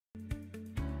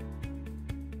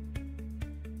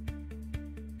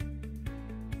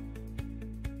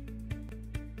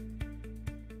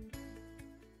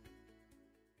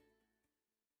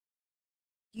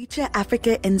Future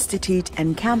Africa Institute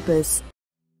and Campus.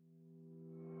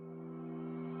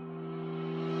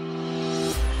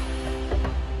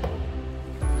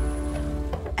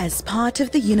 As part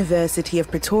of the University of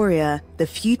Pretoria, the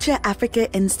Future Africa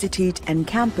Institute and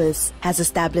Campus has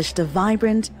established a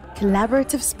vibrant,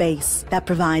 collaborative space that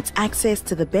provides access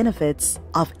to the benefits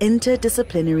of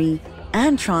interdisciplinary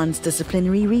and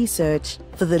transdisciplinary research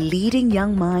for the leading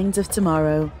young minds of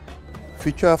tomorrow.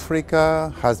 Future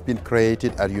Africa has been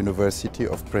created at University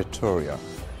of Pretoria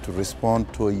to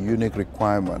respond to a unique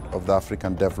requirement of the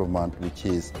African development, which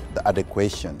is the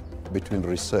adequation between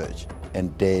research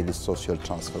and daily social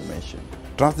transformation.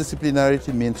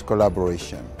 Transdisciplinarity means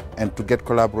collaboration, and to get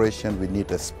collaboration, we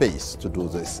need a space to do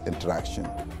this interaction.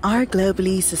 Our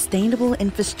globally sustainable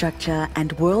infrastructure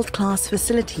and world-class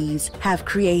facilities have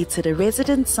created a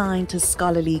resident scientist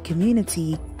scholarly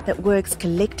community that works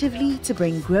collectively to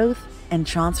bring growth and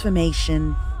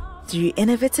transformation. Through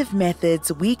innovative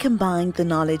methods, we combine the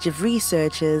knowledge of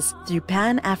researchers through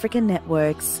Pan-African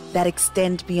networks that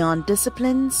extend beyond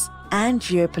disciplines and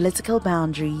geopolitical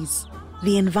boundaries.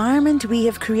 The environment we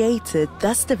have created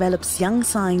thus develops young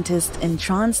scientists in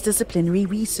transdisciplinary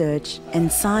research and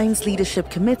science leadership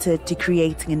committed to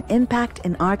creating an impact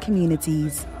in our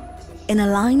communities. In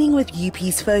aligning with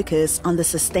UP's focus on the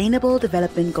Sustainable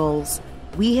Development Goals,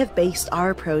 we have based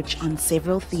our approach on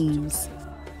several themes.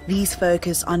 These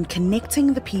focus on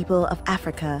connecting the people of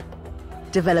Africa,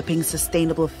 developing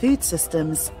sustainable food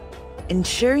systems,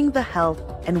 ensuring the health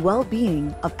and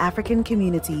well-being of African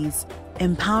communities,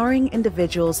 empowering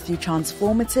individuals through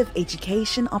transformative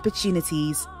education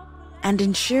opportunities, and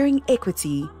ensuring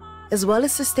equity as well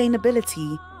as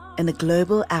sustainability in a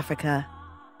global Africa.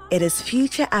 It is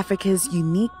Future Africa's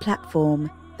unique platform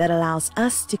that allows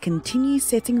us to continue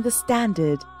setting the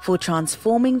standard for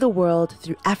transforming the world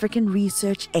through African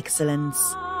research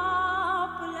excellence.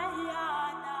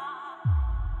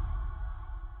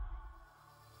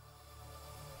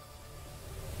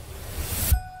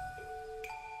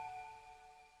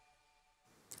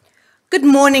 Good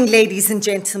morning, ladies and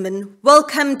gentlemen.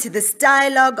 Welcome to this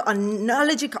dialogue on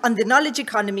the knowledge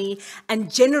economy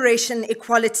and generation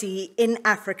equality in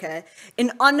Africa,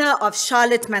 in honor of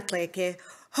Charlotte Mannya-Maxeke,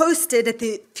 hosted at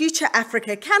the Future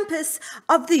Africa campus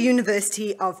of the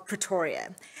University of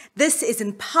Pretoria. This is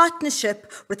in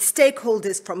partnership with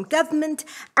stakeholders from government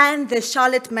and the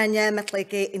Charlotte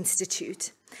Mannya-Maxeke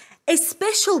Institute. A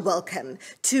special welcome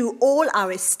to all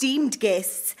our esteemed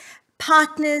guests,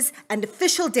 partners and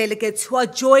official delegates who are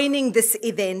joining this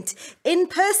event in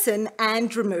person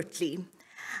and remotely.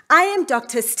 I am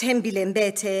Dr. Stembile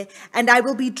Mbete, and I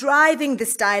will be driving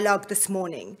this dialogue this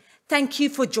morning. Thank you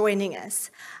for joining us.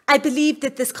 I believe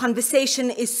that this conversation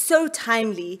is so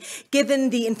timely,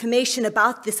 given the information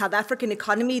about the South African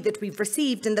economy that we've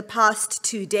received in the past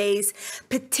 2 days,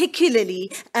 particularly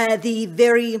the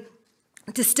very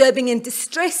disturbing and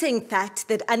distressing fact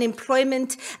that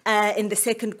unemployment in the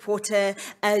second quarter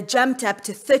jumped up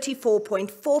to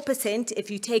 34.4%.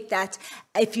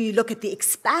 If you look at the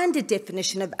expanded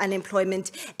definition of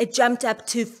unemployment, it jumped up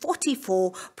to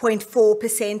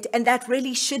 44.4%, and that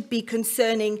really should be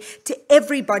concerning to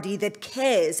everybody that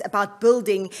cares about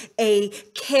building a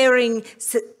caring,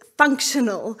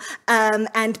 functional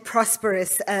and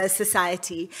prosperous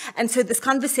society. And so this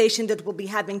conversation that we'll be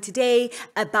having today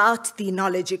about the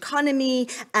knowledge economy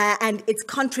and its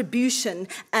contribution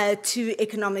to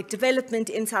economic development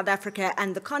in South Africa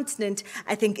and the continent,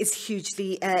 I think is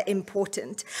hugely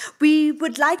important. We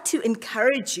would like to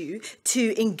encourage you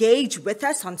to engage with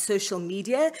us on social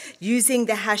media using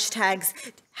the hashtag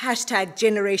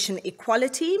Generation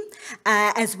Equality,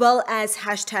 as well as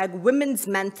hashtag Women's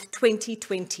Month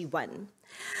 2021.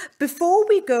 Before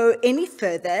we go any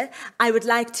further, I would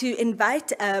like to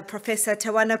invite Professor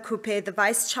Tawana Kupe, the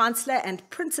Vice Chancellor and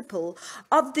Principal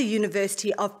of the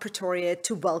University of Pretoria,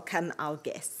 to welcome our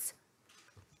guests.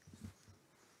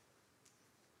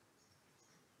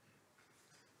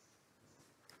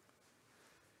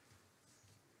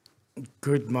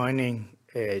 Good morning,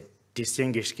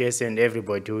 distinguished guests and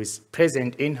everybody who is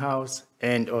present in-house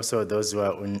and also those who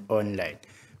are online.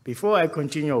 Before I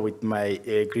continue with my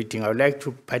greeting, I would like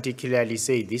to particularly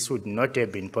say this would not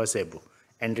have been possible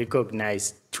and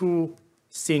recognize two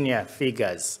senior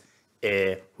figures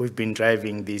who've been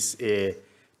driving this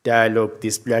dialogue,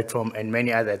 this platform, and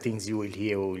many other things you will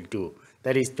hear we will do.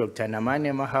 That is Dr.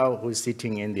 Namane Mahau, who's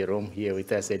sitting in the room here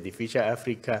with us at the Future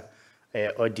Africa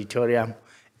Auditorium,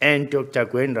 and Dr.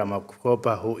 Gwen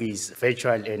Ramakopa, who is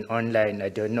virtual and online, I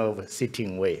don't know,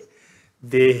 sitting where.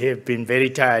 They have been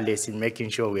very tireless in making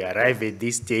sure we arrive at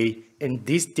this day, and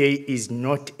this day is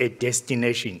not a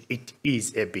destination, it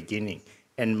is a beginning.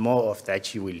 and more of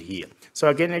that you will hear. So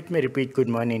again, let me repeat, good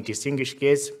morning, distinguished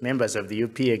guests, members of the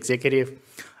UP Executive,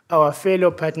 our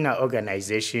fellow partner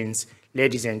organizations,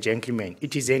 ladies and gentlemen.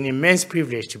 It is an immense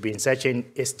privilege to be in such an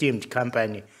esteemed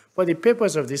company for the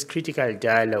purpose of this critical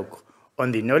dialogue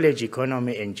on the knowledge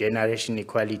economy and generation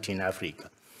equality in Africa.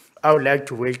 I would like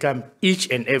to welcome each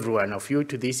and every one of you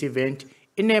to this event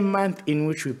in a month in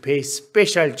which we pay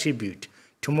special tribute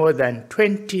to more than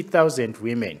 20,000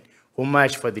 women who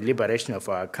marched for the liberation of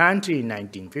our country in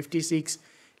 1956,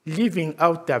 living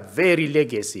out the very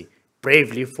legacy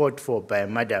bravely fought for by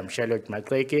Madam Charlotte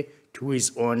Mannya-Maxeke, to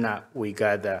whose honor we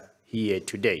gather here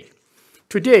today.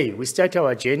 Today, we start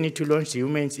our journey to launch the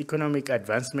Women's Economic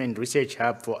Advancement Research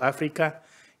Hub for Africa,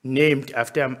 named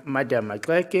after Madam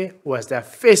Maxeke, who was the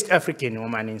first African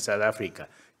woman in South Africa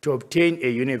to obtain a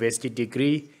university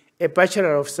degree, a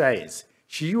Bachelor of Science.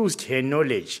 She used her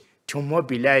knowledge to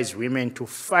mobilize women to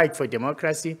fight for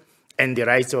democracy and the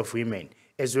rights of women,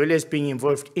 as well as being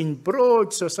involved in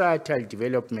broad societal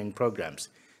development programs.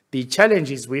 The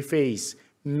challenges we face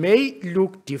may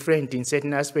look different in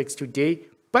certain aspects today,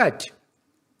 but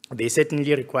they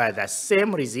certainly require the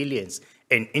same resilience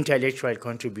and intellectual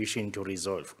contribution to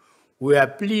resolve. We are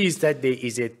pleased that there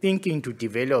is a thinking to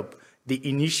develop the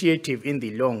initiative in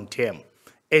the long term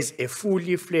as a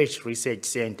fully fledged research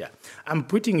center. I'm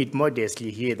putting it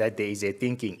modestly here that there is a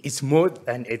thinking. It's more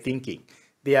than a thinking.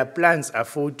 There are plans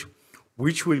afoot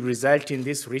which will result in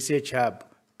this research hub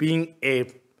being a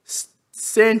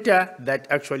center that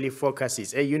actually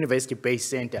focuses, a university-based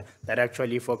center that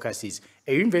actually focuses,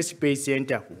 a university-based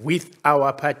center with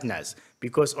our partners,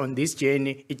 because on this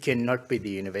journey, it cannot be the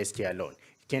university alone.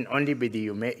 It can only be the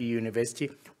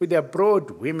university with the broad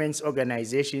women's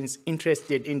organizations,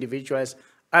 interested individuals,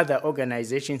 other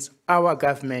organizations, our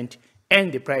government,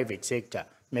 and the private sector,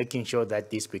 making sure that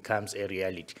this becomes a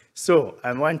reality. So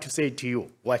I want to say to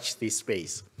you, watch this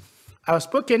space. I've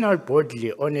spoken out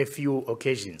boldly on a few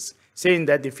occasions, saying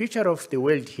that the future of the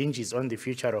world hinges on the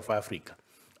future of Africa.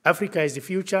 Africa is the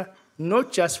future,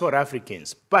 not just for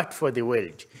Africans, but for the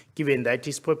world, given that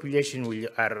its population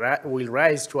will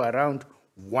rise to around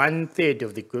 1/3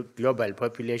 of the global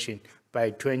population by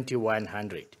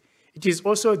 2100. It is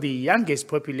also the youngest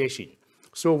population,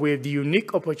 so we have the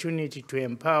unique opportunity to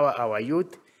empower our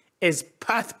youth as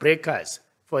path breakers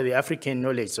for the African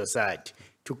Knowledge Society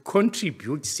to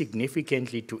contribute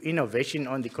significantly to innovation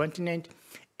on the continent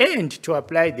and to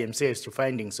apply themselves to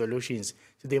finding solutions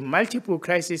to the multiple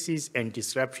crises and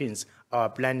disruptions our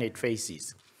planet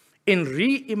faces. In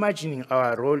reimagining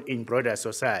our role in broader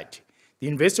society, the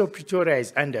University of Pretoria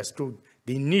has understood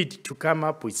the need to come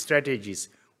up with strategies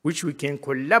which we can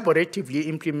collaboratively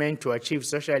implement to achieve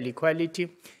social equality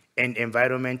and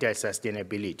environmental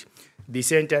sustainability. The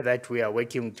center that we are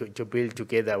working to build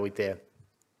together with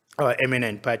our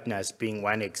eminent partners being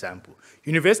one example.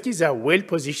 Universities are well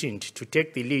positioned to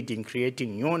take the lead in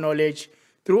creating new knowledge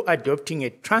through adopting a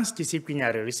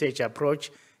transdisciplinary research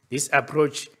approach. This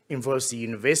approach involves the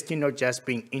university not just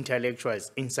being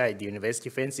intellectuals inside the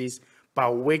university fences,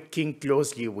 but working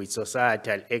closely with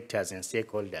societal actors and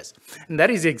stakeholders. And that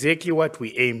is exactly what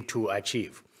we aim to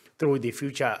achieve through the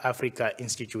Future Africa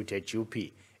Institute at UP,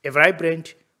 a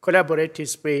vibrant, collaborative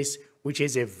space which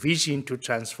has a vision to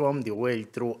transform the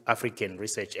world through African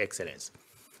research excellence.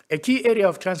 A key area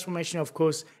of transformation, of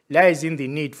course, lies in the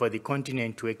need for the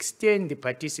continent to extend the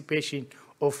participation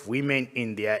of women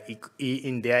in their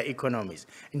economies.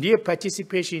 And here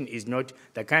participation is not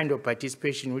the kind of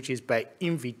participation which is by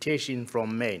invitation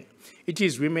from men. It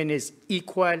is women as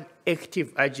equal,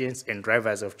 active agents and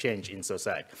drivers of change in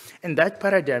society. And that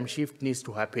paradigm shift needs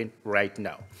to happen right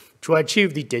now to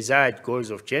achieve the desired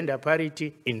goals of gender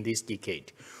parity in this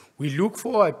decade. We look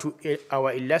forward to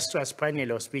our illustrious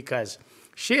panel of speakers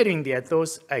sharing their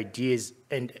thoughts, ideas,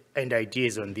 and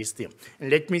ideas on this theme.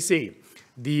 And let me say,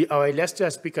 our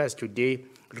illustrious speakers today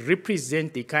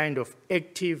represent the kind of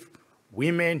active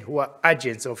women who are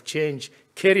agents of change,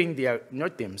 carrying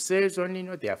not themselves only,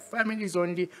 not their families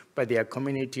only, but their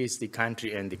communities, the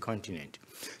country, and the continent.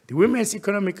 The Women's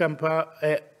Economic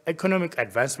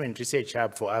Advancement Research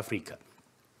Hub for Africa,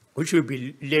 which will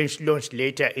be launched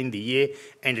later in the year,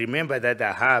 and remember that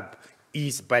the hub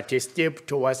is but a step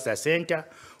towards the center,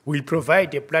 will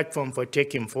provide a platform for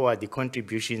taking forward the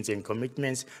contributions and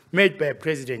commitments made by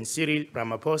President Cyril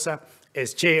Ramaphosa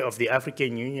as chair of the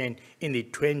African Union in the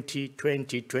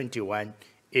 2020-21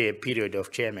 period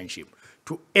of chairmanship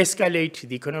to escalate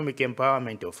the economic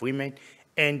empowerment of women.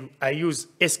 And I use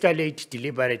escalate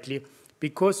deliberately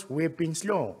because we've been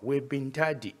slow, we've been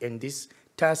tardy, and this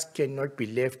task cannot be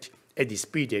left at the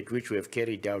speed at which we have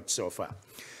carried out so far.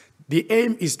 The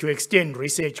aim is to extend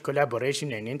research,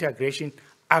 collaboration, and integration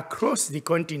across the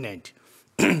continent,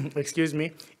 excuse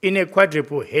me, in a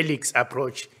quadruple helix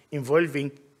approach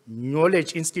involving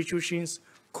knowledge institutions,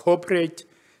 corporate,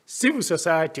 civil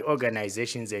society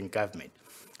organizations, and government.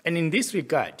 And in this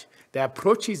regard, the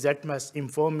approaches that must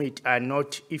inform it are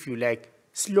not, if you like,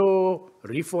 slow,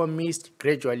 reformist,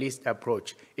 gradualist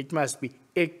approach. It must be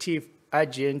active,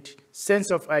 urgent,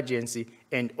 sense of urgency,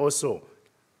 and also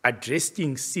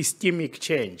addressing systemic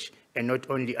change and not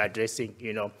only addressing,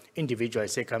 individual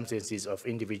circumstances of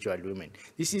individual women.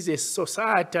 This is a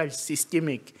societal,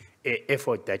 systemic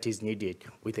effort that is needed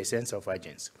with a sense of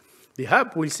urgency. The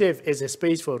hub will serve as a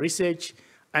space for research,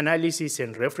 analysis,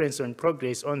 and reference on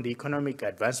progress on the economic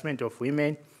advancement of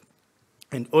women,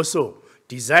 and also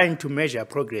designed to measure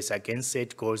progress against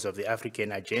set goals of the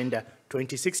African Agenda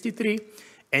 2063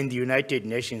 and the United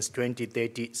Nations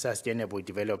 2030 Sustainable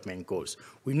Development Goals.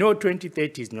 We know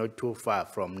 2030 is not too far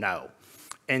from now,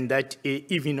 and that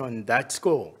even on that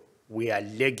score, we are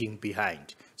lagging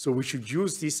behind. So we should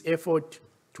use this effort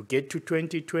to get to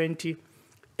 2020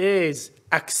 as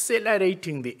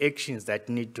accelerating the actions that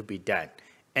need to be done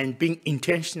and being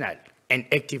intentional and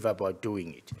active about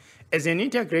doing it. As an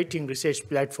integrating research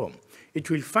platform, it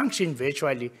will function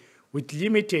virtually with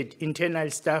limited internal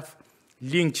staff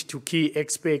linked to key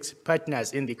experts,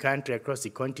 partners in the country, across the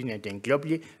continent, and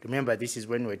globally. Remember, this is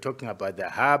when we're talking about the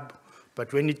hub,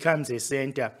 but when it comes a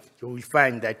center, you will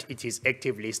find that it is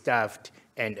actively staffed,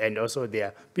 and also there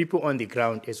are people on the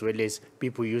ground as well as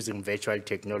people using virtual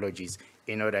technologies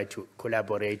in order to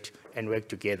collaborate and work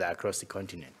together across the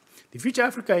continent. The Future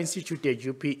Africa Institute at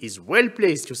UP is well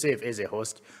placed to serve as a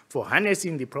host for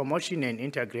harnessing the promotion and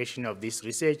integration of this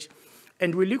research,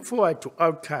 and we look forward to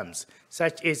outcomes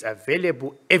such as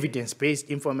available evidence-based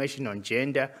information on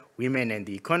gender, women, and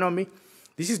the economy.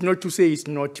 This is not to say it's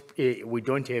not, we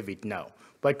don't have it now,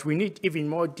 but we need even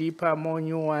more deeper, more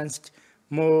nuanced,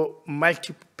 more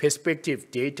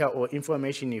multi-perspective data or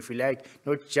information, if you like,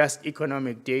 not just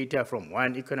economic data from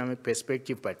one economic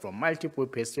perspective, but from multiple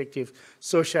perspectives,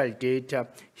 social data,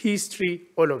 history,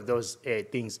 all of those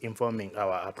things informing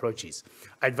our approaches.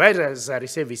 Advisory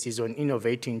services on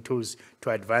innovating tools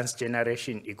to advance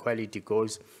generation equality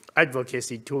goals,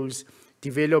 advocacy tools,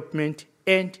 development,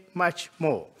 and much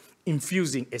more,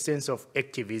 infusing a sense of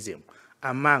activism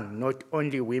among not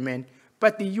only women,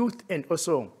 but the youth and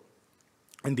also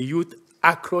the youth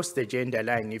across the gender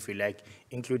line, if you like,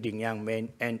 including young men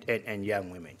and young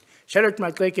women. Charlotte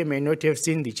Mannya-Maxeke may not have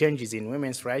seen the changes in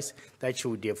women's rights that she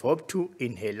would have hoped to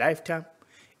in her lifetime.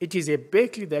 It is a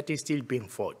battle that is still being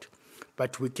fought,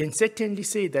 but we can certainly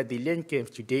say that the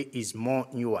landscape today is more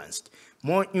nuanced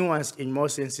in more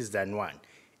senses than one.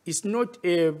 It's not,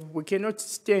 we cannot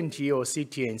stand here or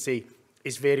sit here and say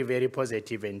it's very, very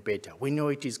positive and better. We know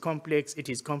it is complex, it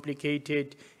is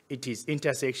complicated, it is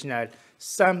intersectional.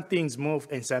 Some things move,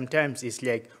 and sometimes it's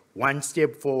like one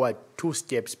step forward, two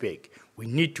steps back. We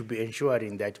need to be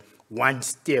ensuring that one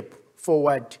step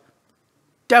forward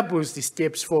doubles the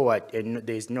steps forward, and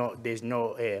there's no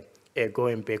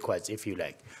going backwards, if you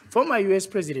like. Former US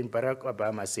President Barack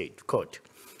Obama said, quote,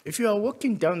 "If you are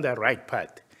walking down the right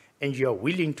path and you are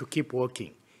willing to keep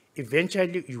walking,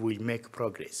 eventually you will make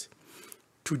progress."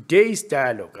 Today's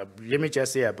dialogue, let me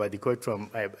just say about the quote from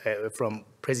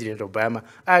President Obama,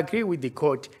 I agree with the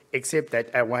quote, except that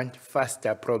I want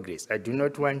faster progress. I do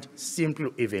not want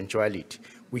simple eventuality.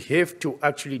 We have to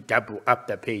actually double up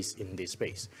the pace in this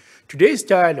space. Today's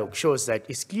dialogue shows that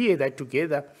it's clear that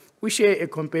together we share a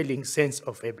compelling sense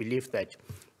of a belief that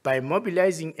by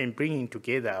mobilizing and bringing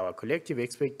together our collective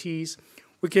expertise,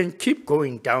 we can keep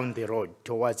going down the road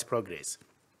towards progress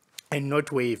and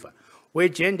not waver. Where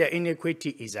gender inequity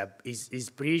is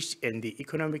breached and the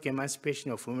economic emancipation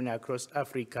of women across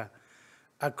Africa,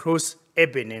 across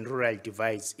urban and rural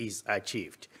divides is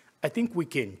achieved. I think we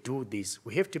can do this.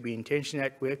 We have to be intentional,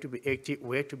 we have to be active,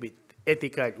 we have to be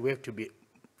ethical, we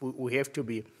have to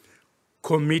be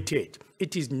committed.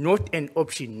 It is not an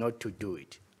option not to do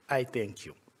it. I thank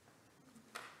you.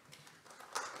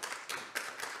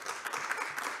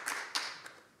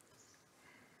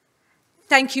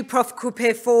 Thank you, Prof.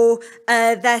 Kupe, for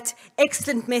that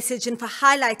excellent message and for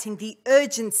highlighting the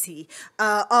urgency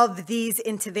of these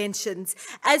interventions.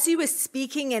 As you were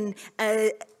speaking and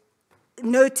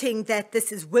noting that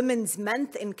this is Women's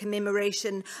Month in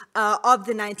commemoration of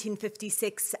the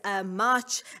 1956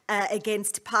 march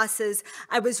against passes,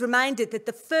 I was reminded that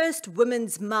the first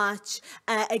Women's March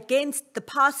against the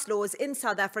pass laws in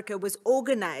South Africa was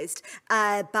organized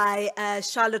by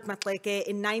Charlotte Mannya-Maxeke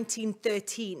in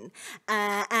 1913.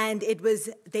 And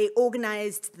they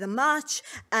organized the march.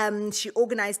 She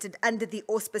organized it under the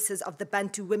auspices of the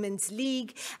Bantu Women's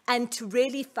League, and to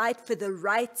really fight for the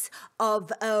rights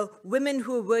of women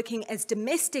who were working as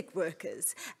domestic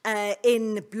workers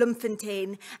in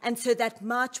Bloemfontein. And so that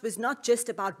march was not just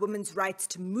about women's rights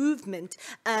to movement,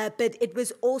 but it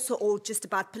was also all just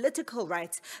about political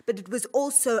rights, but it was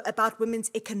also about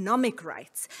women's economic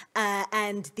rights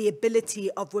and the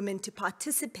ability of women to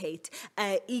participate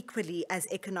equally as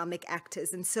economic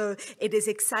actors. And so it is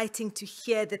exciting to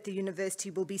hear that the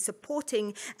university will be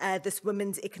supporting this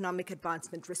Women's Economic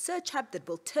Advancement Research Hub that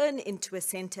will turn into a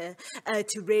center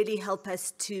to really help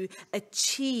us to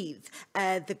achieve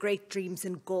the great dreams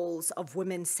and goals of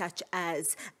women such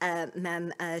as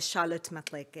Ma'am Charlotte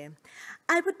Mannya-Maxeke.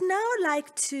 I would now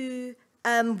like to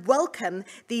welcome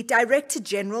the Director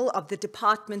General of the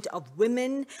Department of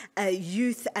Women,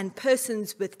 Youth and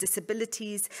Persons with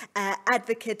Disabilities,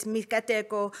 Advocate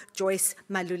Mikateko Joyce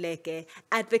Maluleke.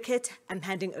 Advocate, I'm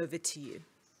handing over to you.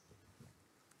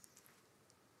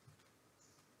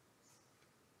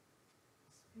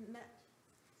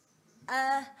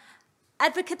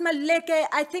 Advocate Maluleke,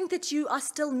 I think that you are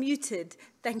still muted.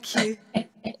 Thank you.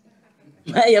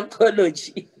 My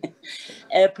apology.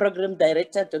 Program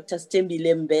Director, Dr.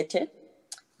 Stembile Mbete,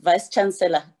 Vice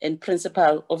Chancellor and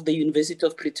Principal of the University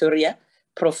of Pretoria,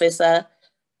 Professor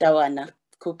Tawana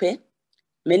Kupe,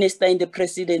 Minister in the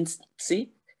Presidency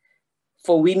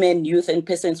for Women, Youth and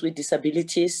Persons with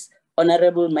Disabilities,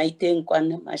 Honorable Maite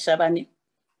Nkwane Mashabane,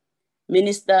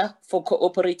 Minister for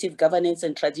Cooperative Governance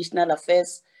and Traditional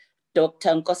Affairs, Dr.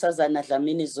 Nkosazana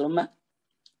Dlamini Zuma,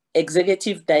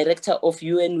 Executive Director of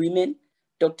UN Women,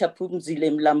 Dr. Phumzile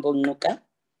Mlambo-Ngcuka,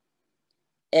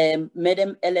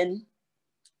 Madam Ellen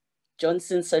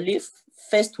Johnson Sirleaf,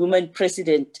 first woman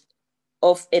president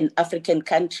of an African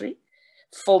country,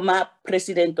 former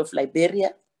president of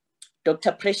Liberia,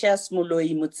 Dr. Precious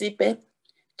Moloi Motsepe,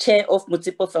 chair of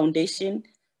Motsepe Foundation,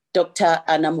 Dr.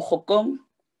 Anna Mokgokong,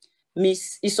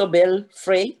 Miss Isobel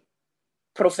Frey,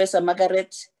 Professor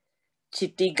Margaret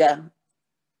Chitiga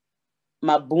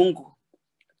Mabungu,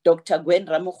 Dr. Gwen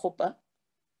Ramokgopa,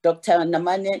 Dr.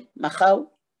 Namane Mahau,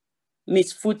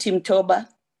 Ms. Futim Toba,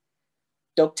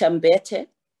 Dr. Mbete,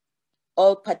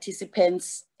 all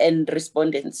participants and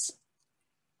respondents.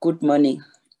 Good morning.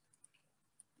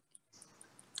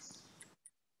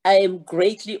 I am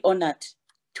greatly honored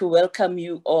to welcome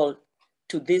you all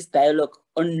to this dialogue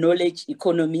on knowledge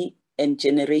economy and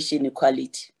generation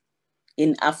equality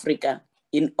in Africa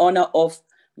in honor of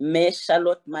Mayor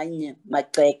Charlotte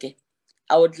Mannya-Maxeke.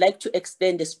 I would like to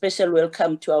extend a special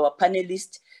welcome to our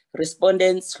panelists,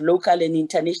 respondents, local and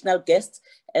international guests,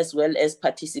 as well as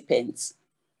participants.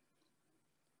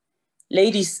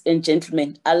 Ladies and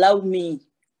gentlemen, allow me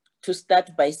to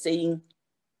start by saying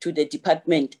to the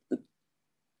department,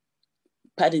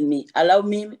 allow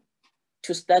me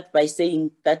to start by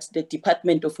saying that the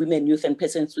Department of Women, Youth and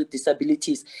Persons with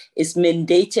Disabilities is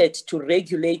mandated to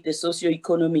regulate the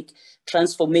socio-economic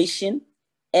transformation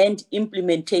and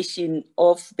implementation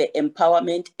of the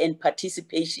empowerment and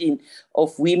participation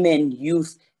of women,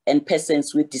 youth, and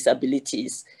persons with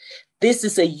disabilities. This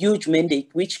is a huge mandate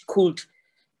which could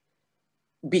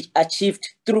be achieved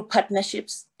through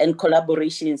partnerships and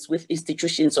collaborations with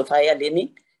institutions of higher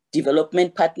learning,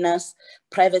 development partners,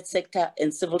 private sector,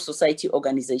 and civil society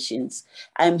organizations.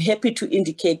 I'm happy to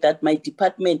indicate that my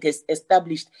department has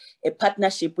established a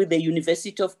partnership with the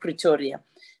University of Pretoria.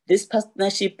 This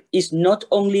partnership is not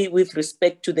only with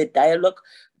respect to the dialogue,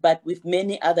 but with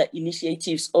many other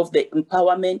initiatives of the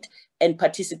empowerment and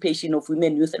participation of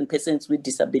women, youth, and persons with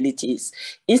disabilities.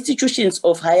 Institutions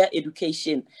of higher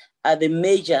education are the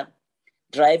major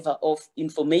driver of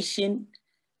information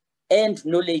and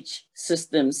knowledge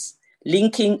systems,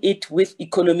 linking it with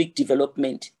economic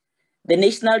development. The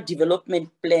National Development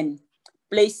Plan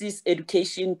places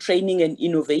education, training, and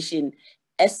innovation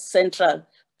as central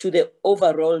to the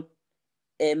overall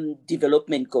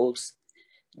development goals.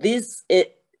 These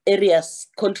areas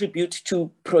contribute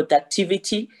to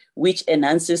productivity, which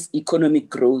enhances economic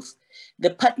growth.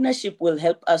 The partnership will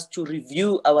help us to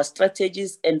review our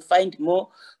strategies and find more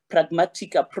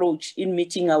pragmatic approach in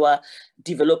meeting our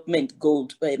development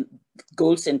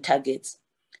goals and targets.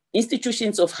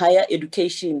 Institutions of higher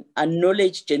education are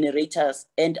knowledge generators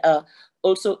and are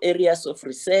also areas of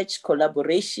research,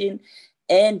 collaboration,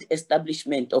 and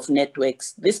establishment of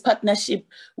networks. This partnership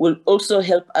will also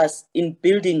help us in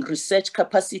building research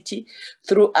capacity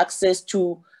through access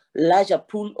to larger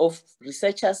pool of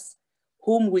researchers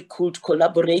whom we could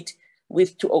collaborate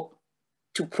with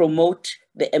to promote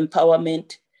the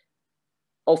empowerment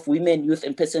of women, youth,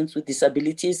 and persons with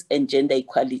disabilities and gender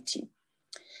equality.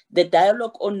 The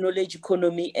dialogue on knowledge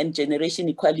economy and generation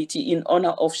equality in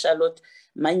honor of Charlotte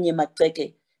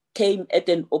Mannya-Maxeke came at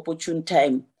an opportune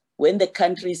time when the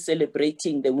country is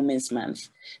celebrating the Women's Month.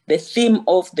 The theme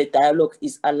of the dialogue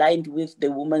is aligned with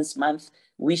the Women's Month,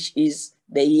 which is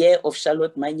the year of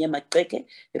Charlotte Mannya-Maxeke,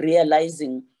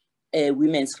 realizing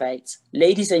women's rights.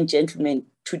 Ladies and gentlemen,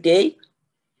 today's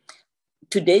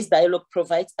dialogue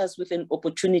provides us with an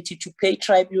opportunity to pay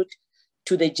tribute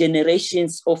to the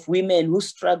generations of women whose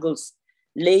struggles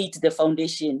laid the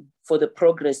foundation for the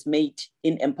progress made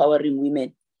in empowering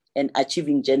women and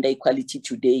achieving gender equality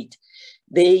to date.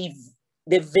 The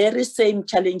very same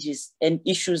challenges and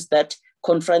issues that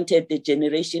confronted the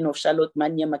generation of Charlotte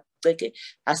Mannya-Maxeke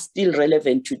are still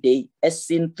relevant today, as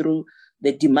seen through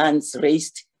the demands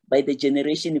raised by the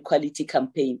Generation Equality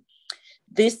Campaign.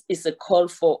 This is a call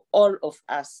for all of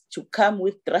us to come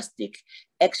with drastic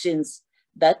actions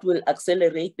that will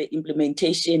accelerate the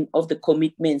implementation of the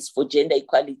commitments for gender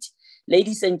equality.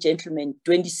 Ladies and gentlemen,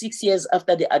 26 years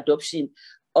after the adoption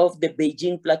of the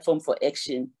Beijing Platform for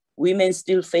Action, women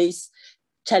still face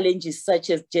challenges such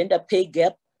as gender pay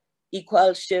gap,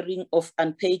 equal sharing of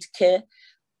unpaid care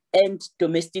and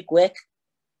domestic work,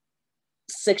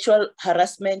 sexual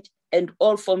harassment, and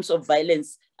all forms of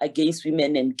violence against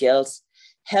women and girls,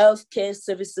 healthcare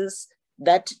services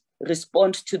that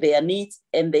respond to their needs,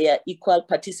 and their equal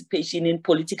participation in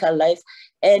political life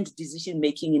and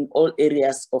decision-making in all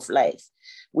areas of life.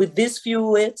 With these few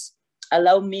words,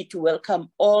 allow me to welcome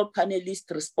all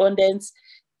panelists, respondents,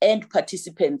 and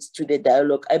participants to the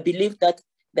dialogue. I believe that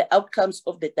the outcomes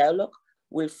of the dialogue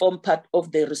will form part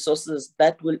of the resources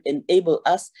that will enable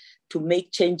us to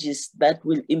make changes that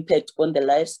will impact on the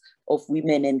lives of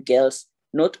women and girls,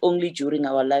 not only during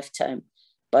our lifetime,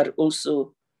 but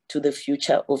also to the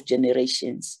future of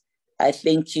generations. I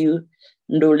thank you.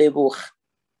 Ndoleboh.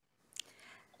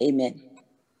 Amen.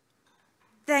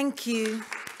 Thank you.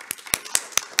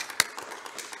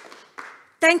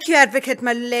 Thank you, Advocate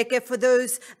Maluleke, for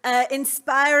those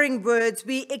inspiring words.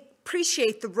 We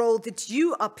appreciate the role that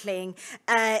you are playing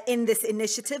in this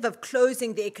initiative of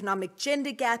closing the economic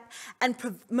gender gap and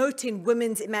promoting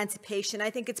women's emancipation. I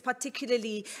think it's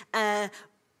particularly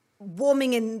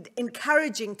warming and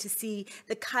encouraging to see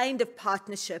the kind of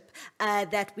partnership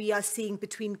that we are seeing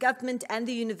between government and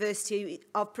the University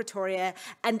of Pretoria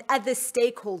and other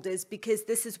stakeholders, because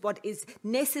this is what is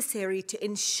necessary to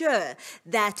ensure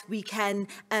that we can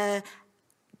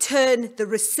turn the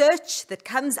research that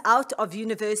comes out of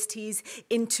universities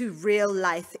into real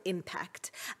life impact.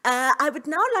 I would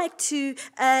now like to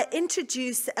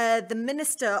introduce the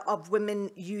Minister of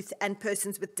Women, Youth and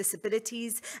Persons with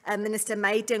Disabilities, Minister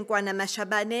Maite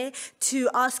Nkoana-Mashabane, to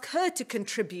ask her to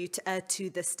contribute to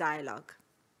this dialogue.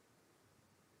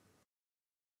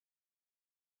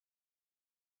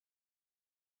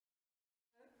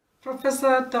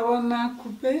 Professor Tawana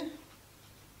Kupe,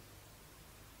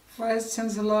 Vice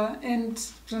Chancellor and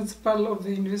Principal of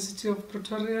the University of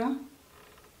Pretoria,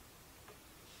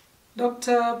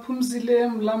 Dr.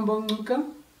 Phumzile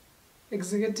Mlambo-Ngcuka,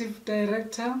 Executive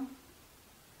Director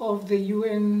of the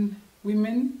UN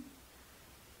Women,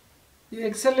 Your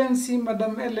Excellency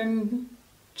Madam Ellen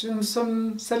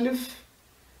Johnson Sirleaf,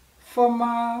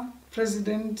 former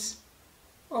President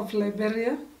of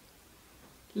Liberia,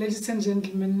 ladies and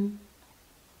gentlemen,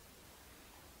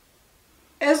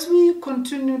 as we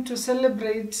continue to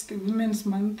celebrate the Women's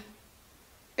Month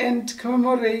and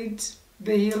commemorate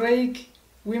the heroic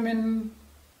women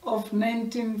of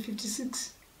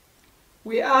 1956,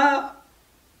 we are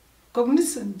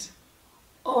cognizant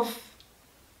of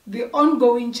the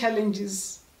ongoing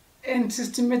challenges and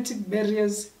systematic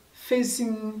barriers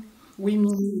facing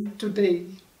women today.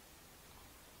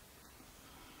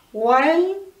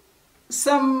 While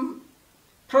some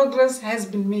progress has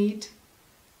been made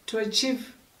to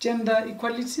achieve gender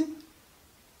equality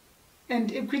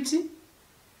and equity,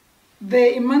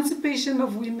 the emancipation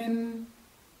of women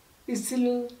is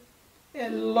still a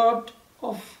lot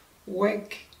of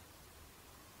work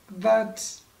that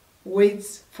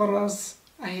waits for us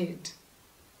ahead.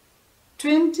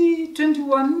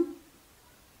 2021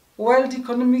 World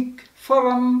Economic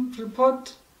Forum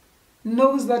report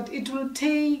knows that it will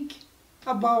take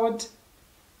about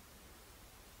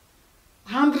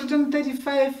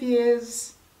 135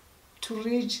 years to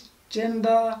reach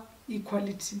gender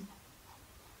equality.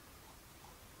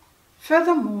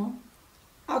 Furthermore,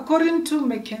 according to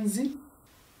McKinsey,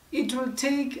 it will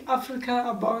take Africa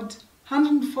about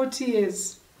 140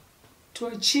 years to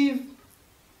achieve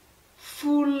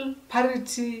full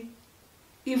parity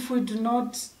if we do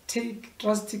not take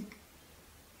drastic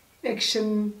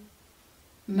action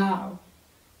now.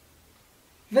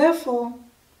 Therefore,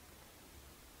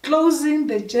 closing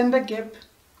the gender gap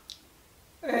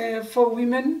for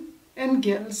women and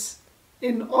girls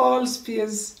in all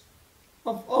spheres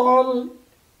of all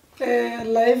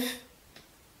life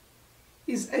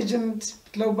is urgent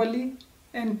globally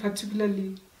and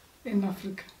particularly in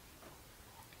Africa.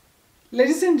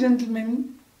 Ladies and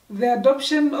gentlemen, the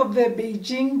adoption of the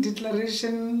Beijing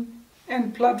Declaration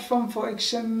and Platform for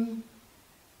Action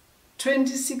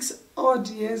 26 odd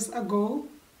years ago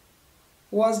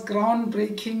was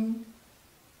groundbreaking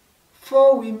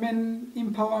for women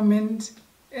empowerment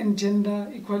and gender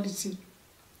equality.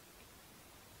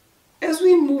 As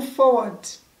we move forward,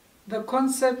 the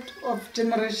concept of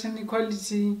generation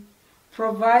equality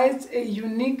provides a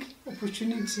unique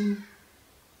opportunity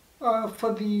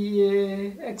for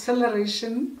the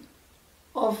acceleration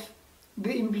of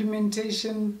the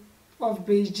implementation of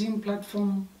Beijing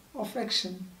Platform of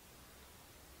Action.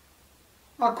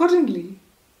 Accordingly,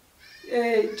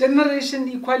 generation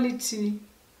equality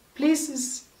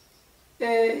places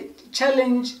a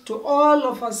challenge to all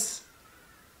of us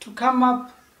to come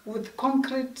up with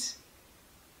concrete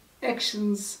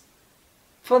actions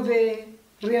for the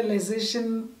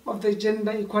realization of the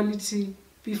gender equality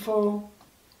before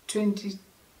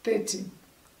 2030.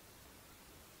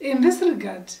 In this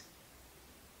regard,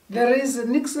 there is a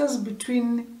nexus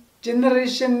between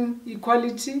generation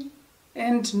equality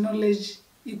and knowledge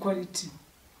equality.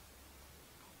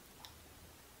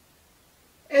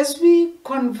 As we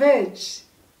converge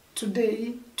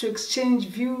today to exchange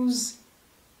views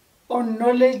on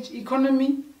knowledge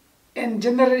economy and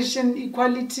generation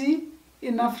equality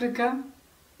in Africa,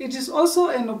 it is also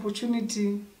an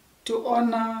opportunity to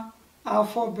honor our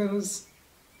forebears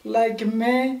like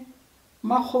Me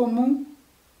Makgomo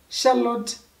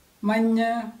Charlotte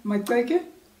Mannya-Maxeke,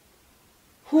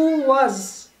 who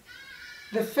was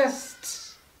the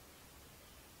first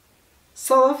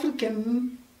South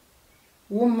African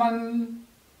woman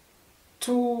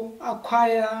to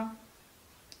acquire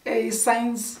a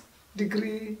science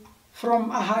degree from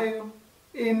Ohio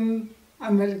in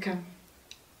America.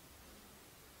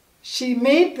 She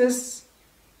made this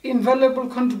invaluable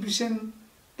contribution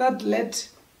that led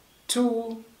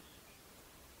to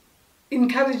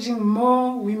encouraging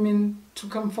more women to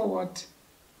come forward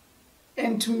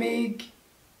and to make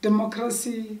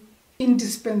democracy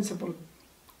indispensable.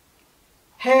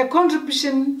 Her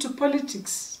contribution to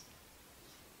politics,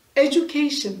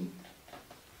 education,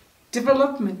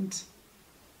 development,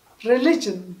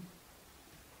 religion,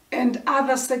 and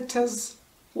other sectors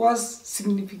was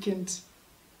significant.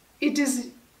 It is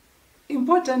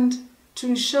important to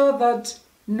ensure that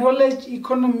knowledge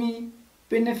economy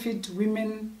benefit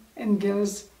women and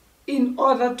girls in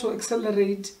order to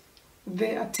accelerate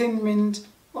the attainment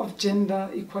of gender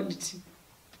equality.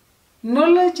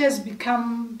 Knowledge has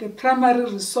become the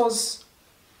primary resource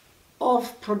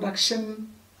of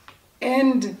production,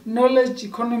 and knowledge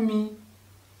economy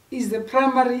is the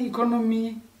primary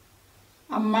economy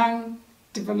among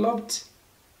developed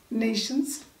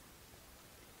nations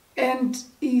and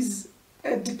is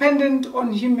dependent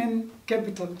on human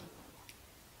capital.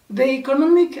 The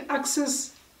economic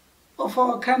access of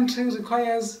our country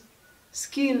requires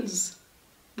skills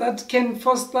that can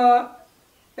foster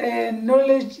a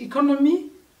knowledge economy.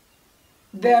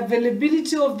 The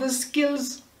availability of the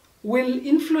skills will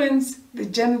influence the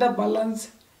gender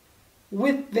balance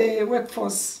with the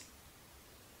workforce.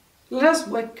 Let us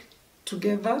work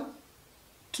together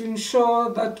to ensure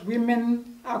that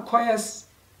women acquire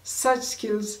such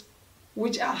skills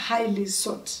which are highly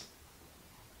sought.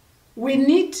 We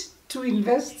need to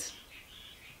invest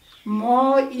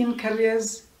more in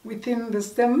careers within the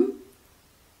STEM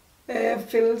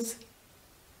fields,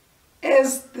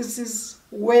 as this is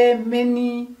where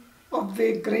many of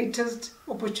the greatest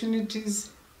opportunities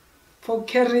for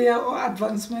career or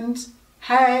advancement,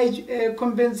 high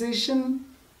compensation,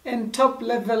 and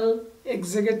top-level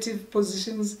executive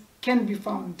positions can be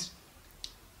found.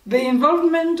 The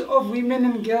involvement of women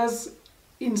and girls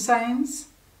in science,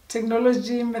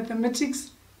 technology,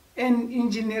 mathematics, and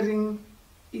engineering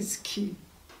is key.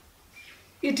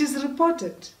 It is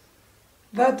reported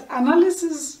that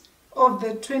analysis of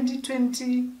the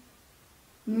 2020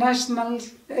 National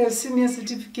Senior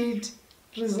Certificate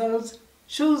results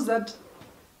shows that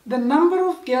the number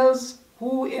of girls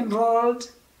who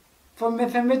enrolled for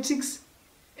mathematics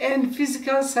and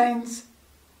physical science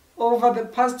over the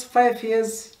past 5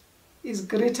 years is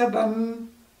greater than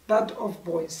that of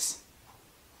boys.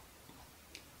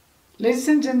 Ladies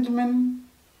and gentlemen,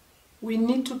 we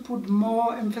need to put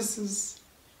more emphasis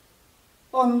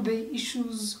on the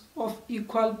issues of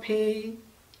equal pay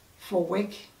for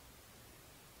work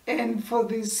and for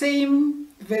the same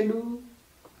value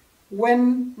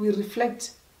when we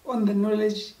reflect on the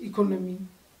knowledge economy,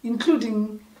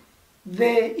 including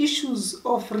the issues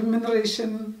of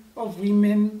remuneration of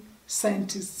women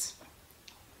scientists.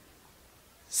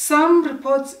 Some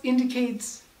reports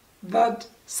indicate that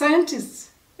scientists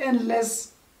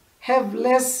have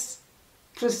less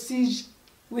prestige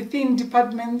within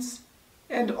departments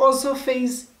and also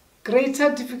face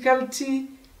greater difficulty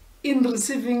in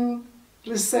receiving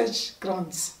research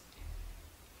grants.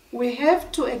 We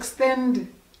have to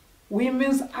extend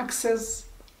women's access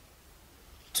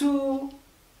to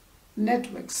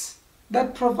networks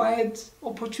that provide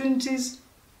opportunities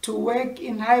to work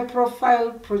in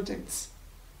high-profile projects,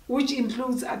 which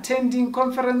includes attending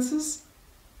conferences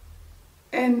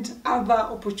and other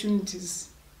opportunities.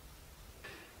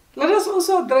 Let us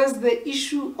also address the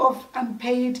issue of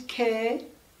unpaid care,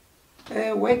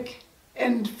 work,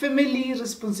 and family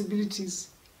responsibilities.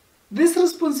 These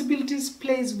responsibilities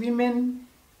place women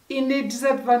in a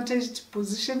disadvantaged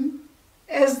position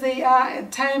as they are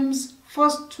at times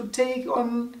forced to take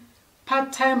on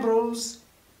part-time roles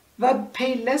that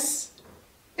pay less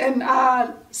and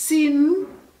are seen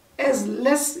as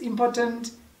less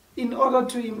important in order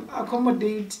to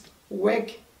accommodate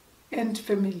work and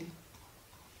family.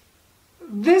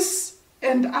 This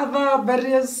and other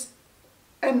barriers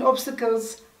and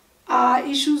obstacles are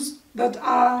issues that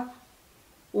are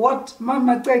what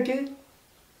Mannya-Maxeke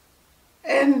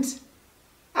and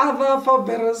other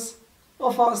forebearers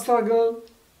of our struggle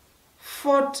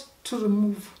fought to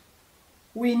remove.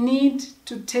 We need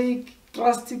to take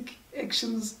drastic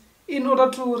actions in order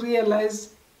to realize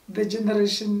the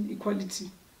generation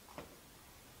equality.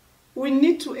 We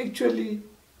need to actually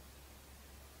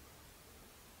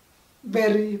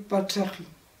bury patriarchy.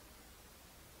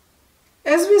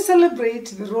 As we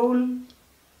celebrate the role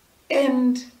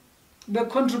and the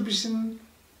contribution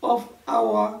of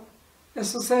our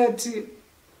society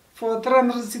for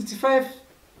 365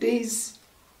 days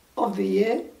of the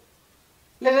year,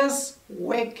 let us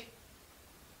work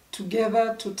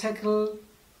together to tackle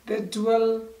the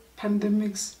dual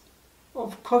pandemics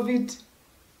of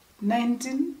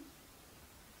COVID-19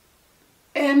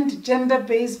 and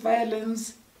gender-based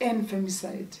violence and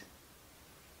femicide.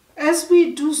 As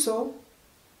we do so,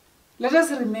 let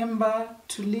us remember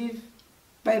to live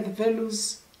by the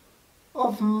values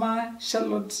of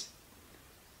Charlotte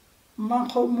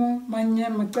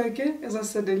Mannya-Maxeke, as I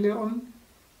said earlier on,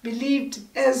 believed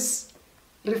as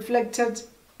reflected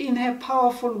in her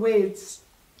powerful words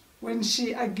when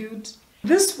she argued,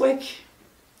 "This work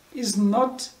is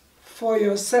not for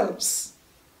yourselves.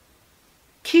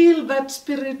 Kill that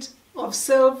spirit of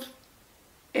self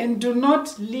and do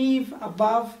not live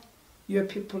above your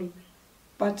people,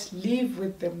 but live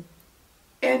with them.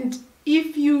 And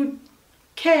if you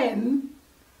can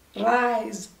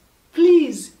rise,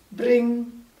 please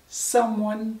bring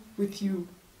someone with you.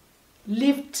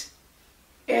 Lift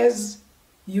as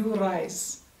you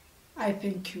rise." I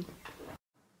thank you.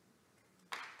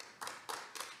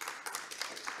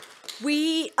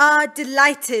 We are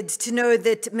delighted to know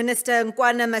that Minister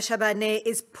Nkwana Mashabane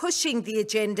is pushing the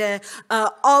agenda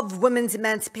of women's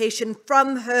emancipation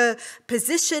from her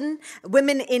position.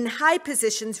 Women in high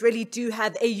positions really do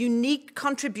have a unique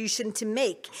contribution to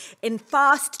make in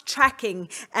fast-tracking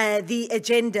the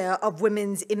agenda of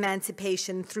women's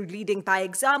emancipation through leading by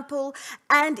example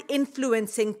and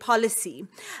influencing policy.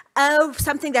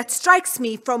 Something that strikes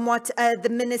me from what the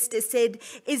minister said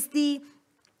is the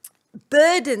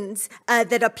burdens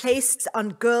that are placed on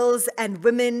girls and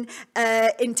women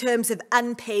in terms of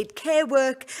unpaid care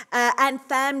work and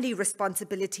family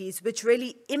responsibilities, which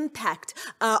really impact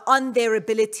on their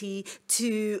ability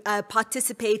to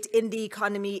participate in the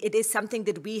economy. It is something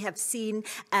that we have seen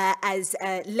as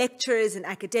lecturers and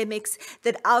academics,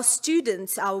 that our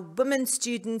students, our women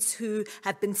students who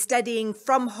have been studying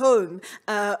from home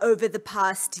over the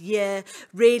past year,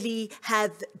 really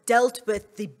have dealt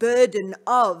with the burden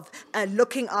of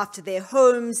looking after their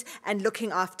homes and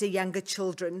looking after younger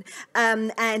children.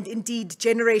 And indeed,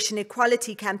 Generation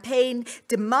Equality campaign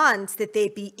demands that there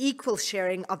be equal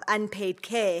sharing of unpaid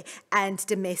care and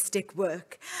domestic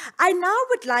work. I now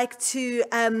would like to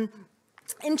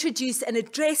introduce an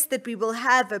address that we will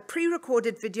have, a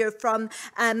pre-recorded video from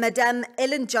Madame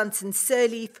Ellen Johnson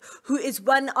Sirleaf, who is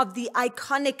one of the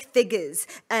iconic figures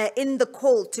in the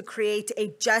call to create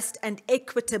a just and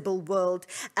equitable world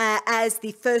as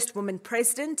the first woman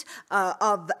president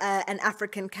of an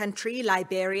African country,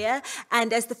 Liberia,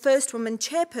 and as the first woman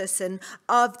chairperson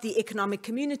of the Economic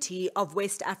Community of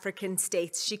West African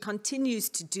States. She continues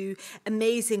to do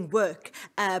amazing work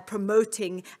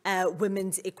promoting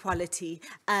women's equality.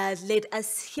 Let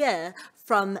us hear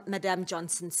from Madame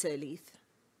Johnson Sirleaf.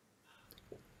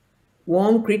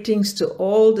 Warm greetings to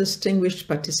all distinguished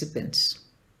participants,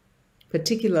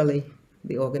 particularly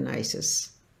the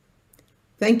organizers.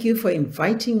 Thank you for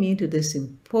inviting me to this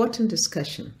important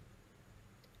discussion.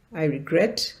 I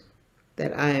regret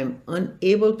that I am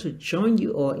unable to join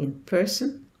you all in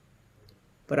person,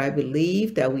 but I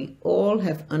believe that we all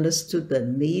have understood the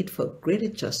need for great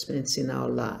adjustments in our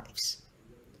lives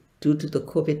due to the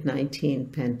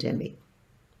COVID-19 pandemic.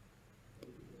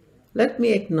 Let me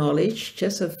acknowledge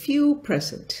just a few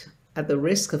present at the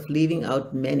risk of leaving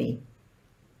out many,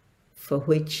 for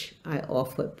which I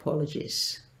offer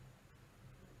apologies.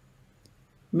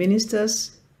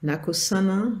 Ministers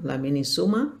Nakusana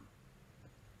Laminisuma,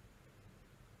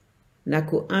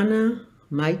 Nakuana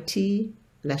Maiti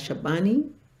Lashabani,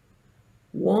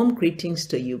 warm greetings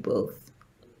to you both.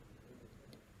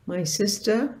 My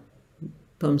sister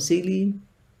Pamzili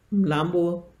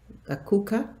Mlambo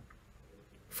Akuka,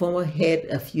 former head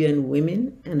of UN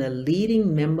Women and a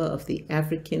leading member of the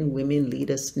African Women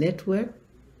Leaders Network,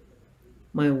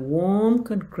 my warm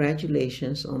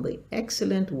congratulations on the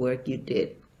excellent work you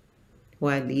did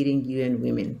while leading UN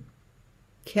Women,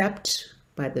 capped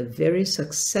by the very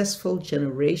successful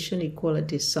Generation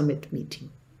Equality Summit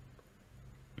meeting.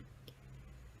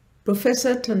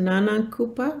 Professor Tanana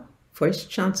Nkupa, Vice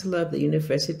Chancellor of the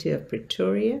University of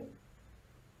Pretoria,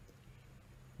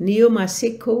 Neo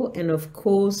Maseko, and of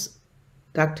course,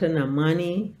 Dr.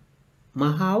 Namani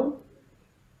Mahau,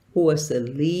 who was the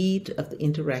lead of the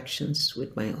interactions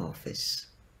with my office.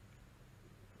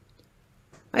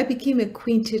 I became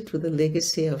acquainted with the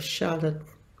legacy of Charlotte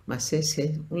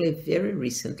Mannya-Maxeke only very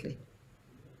recently,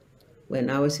 when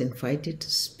I was invited to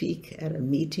speak at a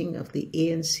meeting of the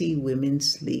ANC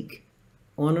Women's League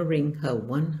honoring her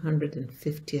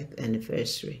 150th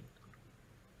anniversary.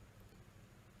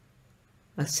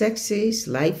 Maxeke's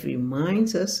life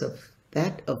reminds us of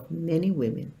that of many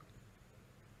women,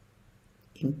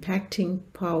 impacting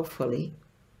powerfully,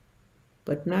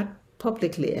 but not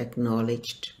publicly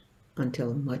acknowledged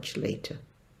until much later,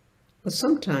 or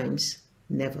sometimes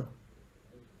never.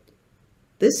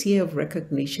 This year of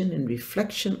recognition and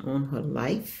reflection on her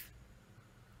life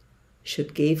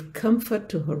should give comfort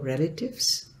to her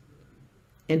relatives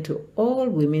and to all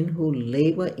women who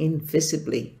labor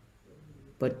invisibly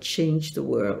but change the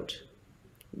world,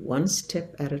 one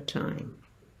step at a time.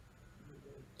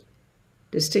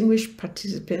 Distinguished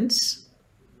participants,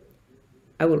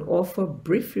 I will offer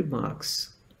brief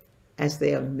remarks as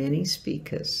there are many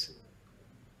speakers.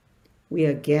 We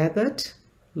are gathered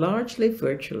largely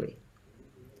virtually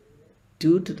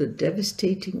due to the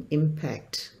devastating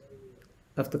impact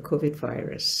of the COVID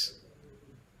virus.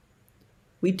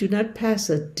 We do not pass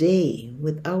a day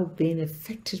without being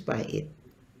affected by it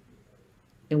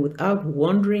and without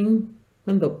wondering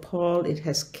when the pall it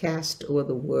has cast over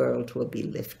the world will be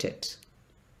lifted.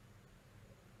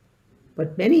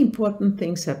 But many important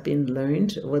things have been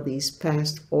learned over these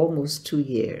past almost 2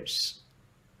 years.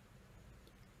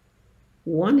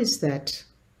 One is that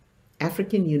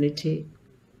African unity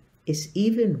is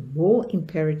even more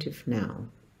imperative now.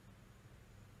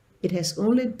 It has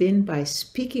only been by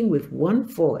speaking with one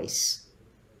voice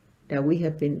that we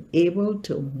have been able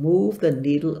to move the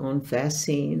needle on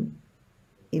vaccine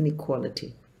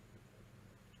inequality,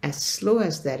 as slow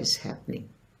as that is happening.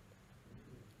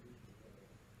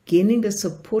 Gaining the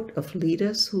support of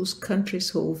leaders whose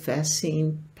countries hold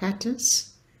vaccine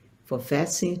patents for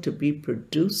vaccine to be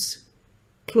produced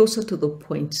closer to the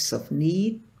points of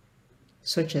need,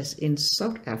 such as in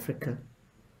South Africa,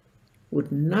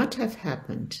 would not have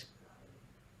happened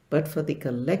but for the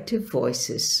collective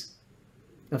voices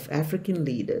of African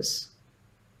leaders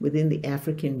within the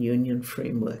African Union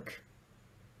framework.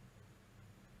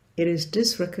 It is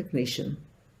this recognition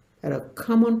that a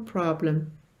common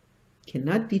problem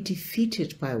cannot be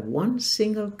defeated by one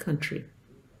single country,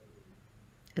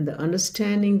 and the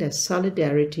understanding that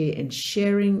solidarity and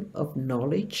sharing of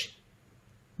knowledge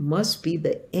must be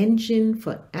the engine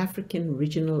for African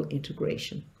regional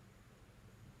integration.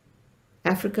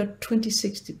 Africa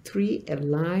 2063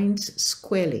 aligns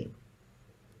squarely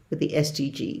with the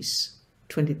SDGs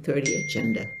 2030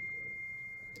 agenda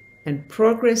And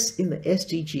progress in the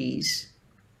SDGs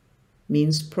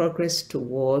means progress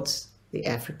towards the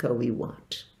Africa we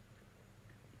want.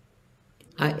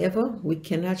 However, we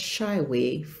cannot shy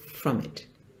away from it.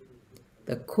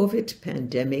 The COVID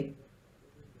pandemic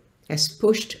has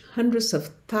pushed hundreds of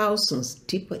thousands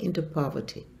deeper into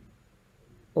poverty,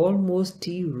 almost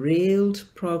derailed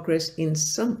progress in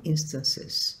some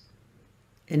instances,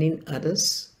 and in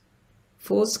others,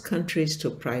 forced countries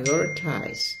to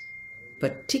prioritize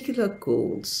particular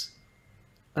goals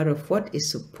out of what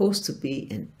is supposed to be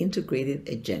an integrated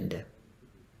agenda,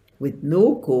 with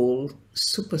no goal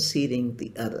superseding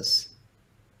the others,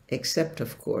 except,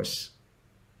 of course,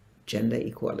 gender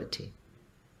equality.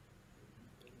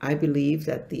 I believe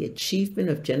that the achievement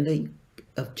of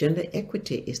gender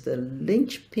equity is the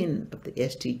linchpin of the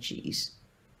SDGs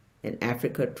in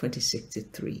Africa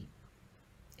 2063,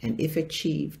 and if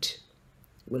achieved,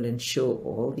 will ensure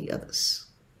all the others.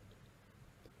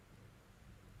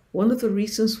 One of the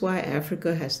reasons why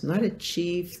Africa has not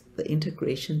achieved the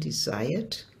integration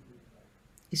desired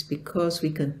is because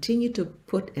we continue to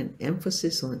put an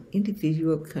emphasis on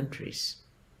individual countries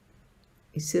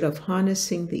instead of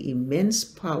harnessing the immense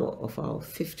power of our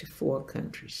 54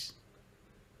 countries.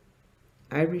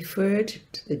 I referred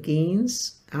to the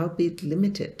gains, albeit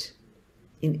limited,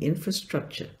 in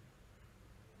infrastructure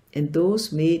and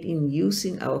those made in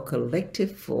using our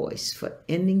collective voice for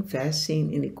ending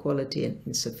vaccine inequality and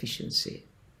insufficiency.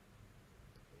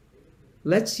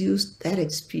 Let's use that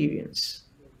experience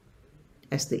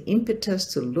as the impetus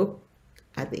to look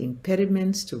at the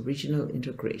impediments to regional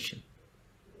integration.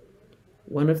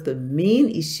 One of the main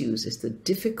issues is the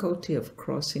difficulty of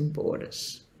crossing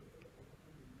borders.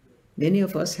 Many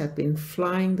of us have been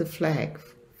flying the flag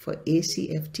for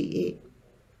ACFTA,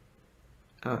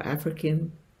 our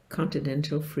African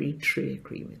Continental Free Trade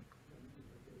Agreement.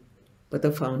 But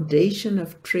the foundation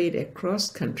of trade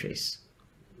across countries,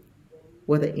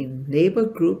 whether in neighbor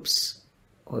groups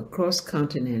or across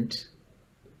continent,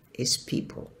 is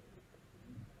people.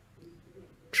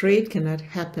 Trade cannot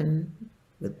happen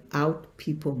without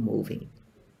people moving.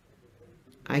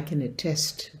 I can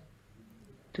attest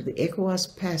to the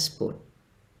ECOWAS passport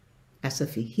as a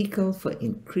vehicle for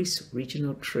increased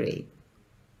regional trade.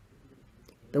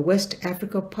 The West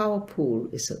Africa Power Pool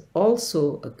is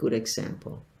also a good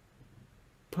example.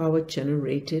 Power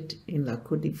generated in La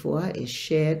Côte d'Ivoire is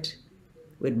shared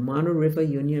with Mono River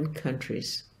Union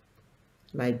countries,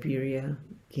 Liberia,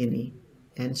 Guinea,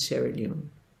 and Sierra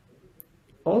Leone,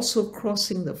 also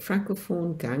crossing the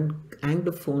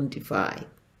Francophone-Anglophone divide.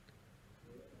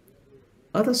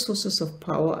 Other sources of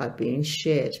power are being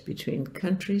shared between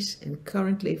countries, and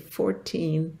currently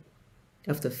 14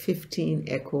 of the 15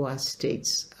 ECOWAS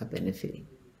states are benefiting.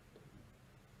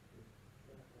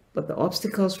 But the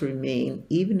obstacles remain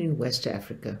even in West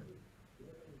Africa.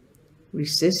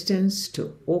 Resistance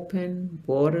to open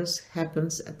borders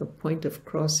happens at the point of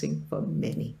crossing for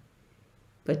many,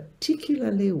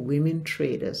 particularly women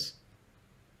traders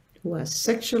who are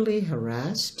sexually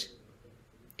harassed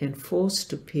and forced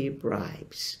to pay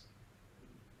bribes.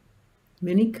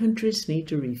 Many countries need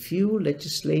to review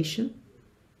legislation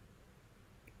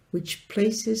which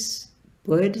places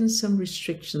burdensome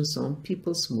restrictions on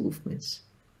people's movements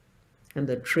and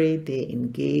the trade they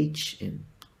engage in,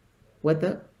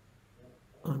 whether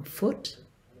on foot,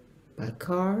 by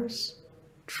cars,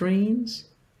 trains,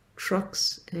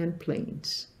 trucks, and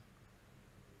planes.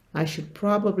 I should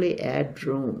probably add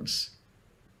drones,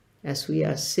 as we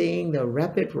are seeing the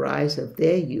rapid rise of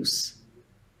their use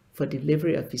for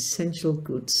delivery of essential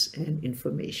goods and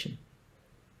information.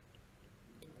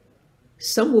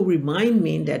 Some will remind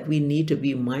me that we need to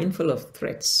be mindful of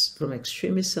threats from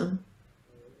extremism,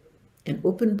 and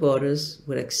open borders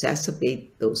would exacerbate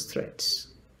those threats.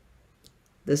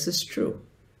 This is true,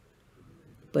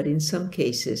 but in some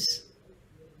cases,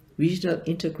 regional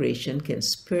integration can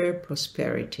spur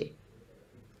prosperity,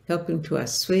 helping to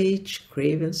assuage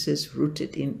grievances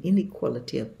rooted in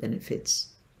inequality of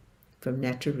benefits from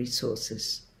natural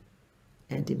resources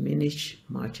and diminish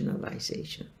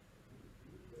marginalization.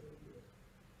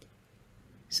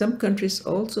 Some countries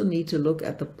also need to look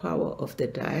at the power of the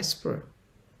diaspora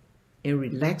and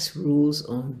relax rules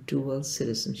on dual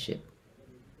citizenship.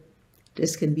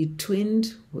 This can be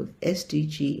twinned with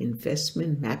SDG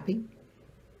investment mapping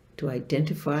to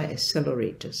identify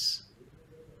accelerators,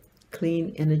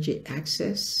 clean energy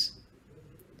access,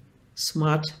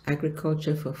 smart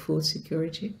agriculture for food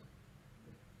security,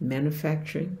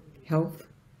 manufacturing, health,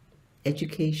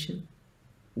 education,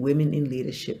 women in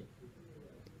leadership.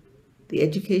 The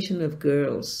education of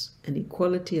girls and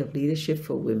equality of leadership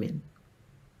for women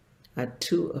are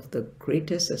two of the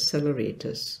greatest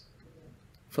accelerators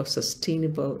for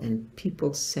sustainable and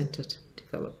people-centered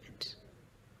development.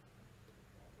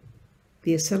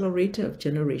 The accelerator of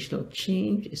generational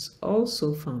change is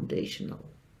also foundational.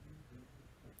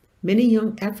 Many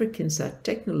young Africans are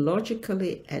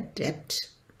technologically adept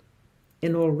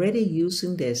and already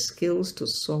using their skills to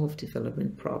solve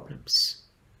development problems.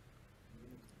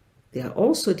 They are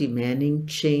also demanding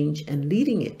change and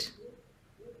leading it.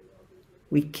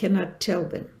 We cannot tell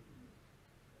them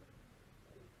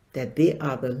that they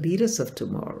are the leaders of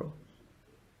tomorrow.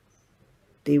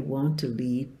 They want to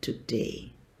lead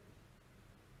today,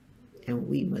 and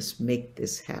we must make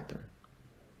this happen.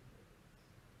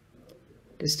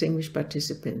 Distinguished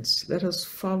participants, let us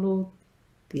follow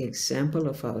the example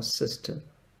of our sister,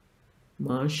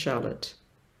 Ma Charlotte,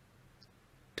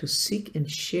 to seek and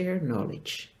share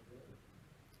knowledge,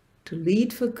 to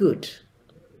lead for good,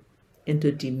 and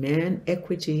to demand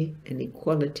equity and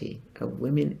equality of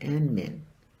women and men.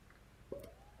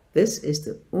 This is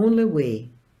the only way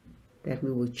that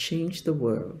we will change the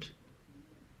world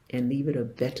and leave it a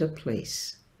better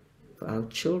place for our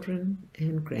children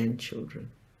and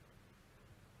grandchildren.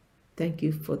 Thank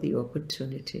you for the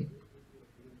opportunity.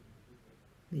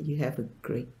 May you have a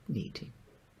great meeting.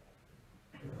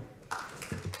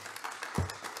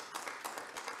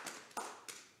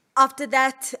 After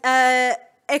that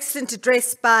excellent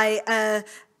address by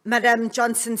Madame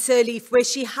Johnson Sirleaf, where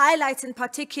she highlights in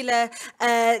particular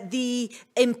the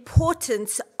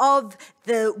importance of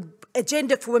the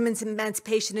agenda for women's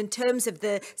emancipation in terms of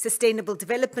the Sustainable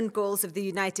Development Goals of the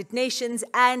United Nations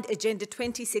and Agenda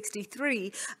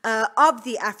 2063 of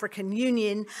the African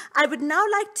Union. I would now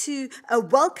like to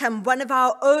welcome one of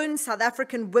our own South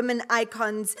African women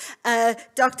icons,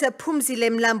 Dr. Phumzile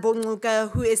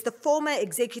Mlambo-Ngcuka, who is the former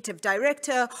Executive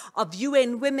Director of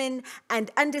UN Women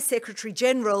and Under-Secretary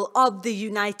General of the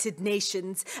United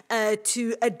Nations,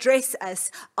 to address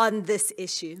us on this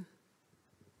issue.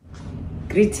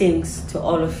 Greetings to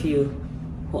all of you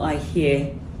who are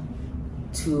here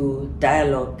to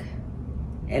dialogue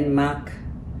and mark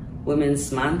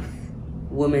Women's Month,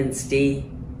 Women's Day,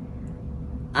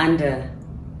 under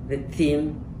the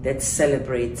theme that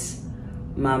celebrates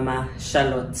Mama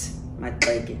Charlotte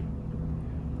Mannya-Maxeke,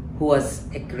 who was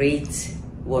a great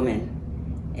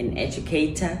woman, an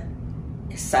educator,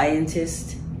 a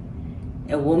scientist,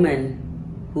 a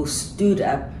woman who stood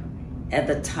up at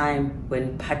the time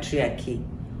when patriarchy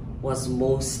was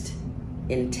most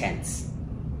intense.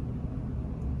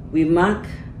 We mark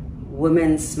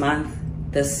Women's Month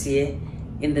this year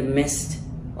in the midst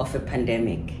of a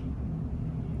pandemic.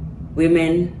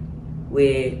 Women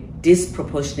were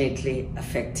disproportionately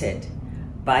affected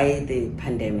by the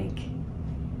pandemic.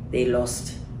 They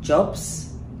lost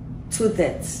jobs.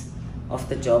 2/3 of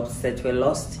the jobs that were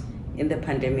lost in the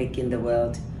pandemic in the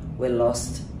world were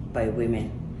lost by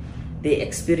women. They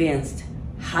experienced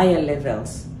higher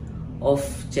levels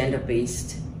of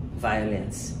gender-based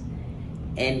violence.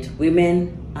 And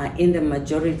women are in the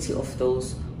majority of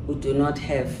those who do not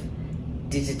have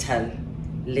digital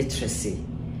literacy,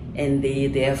 and they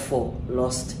therefore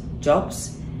lost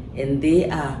jobs, and they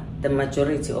are the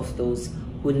majority of those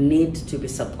who need to be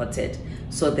supported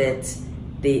so that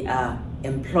they are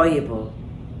employable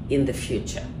in the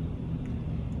future.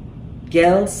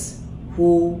 Girls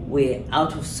who were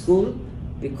out of school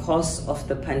because of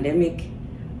the pandemic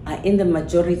are in the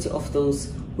majority of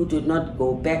those who did not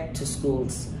go back to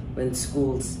schools when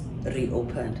schools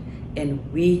reopened.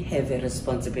 And we have a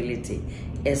responsibility,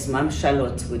 as Mom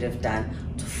Charlotte would have done,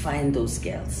 to find those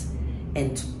girls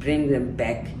and to bring them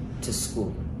back to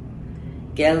school.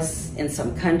 Girls in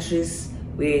some countries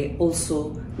were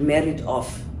also married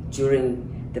off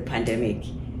during the pandemic,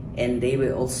 and they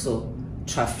were also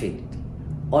trafficked.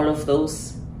 All of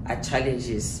those are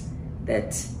challenges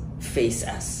that face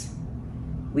us.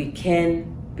 We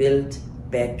can build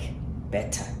back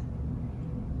better,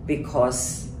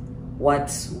 because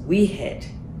what we had,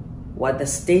 what the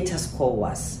status quo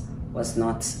was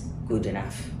not good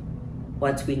enough.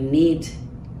 What we need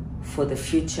for the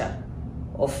future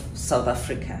of South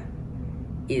Africa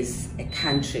is a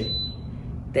country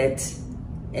that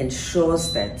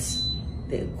ensures that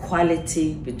the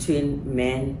equality between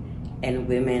men and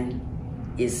women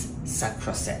is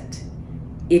sacrosanct.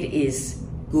 It is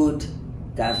good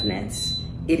governance.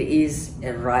 It is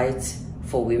a right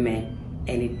for women,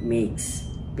 and it makes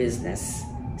business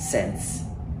sense.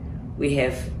 We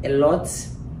have a lot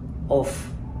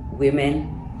of women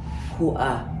who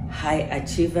are high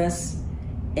achievers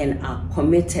and are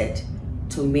committed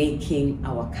to making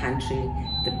our country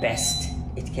the best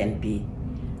it can be.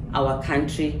 Our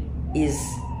country is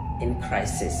in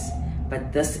crisis,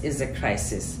 but this is a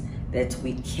crisis that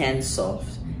we can solve,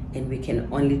 and we can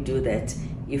only do that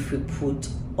if we put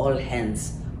all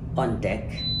hands on deck.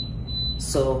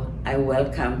 So I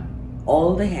welcome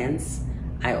all the hands.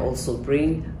 I also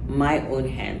bring my own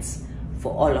hands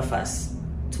for all of us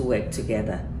to work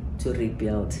together to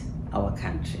rebuild our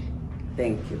country.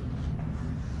 Thank you.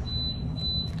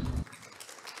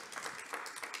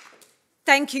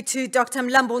 Thank you to Dr.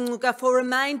 Mlambo for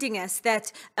reminding us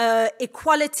that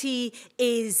equality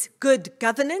is good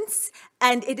governance,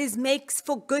 and it makes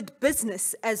for good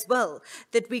business as well,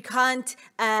 that we can't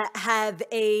have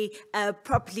a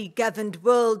properly governed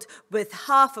world with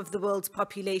half of the world's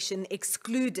population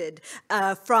excluded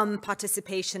from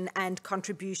participation and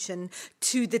contribution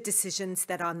to the decisions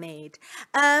that are made.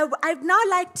 I'd now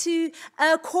like to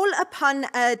call upon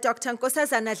Dr.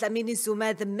 Nkosazana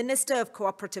Dlamini-Zuma, the Minister of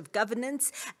Cooperative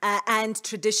Governance and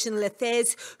Traditional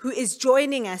Affairs, who is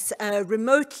joining us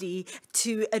remotely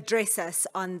to address us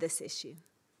on this issue.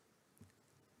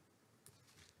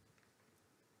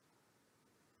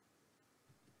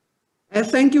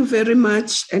 Thank you very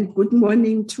much, and good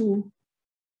morning to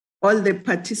all the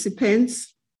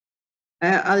participants.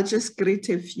 I'll just greet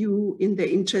a few in the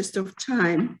interest of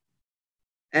time.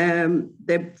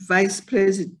 The Vice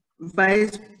Principal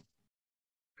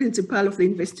of the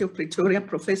University of Pretoria,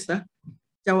 Professor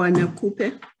Jawana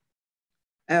Kupe,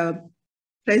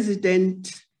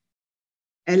 President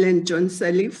Ellen John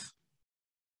Sirleaf,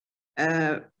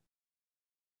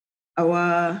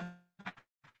 our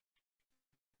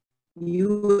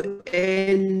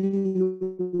UN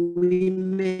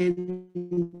Women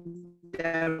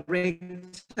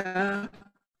Director,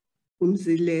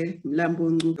 Umzile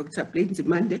Mlambo, Dr.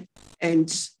 Blenzimande,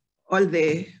 and all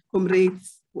the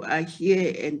comrades who are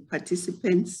here and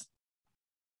participants.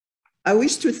 I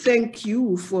wish to thank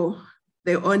you for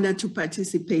the honor to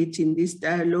participate in this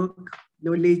dialogue,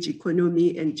 Knowledge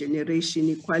Economy and Generation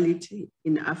Equality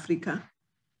in Africa,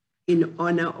 in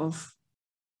honor of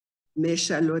Ms.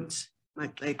 Charlotte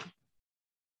Mannya-Maxeke.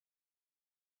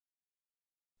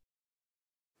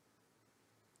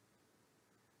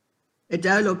 The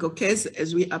dialogue occurs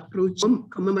as we approach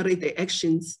commemorate the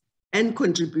actions and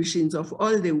contributions of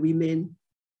all the women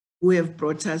who have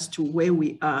brought us to where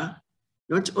we are,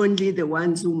 not only the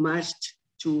ones who marched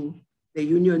to the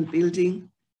Union building,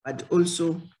 but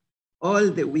also all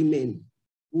the women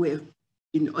who have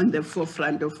been on the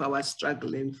forefront of our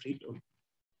struggle and freedom.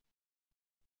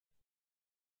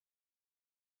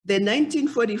 The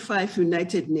 1945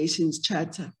 United Nations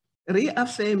Charter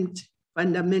reaffirmed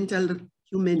fundamental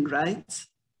human rights,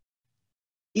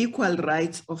 equal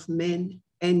rights of men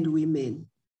and women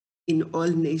in all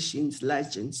nations,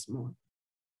 large and small.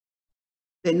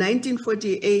 The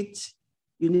 1948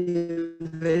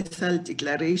 Universal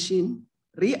Declaration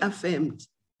reaffirmed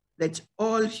that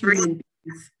all human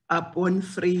beings are born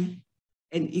free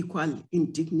and equal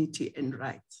in dignity and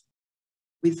rights,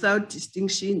 without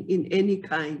distinction in any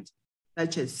kind,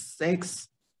 such as sex,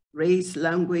 race,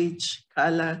 language,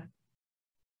 color.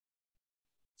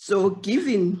 So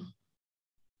given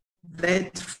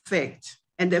that fact,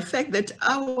 and the fact that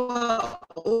our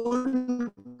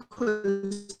own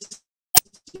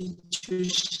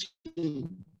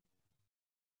constitution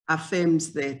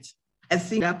affirms that, I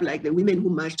think up like the women who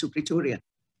marched to Pretoria,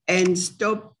 and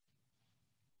stop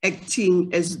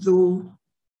acting as though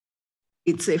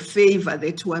it's a favor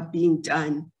that we're being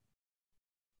done,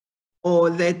 or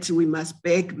that we must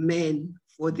beg men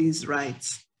for these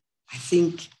rights. I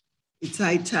think it's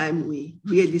high time we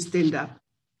really stand up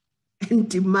and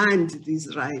demand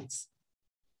these rights,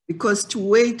 because to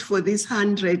wait for these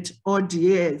 100-odd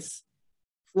years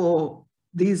for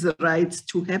these rights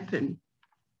to happen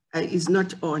is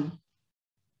not on.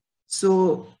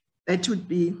 So that would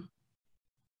be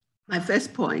my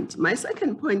first point. My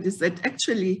second point is that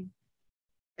actually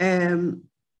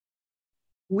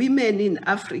women in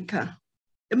Africa,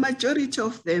 the majority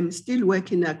of them still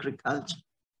work in agriculture.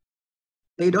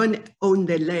 They don't own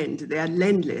the land, they are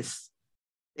landless.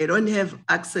 They don't have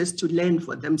access to land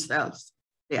for themselves.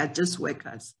 They are just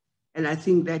workers. And I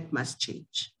think that must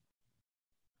change.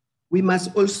 We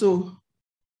must also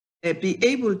be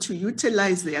able to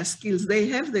utilize their skills. They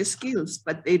have the skills,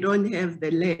 but they don't have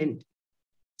the land.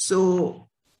 So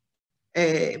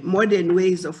modern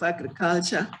ways of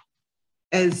agriculture,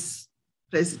 as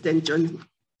President John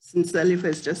Sirleaf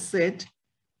has just said,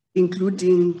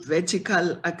 including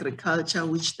vertical agriculture,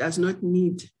 which does not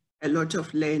need a lot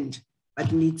of land,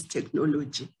 but needs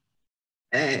technology.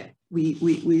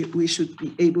 We should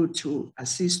be able to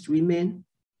assist women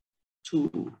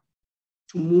to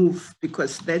move,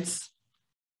 because that's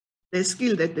the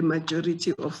skill that the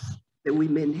majority of the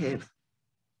women have.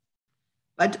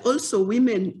 but also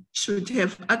women should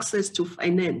have access to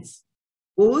finance,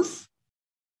 both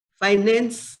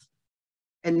finance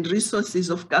and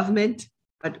resources of government,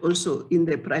 but also in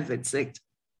the private sector.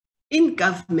 In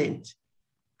government,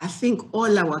 I think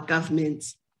all our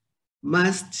governments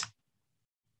must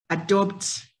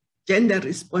adopt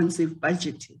gender-responsive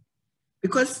budgeting,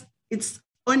 because it's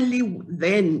only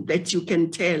then that you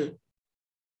can tell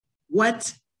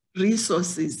what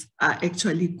resources are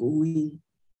actually going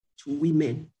to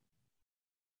women.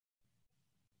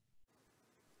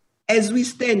 As we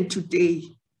stand today,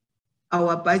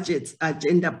 our budgets are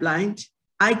gender blind.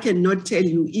 I cannot tell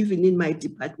you, even in my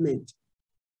department,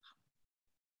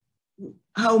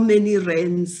 how many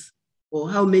rands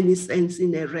or how many cents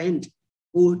in a rand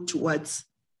go towards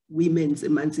women's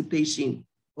emancipation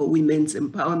or women's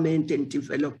empowerment and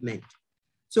development.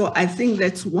 So I think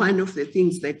that's one of the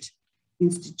things that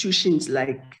institutions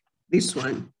like this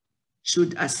one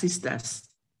should assist us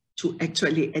to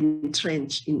actually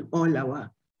entrench in all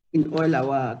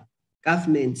our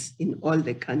governments in all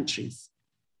the countries.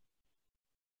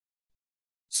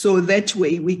 So that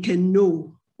way we can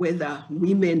know whether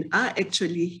women are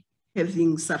actually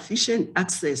having sufficient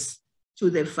access to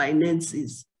the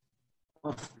finances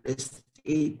of the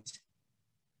state.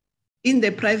 In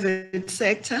the private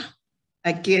sector,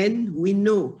 again, we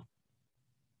know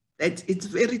that it's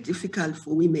very difficult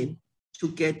for women to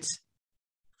get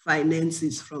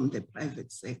finances from the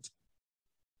private sector.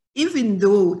 Even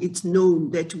though it's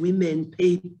known that women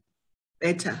pay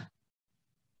better,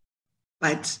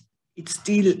 but it's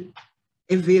still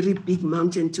a very big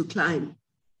mountain to climb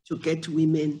to get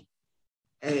women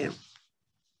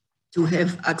to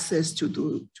have access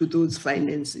to those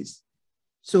finances.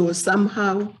 So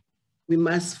somehow we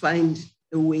must find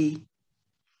a way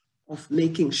of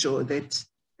making sure that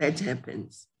that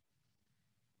happens.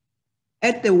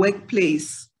 At the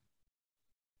workplace,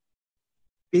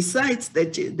 besides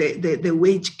the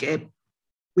wage gap,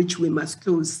 which we must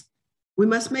close, we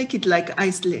must make it like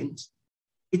Iceland.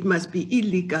 It must be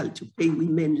illegal to pay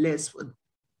women less for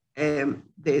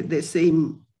the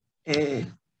same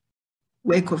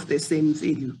work of the same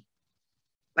value.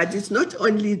 But it's not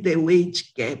only the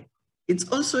wage gap, it's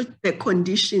also the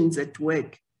conditions at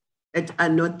work that are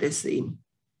not the same.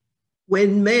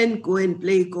 When men go and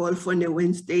play golf on a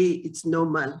Wednesday, it's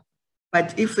normal.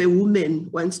 But if a woman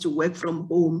wants to work from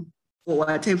home for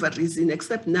whatever reason,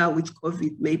 except now with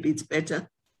COVID, maybe it's better,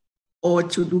 or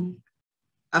to look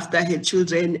after her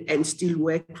children and still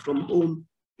work from home,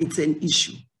 it's an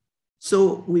issue.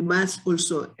 So we must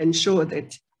also ensure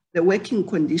that the working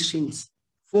conditions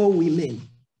for women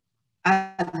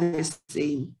are the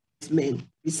same as men,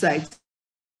 besides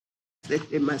that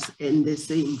they must earn the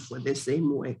same for the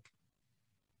same work.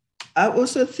 I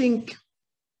also think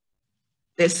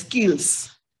the skills,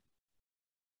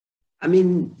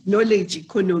 knowledge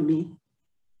economy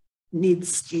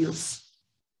needs skills,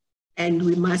 and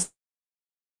we must,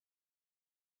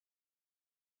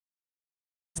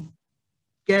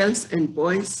 girls and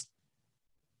boys,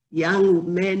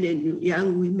 young men and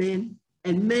young women,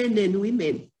 and men and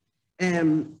women,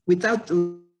 without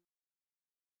the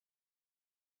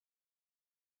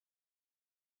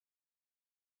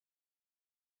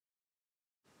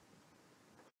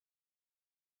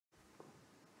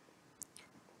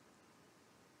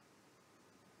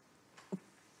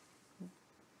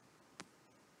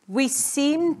We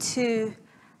seem to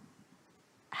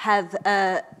have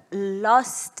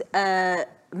lost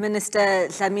Minister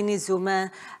Dlamini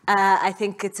Zuma. I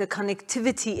think it's a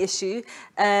connectivity issue.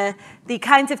 The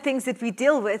kinds of things that we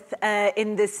deal with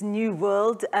in this new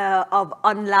world of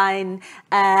online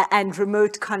and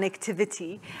remote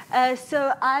connectivity.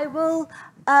 So I will,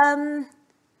 I'm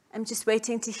just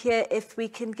waiting to hear if we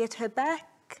can get her back.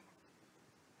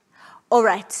 All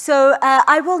right, so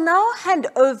I will now hand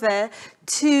over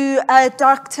to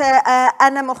Dr.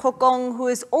 Anna Mokgokong, who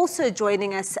is also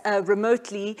joining us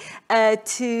remotely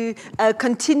to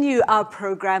continue our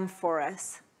program for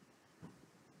us.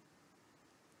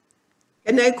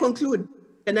 Can I conclude?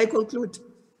 Can I conclude?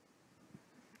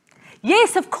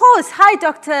 Yes, of course. Hi,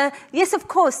 Doctor. Yes, of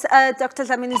course, Dr.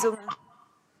 Dlamini Zuma.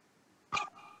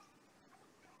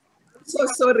 So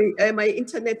sorry, my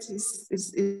internet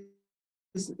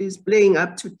is playing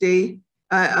up today.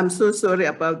 I'm so sorry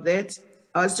about that.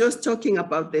 I was just talking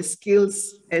about the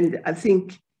skills, and I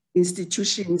think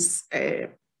institutions of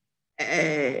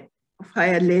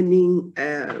higher learning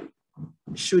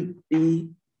should be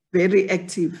very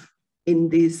active in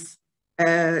this.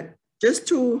 Just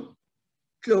to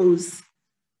close,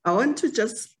 I want to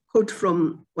just quote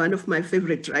from one of my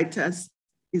favorite writers.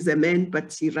 He's a man,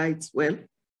 but he writes well,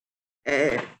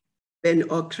 Ben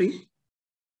Okri.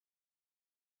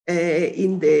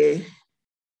 in the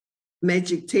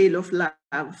magic tale of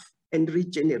love and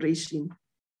regeneration,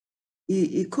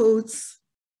 he quotes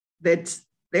that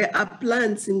there are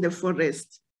plants in the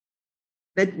forest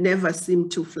that never seem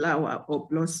to flower or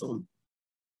blossom.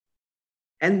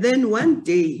 And then one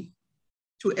day,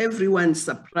 to everyone's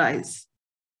surprise,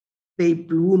 they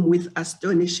bloom with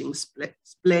astonishing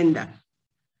splendor.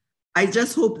 I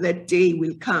just hope that day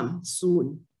will come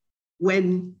soon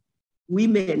when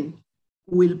women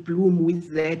will bloom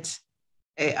with that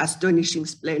astonishing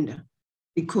splendor,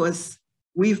 because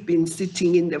we've been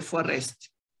sitting in the forest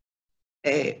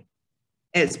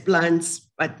as plants,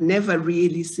 but never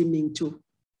really seeming to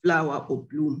flower or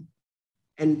bloom.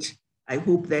 And I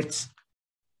hope that,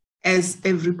 as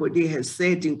everybody has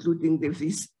said, including the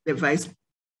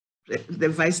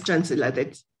Vice Chancellor,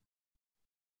 that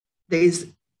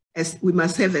we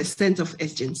must have a sense of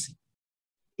urgency.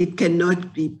 It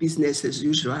cannot be business as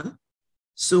usual.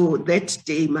 So that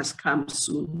day must come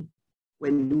soon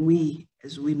when we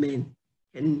as women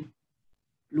can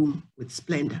bloom with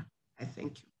splendor. I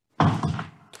thank you.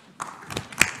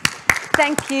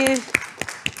 Thank you.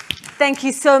 Thank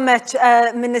you so much,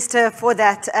 Minister, for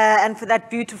that and for that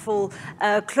beautiful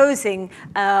closing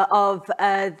of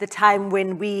the time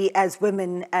when we as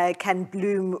women can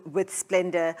bloom with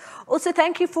splendor. Also,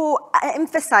 thank you for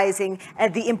emphasizing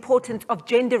the importance of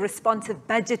gender-responsive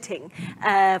budgeting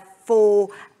for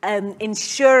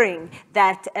ensuring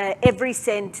that every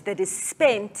cent that is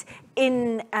spent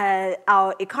in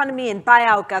our economy and by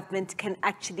our government can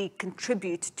actually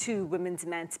contribute to women's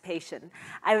emancipation.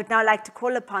 I would now like to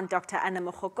call upon Dr. Anna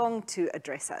Mokhokong to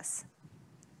address us.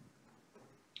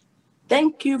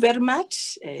 Thank you very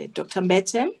much, Dr.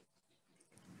 Mbete.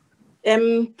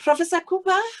 Professor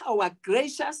Cooper, our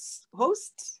gracious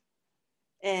host,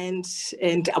 and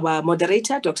our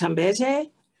moderator, Dr. Mbete,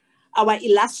 our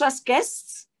illustrious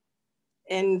guests,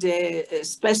 and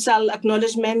special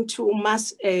acknowledgement to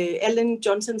Mas Ellen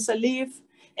Johnson-Sirleaf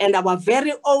and our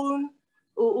very own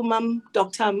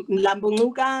Dr.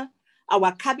 Mlambo-Ngcuka,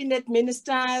 our cabinet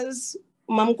ministers,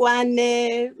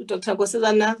 Umamkwane, Dr.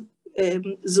 Nkosazana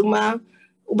Zuma,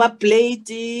 Uba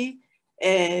Blady,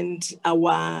 and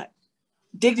our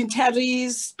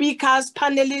dignitaries, speakers,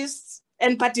 panelists,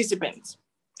 and participants.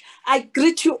 I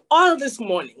greet you all this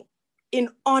morning in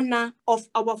honor of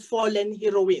our fallen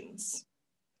heroines.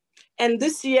 And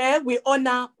this year, we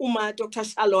honor Dr.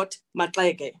 Charlotte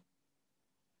Mannya-Maxeke.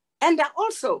 And I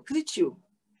also greet you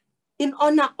in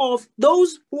honor of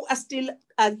those who are still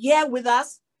here with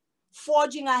us,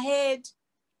 forging ahead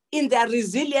in their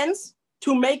resilience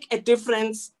to make a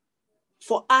difference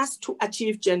for us to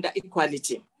achieve gender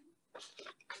equality.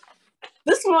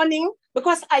 This morning,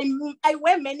 because I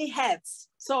wear many hats,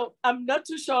 so I'm not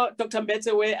too sure, Dr.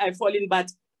 Mbete, where I fall in,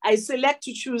 but I select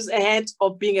to choose a hat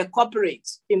of being a corporate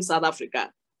in South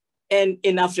Africa and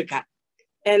in Africa.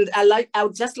 And I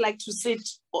would just like to sit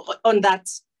on that,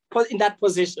 in that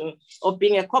position of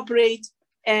being a corporate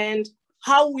and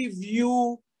how we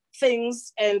view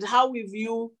things and how we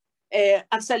view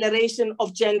acceleration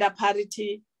of gender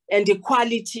parity and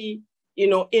equality,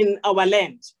 in our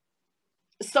land.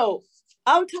 So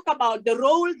I'll talk about the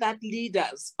role that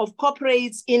leaders of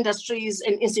corporates, industries,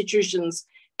 and institutions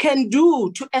can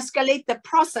do to escalate the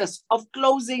process of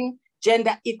closing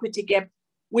gender equity gap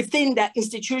within their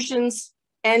institutions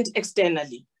and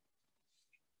externally.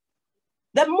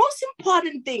 The most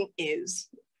important thing is,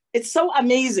 it's so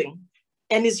amazing,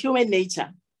 and it's human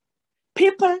nature.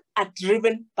 People are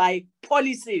driven by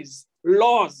policies,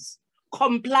 laws,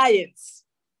 compliance.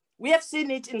 We have seen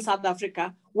it in South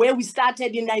Africa, where we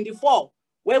started in '94,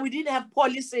 where we didn't have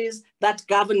policies that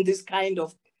govern this kind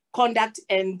of conduct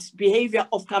and behavior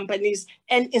of companies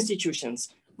and institutions.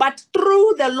 But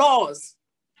through the laws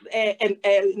and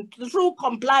through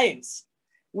compliance,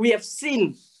 we have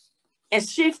seen a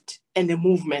shift and a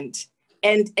movement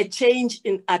and a change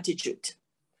in attitude.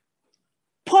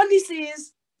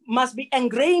 Policies must be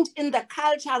ingrained in the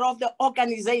culture of the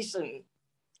organization.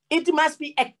 It must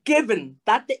be a given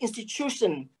that the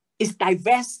institution is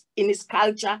diverse in its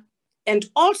culture and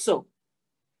also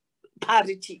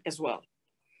parity as well.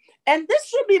 And this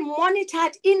should be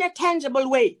monitored in a tangible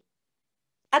way.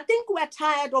 I think we're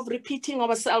tired of repeating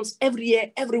ourselves every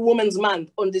year, every Women's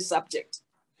Month on this subject.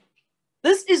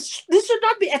 This should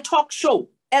not be a talk show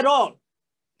at all.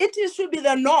 It should be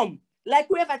the norm. Like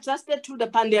we have adjusted to the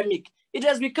pandemic, it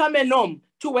has become a norm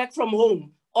to work from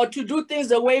home or to do things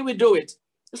the way we do it.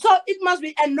 So it must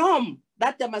be a norm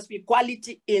that there must be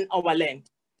equality in our land.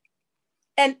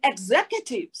 And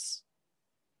executives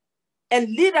and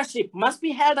leadership must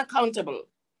be held accountable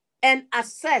and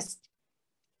assessed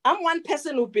I'm one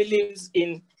person who believes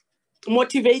in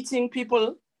motivating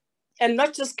people and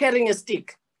not just carrying a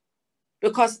stick,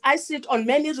 because I sit on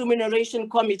many remuneration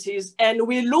committees and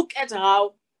we look at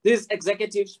how these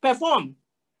executives perform.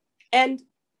 And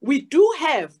we do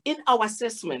have in our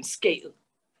assessment scale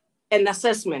and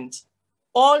assessment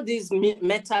all these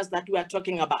matters that we are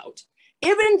talking about.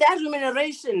 Even that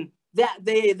remuneration,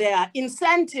 there are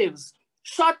incentives,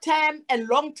 short-term and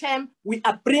long-term, we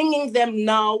are bringing them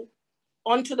now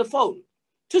onto the phone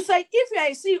to say, if you are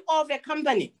a CEO of a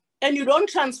company and you don't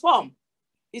transform,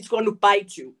 it's going to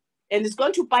bite you. And it's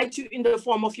going to bite you in the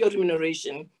form of your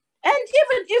remuneration. And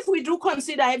even if we do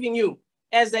consider having you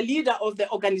as the leader of the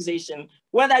organization,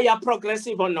 whether you are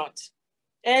progressive or not.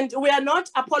 And we are not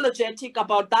apologetic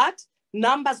about that.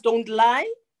 Numbers don't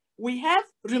lie. We have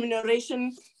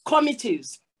remuneration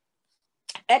committees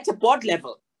at a board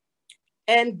level.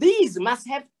 And these must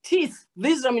have teeth,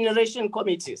 these remuneration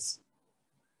committees.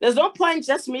 There's no point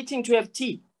just meeting to have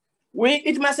tea.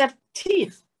 It must have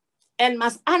teeth and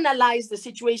must analyze the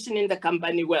situation in the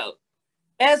company well,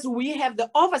 as we have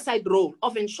the oversight role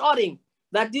of ensuring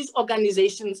that these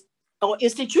organizations or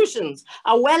institutions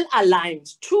are well aligned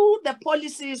to the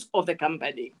policies of the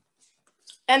company.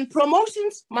 And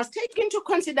promotions must take into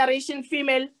consideration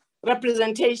female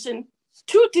representation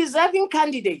to deserving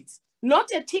candidates,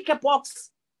 not a tick a box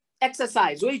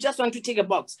exercise where you just want to tick a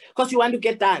box because you want to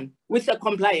get done with the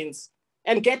compliance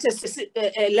and get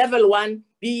a level 1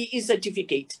 BEE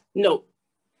certificate. No,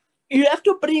 you have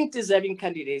to bring deserving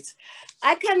candidates.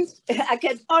 I'll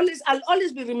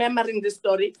always be remembering this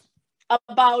story.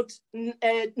 About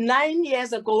 9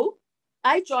 years ago,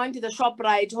 I joined the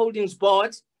ShopRite Holdings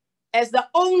board as the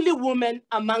only woman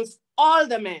amongst all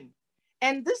the men.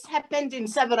 And this happened in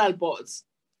several boards.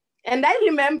 And I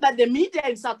remember the media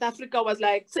in South Africa was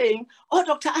like saying, oh,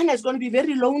 Dr. Anna is going to be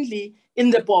very lonely in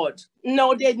the board.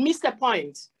 No, they'd missed the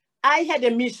point. I had a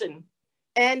mission.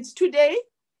 And today,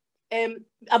 I'm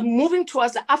moving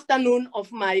towards the afternoon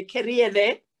of my career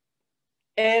there.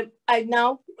 I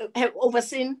now have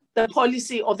overseen the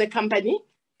policy of the company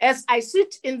as I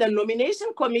sit in the nomination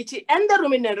committee and the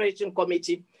remuneration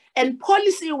committee. And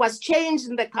policy was changed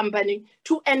in the company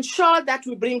to ensure that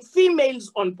we bring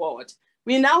females on board.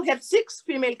 We now have 6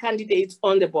 female candidates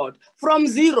on the board, from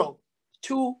 0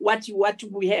 to what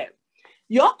we have.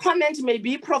 Your comment may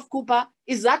be, Prof. Cooper,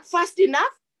 is that fast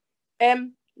enough?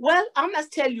 Well, I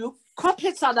must tell you,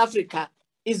 corporate South Africa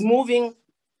is moving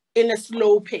in a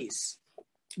slow pace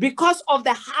because of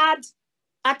the hard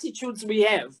attitudes we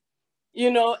have. You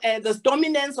know, the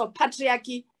dominance of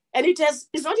patriarchy, and it's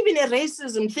not even a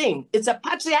racism thing, it's a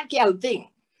patriarchal thing.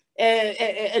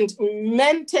 And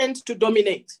men tend to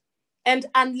dominate. And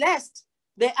unless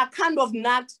they are kind of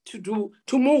not to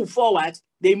move forward,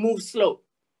 they move slow.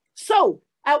 So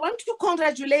I want to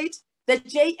congratulate the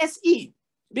JSE,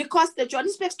 because the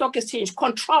Johannesburg Stock Exchange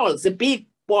controls the big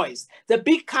boys, the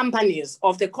big companies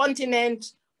of the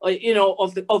continent, or, you know,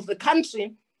 of the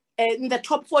country, in the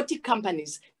top 40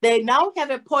 companies. They now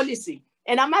have a policy.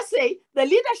 And I must say, the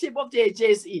leadership of the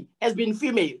JSE has been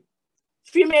female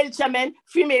chairman,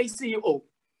 female CEO.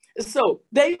 So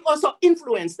they also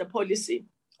influence the policy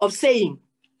of saying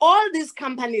all these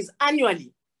companies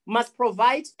annually must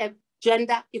provide a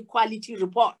gender equality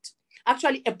report.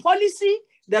 Actually, a policy,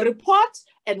 the report,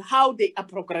 and how they are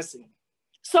progressing.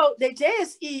 So the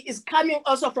JSE is coming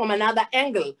also from another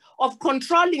angle of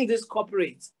controlling these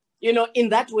corporates, you know, in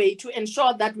that way to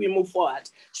ensure that we move forward.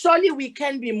 Surely we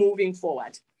can be moving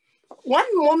forward. One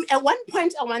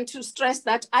point I want to stress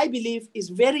that I believe is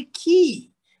very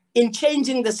key in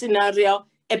changing the scenario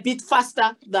a bit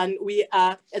faster than we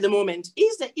are at the moment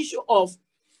is the issue of,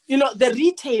 you know, the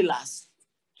retailers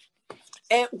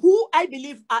who I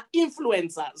believe are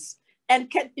influencers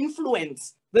and can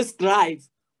influence this drive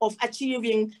of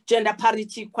achieving gender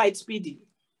parity quite speedily.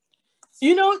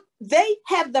 You know, they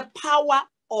have the power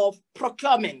of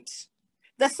procurement,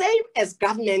 the same as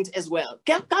government as well.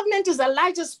 Government is the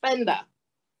largest spender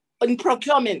in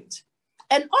procurement.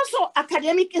 And also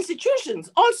academic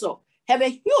institutions also have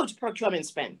a huge procurement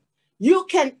spend. You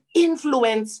can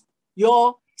influence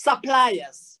your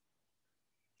suppliers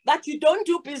that you don't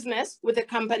do business with a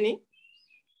company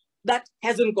that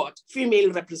hasn't got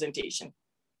female representation.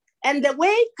 And the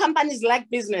way companies like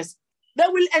business, they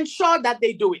will ensure that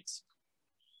they do it.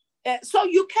 So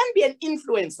you can be an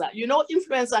influencer. You know,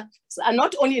 influencers are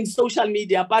not only in social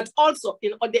media, but also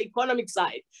on the economic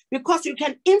side, because you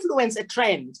can influence a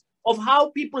trend of how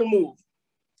people move.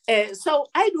 So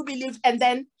I do believe, and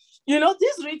then, you know,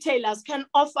 these retailers can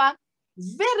offer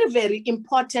very, very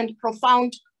important,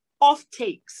 profound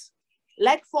off-takes.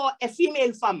 Like for a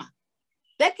female farmer,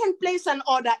 They can place an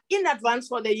order in advance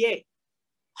for the year.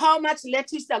 How much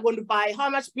lettuce they're going to buy, how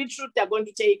much beetroot they're going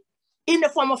to take in the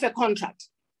form of a contract.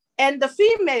 And the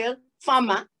female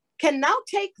farmer can now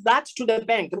take that to the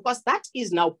bank because that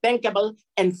is now bankable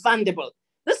and fundable.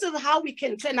 This is how we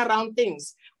can turn around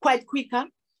things quite quicker.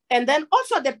 And then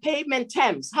also the payment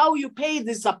terms, how you pay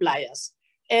the suppliers.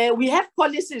 We have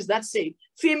policies that say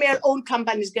female-owned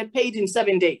companies get paid in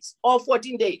 7 days or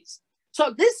 14 days.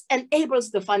 So this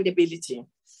enables the fundability.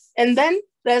 And then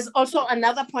there's also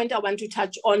another point I want to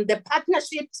touch on, the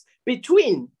partnerships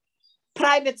between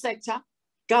private sector,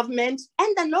 government,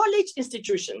 and the knowledge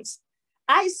institutions.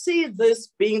 I see this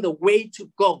being the way to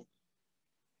go.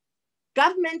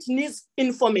 Government needs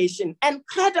information and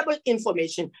credible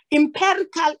information,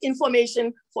 empirical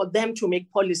information for them to make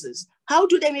policies. How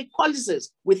do they make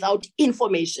policies without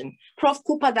information? Prof.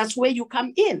 Cooper, that's where you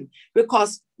come in,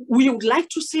 because we would like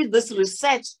to see this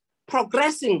research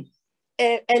progressing.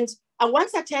 And I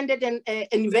once attended an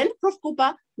event, Prof.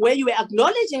 Cooper, where you were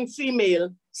acknowledging female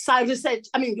research.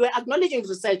 I mean, you were acknowledging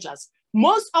researchers.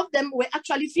 Most of them were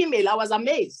actually female. I was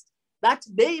amazed that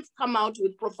they've come out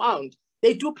with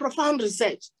they do profound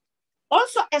research.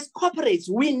 Also, as corporates,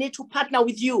 we need to partner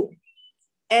with you.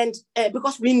 And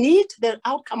because we need the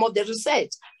outcome of the research.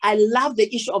 I love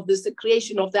the issue of this, the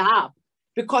creation of the hub,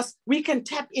 because we can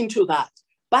tap into that.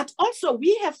 But also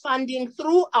we have funding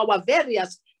through our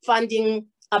various funding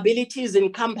abilities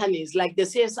in companies like the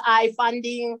CSI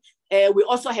funding. We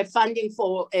also have funding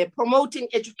for promoting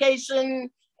education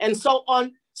and so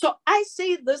on. So I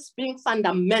see this being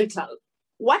fundamental.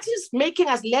 What is making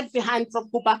us lag behind, Prof.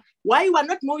 Cooper? Why we are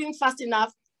not moving fast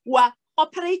enough? We are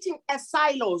operating as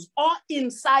silos or in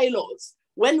silos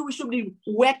when we should be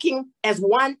working as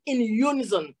one in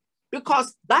unison,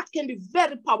 because that can be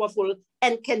very powerful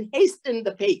and can hasten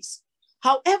the pace.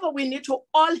 However, we need to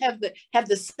all have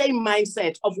the same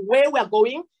mindset of where we're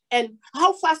going and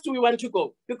how fast do we want to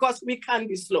go, because we can't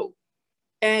be slow.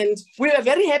 And we were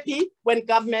very happy when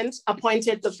government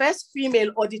appointed the first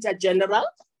female Auditor General.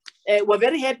 We're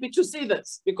very happy to see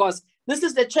this, because this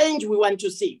is the change we want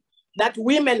to see, that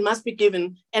women must be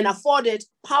given and afforded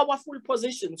powerful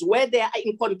positions where they are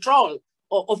in control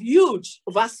of huge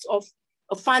vast of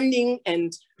funding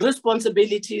and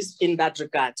responsibilities in that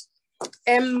regard.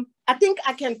 I think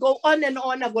I can go on and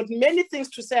on. I've got many things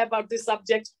to say about this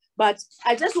subject, but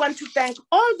I just want to thank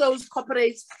all those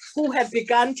corporates who have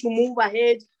begun to move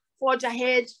ahead, forge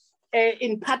ahead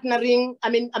in partnering. I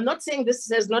mean, I'm not saying this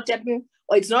has not happened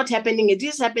or it's not happening, it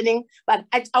is happening, but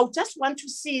I just want to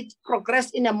see it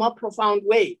progress in a more profound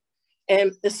way.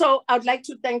 So I would like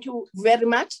to thank you very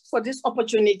much for this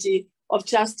opportunity of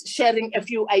just sharing a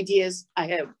few ideas I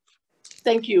have.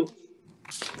 Thank you.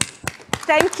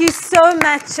 Thank you so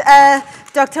much,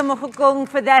 Dr. Mohokong,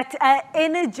 for that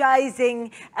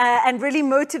energizing and really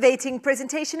motivating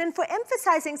presentation, and for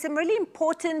emphasizing some really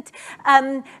important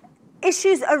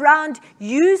issues around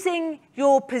using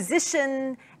your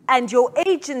position and your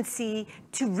agency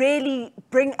to really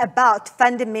bring about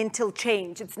fundamental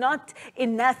change. It's not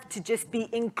enough to just be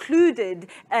included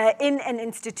in an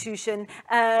institution.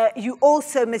 You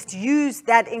also must use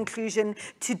that inclusion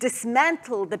to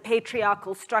dismantle the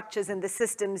patriarchal structures and the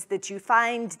systems that you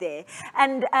find there.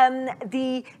 And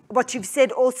what you've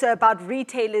said also about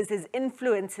retailers as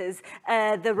influencers,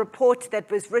 the report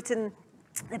that was written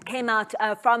that came out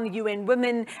from UN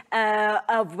Women,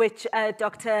 of which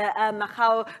Dr.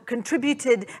 Machau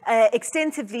contributed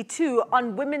extensively to,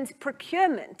 on women's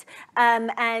procurement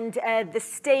and the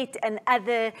state and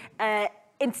other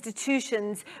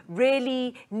institutions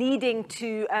really needing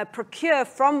to procure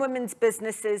from women's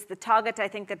businesses. The target, I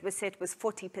think, that was set was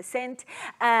 40%.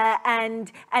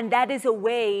 And that is a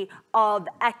way of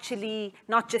actually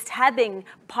not just having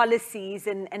policies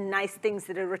and nice things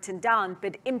that are written down,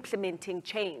 but implementing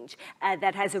change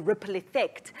that has a ripple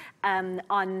effect on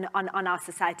our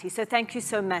society. So thank you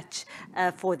so much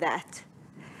for that.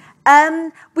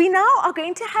 We now are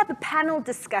going to have a panel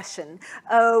discussion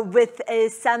with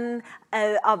some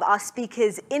of our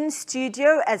speakers in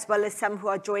studio, as well as some who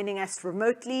are joining us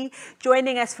remotely.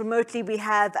 Joining us remotely, we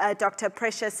have Dr.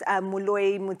 Precious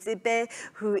Moloi-Mutsipe,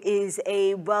 who is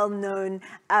a well-known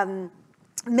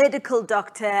medical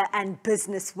doctor and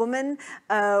businesswoman.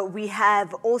 We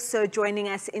have also joining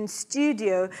us in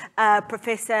studio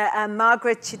Professor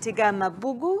Margaret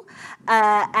Chitiga-Mabugu,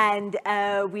 and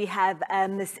we have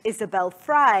Ms. Isabel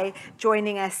Fry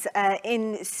joining us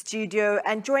in studio,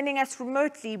 and joining us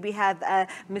remotely we have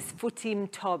Ms.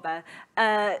 Futim Toba.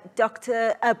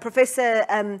 Professor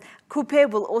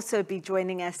Coupe will also be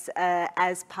joining us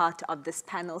as part of this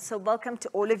panel. So welcome to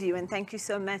all of you, and thank you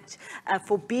so much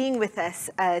for being with us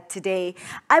today.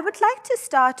 I would like to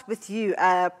start with you,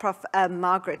 Prof.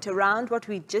 Margaret, around what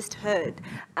we just heard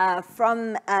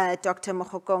from Dr.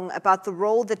 Mokhokong about the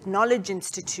role that knowledge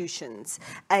institutions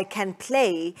can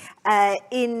play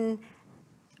in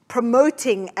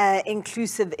promoting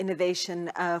inclusive innovation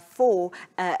for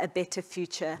a better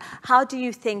future. How do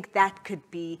you think that could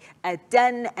be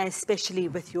done, especially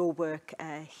with your work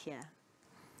here?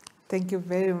 Thank you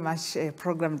very much,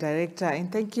 Program Director,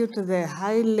 and thank you to the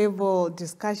high-level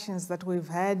discussions that we've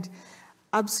had,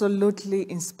 absolutely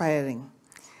inspiring.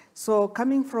 So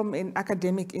coming from an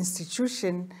academic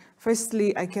institution,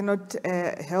 firstly, I cannot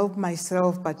help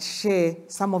myself but share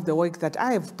some of the work that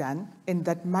I have done and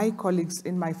that my colleagues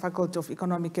in my Faculty of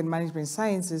Economic and Management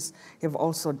Sciences have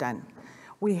also done.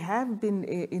 We have been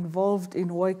involved in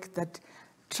work that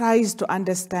tries to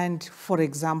understand, for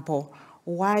example,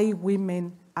 why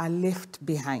women are left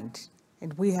behind.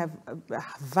 And we have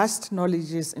vast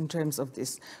knowledges in terms of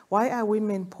this. Why are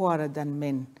women poorer than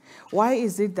men? Why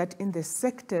is it that in the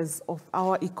sectors of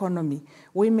our economy,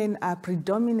 women are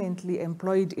predominantly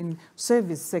employed in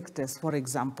service sectors, for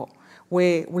example,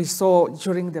 where we saw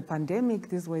during the pandemic,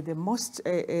 these were the most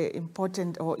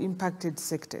important or impacted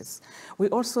sectors. We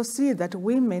also see that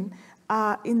women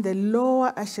are in the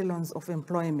lower echelons of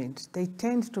employment. They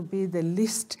tend to be the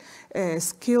least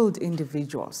skilled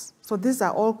individuals. So these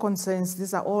are all concerns,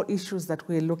 these are all issues that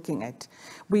we're looking at.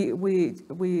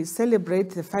 We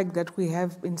celebrate the fact that we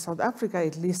have in South Africa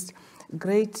at least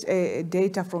great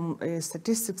data from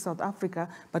Statistics South Africa,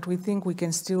 but we think we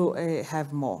can still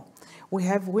have more. We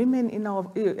have women in our,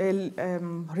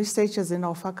 researchers in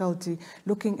our faculty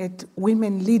looking at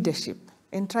women leadership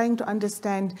and trying to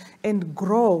understand and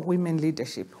grow women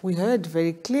leadership. We heard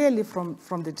very clearly from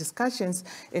the discussions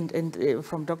and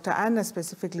from Dr. Anna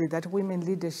specifically that women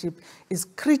leadership is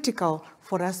critical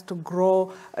for us to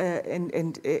grow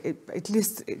and at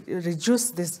least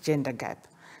reduce this gender gap.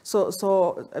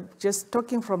 So just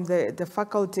talking from the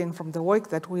faculty and from the work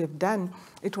that we have done,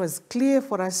 it was clear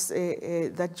for us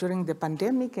that during the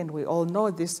pandemic, and we all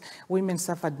know this, women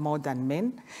suffered more than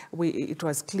men. It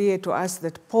was clear to us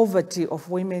that poverty of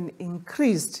women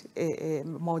increased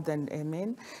more than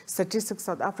men. Statistics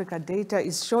South Africa data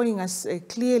is showing us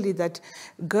clearly that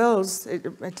girls,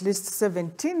 at least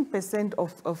 17%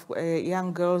 of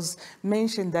young girls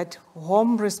mentioned that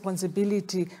home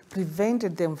responsibility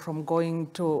prevented them from going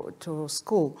to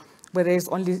school, whereas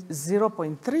only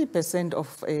 0.3%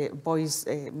 of boys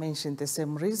mentioned the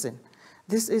same reason.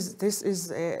 This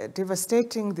is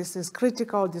devastating, this is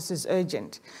critical, this is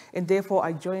urgent. And therefore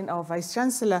I join our Vice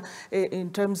Chancellor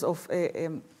in terms of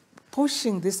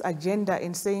pushing this agenda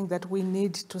and saying that we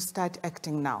need to start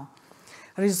acting now.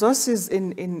 Resources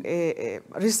in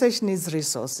research needs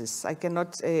resources. I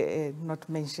cannot not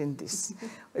mention this.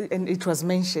 And it was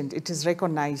mentioned, it is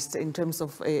recognized in terms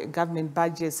of government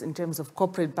budgets, in terms of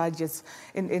corporate budgets.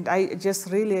 And I just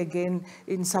really, again,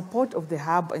 in support of the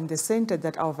hub and the center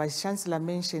that our Vice Chancellor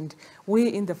mentioned, we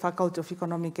in the Faculty of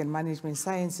Economic and Management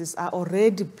Sciences are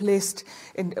already placed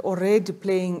and already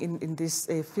playing in this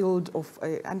field of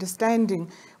understanding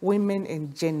women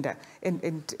and gender,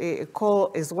 and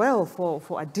call as well for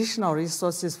additional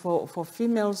resources for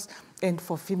females and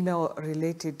for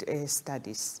female-related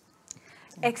studies.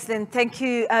 Excellent. Thank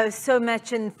you so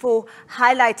much, and for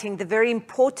highlighting the very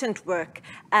important work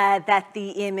that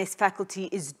the EMS faculty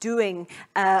is doing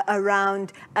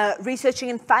around researching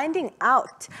and finding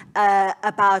out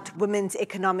about women's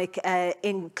economic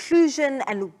inclusion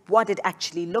and what it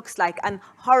actually looks like. I'm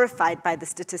horrified by the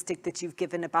statistic that you've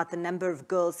given about the number of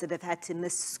girls that have had to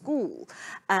miss school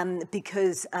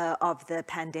because of the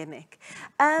pandemic.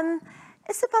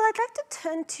 Isabel, I'd like to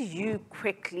turn to you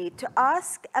quickly to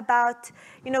ask about,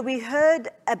 we heard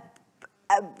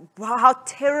how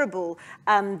terrible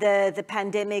the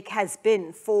pandemic has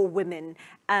been for women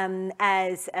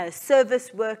as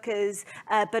service workers,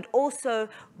 but also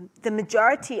the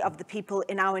majority of the people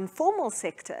in our informal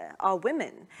sector are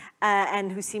women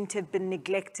and who seem to have been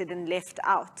neglected and left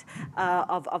out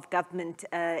of government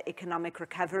economic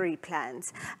recovery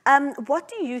plans. What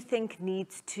do you think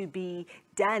needs to be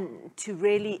done to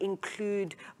really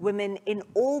include women in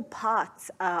all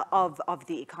parts of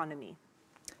the economy?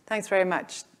 Thanks very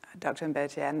much, Dr.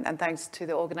 Mbete, and thanks to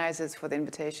the organizers for the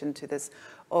invitation to this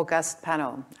august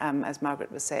panel, as Margaret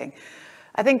was saying.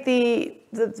 I think the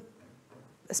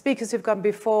speakers who've gone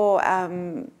before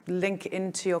link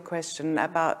into your question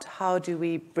about how do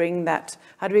we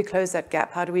close that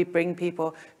gap? How do we bring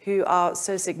people who are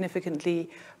so significantly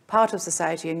part of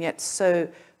society and yet so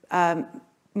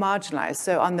marginalized,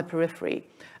 so on the periphery.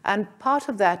 And part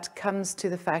of that comes to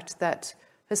the fact that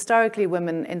historically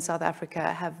women in South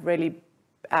Africa have really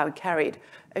carried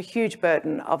a huge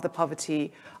burden of the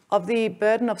poverty, of the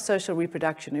burden of social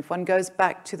reproduction. If one goes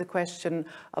back to the question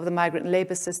of the migrant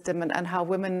labor system and how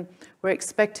women were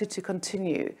expected to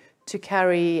continue to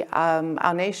carry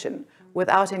our nation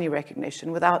without any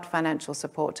recognition, without financial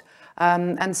support,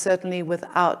 and certainly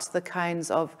without the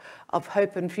kinds of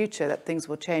hope and future that things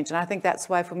will change. And I think that's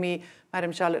why, for me,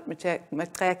 Madam Charlotte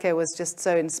Mannya-Maxeke was just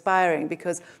so inspiring,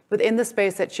 because within the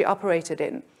space that she operated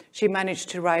in, she managed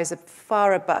to rise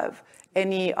far above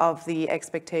any of the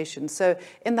expectations. So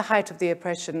in the height of the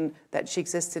oppression that she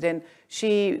existed in,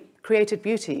 she created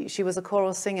beauty. She was a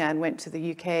choral singer and went to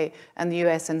the UK and the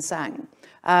US and sang.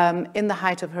 In the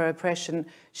height of her oppression,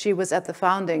 she was at the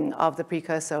founding of the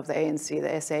precursor of the ANC, the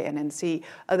SANNC,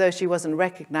 although she wasn't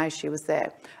recognized, she was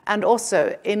there. And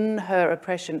also, in her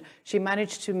oppression, she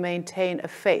managed to maintain a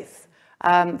faith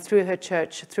through her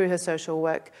church, through her social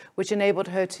work, which enabled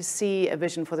her to see a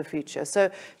vision for the future. So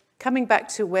coming back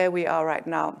to where we are right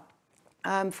now,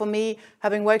 for me,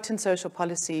 having worked in social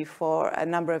policy for a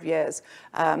number of years,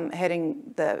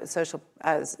 heading the Social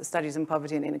Studies in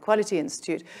Poverty and Inequality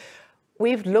Institute,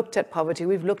 we've looked at poverty,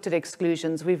 we've looked at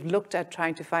exclusions, we've looked at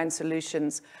trying to find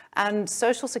solutions, and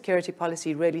social security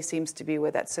policy really seems to be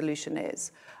where that solution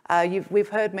is. We've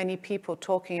heard many people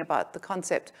talking about the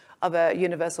concept of a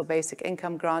universal basic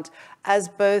income grant as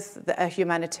both a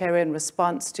humanitarian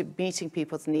response to meeting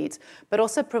people's needs, but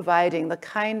also providing the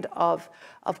kind of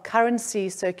currency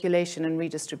circulation and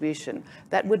redistribution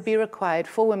that would be required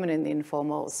for women in the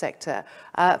informal sector,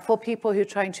 for people who are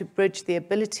trying to bridge the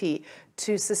ability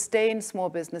to sustain small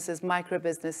businesses, micro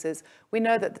businesses. We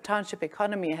know that the township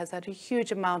economy has had a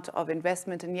huge amount of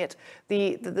investment, and yet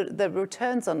the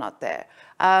returns are not there.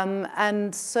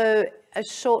 And so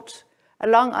a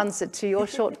long answer to your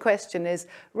short question is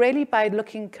really by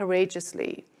looking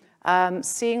courageously,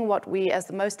 seeing what we as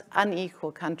the most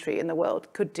unequal country in the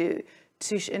world could do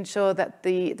to ensure that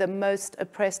the most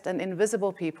oppressed and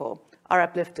invisible people are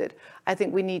uplifted. I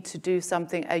think we need to do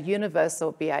something, a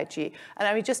universal BIG. And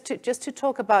I mean, just to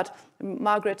talk about,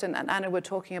 Margaret and Anna were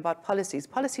talking about policies.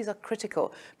 Policies are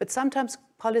critical, but sometimes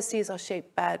policies are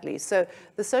shaped badly. So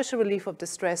the Social Relief of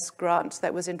Distress grant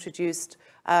that was introduced,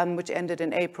 which ended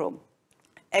in April,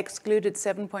 excluded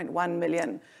 7.1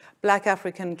 million Black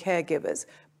African caregivers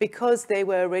because they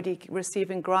were already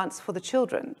receiving grants for the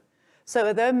children. So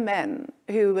although men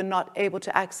who were not able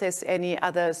to access any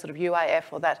other sort of UIF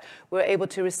or that were able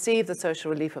to receive the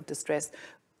social relief of distress,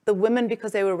 the women,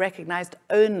 because they were recognized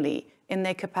only in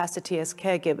their capacity as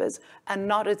caregivers and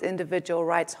not as individual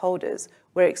rights holders,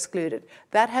 were excluded.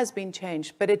 That has been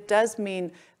changed, but it does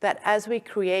mean that as we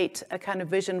create a kind of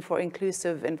vision for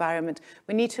inclusive environment,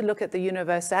 we need to look at the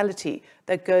universality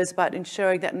that goes about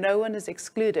ensuring that no one is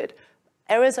excluded.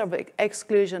 Errors of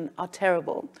exclusion are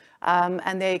terrible,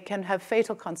 and they can have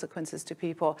fatal consequences to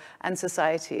people and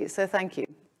society. So thank you.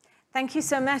 Thank you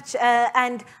so much.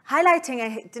 And highlighting,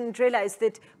 I didn't realize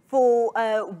that for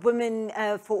women,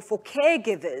 for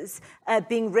caregivers,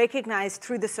 being recognized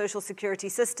through the social security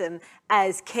system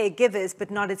as caregivers,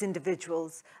 but not as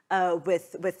individuals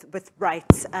with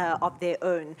rights of their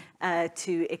own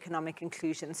to economic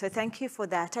inclusion. So thank you for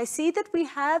that. I see that we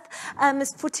have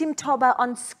Ms. Futim Toba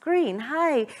on screen.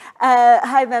 Hi.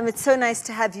 Hi, ma'am. It's so nice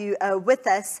to have you with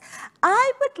us.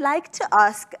 I would like to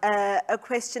ask a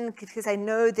question, because I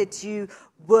know that you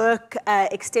work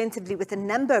extensively with a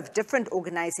number of different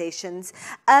organizations.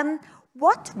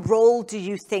 What role do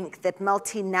you think that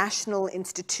multinational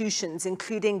institutions,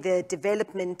 including the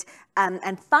development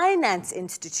and finance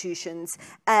institutions,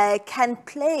 can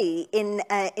play in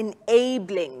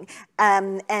enabling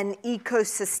an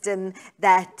ecosystem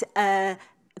that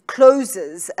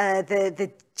closes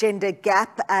the gender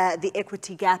gap, the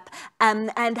equity gap,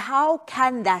 and how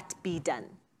can that be done?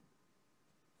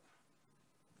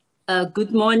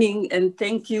 Good morning, and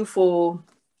thank you for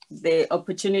the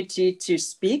opportunity to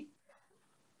speak.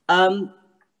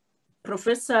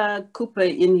 Professor Cooper,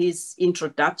 in his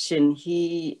introduction,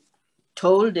 he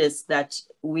told us that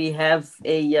we have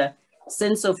a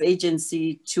sense of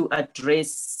agency to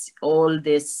address all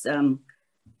this, and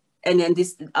then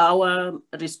our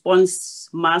response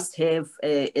must have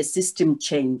a system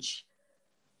change.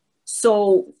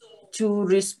 So to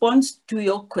respond to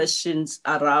your questions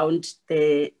around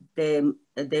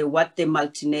what the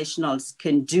multinationals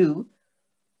can do,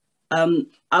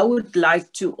 I would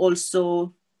like to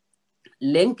also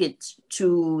link it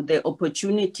to the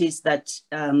opportunities that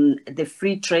the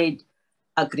free trade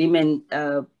agreement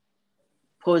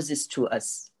poses to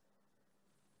us.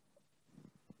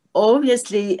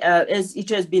 Obviously, as it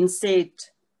has been said,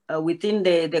 within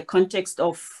the context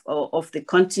of the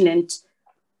continent,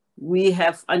 we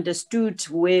have understood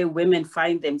where women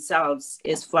find themselves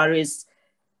as far as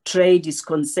trade is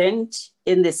concerned,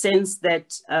 in the sense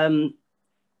that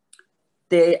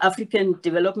the African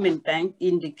Development Bank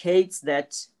indicates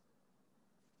that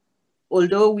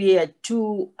although we are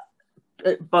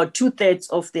about 2/3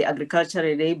 of the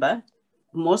agricultural labor,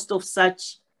 most of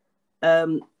such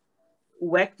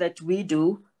work that we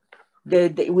do,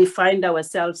 we find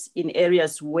ourselves in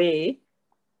areas where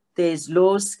there's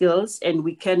low skills and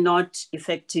we cannot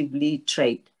effectively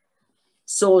trade.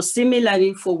 So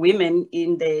similarly for women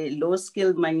in the low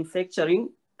skilled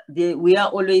manufacturing, we are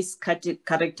always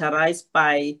characterized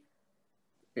by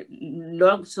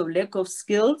lack of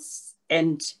skills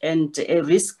and a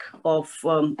risk of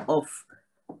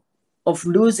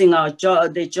losing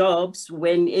the jobs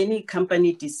when any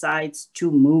company decides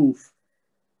to move,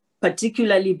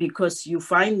 particularly because you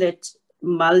find that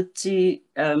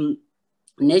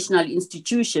national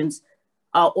institutions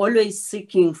are always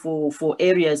seeking for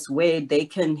areas where they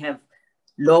can have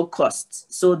low costs.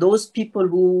 So those people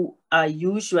who are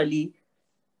usually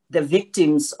the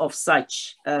victims of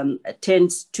such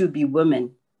tends to be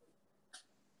women.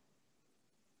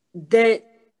 The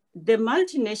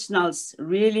multinationals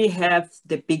really have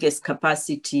the biggest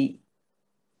capacity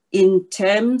in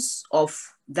terms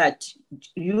of that.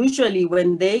 Usually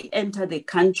when they enter the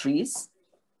countries,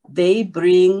 they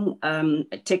bring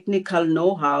technical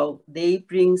know-how, they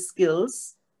bring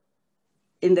skills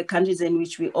in the countries in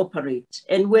which we operate.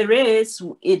 And whereas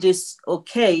it is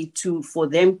okay for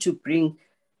them to bring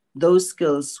those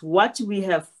skills, what we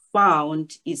have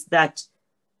found is that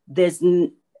there's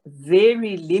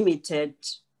very limited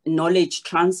knowledge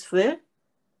transfer,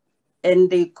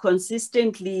 and they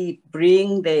consistently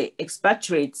bring the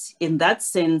expatriates, in that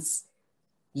sense,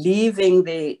 leaving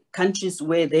the countries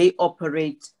where they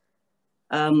operate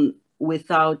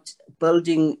without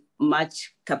building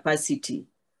much capacity.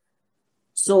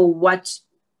 So what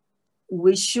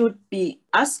we should be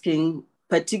asking,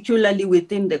 particularly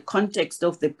within the context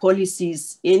of the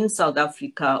policies in South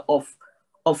Africa of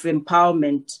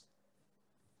empowerment,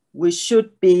 we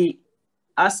should be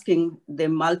asking the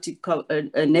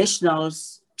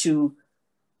multinationals to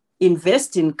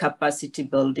invest in capacity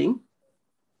building.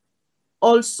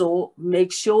 Also, make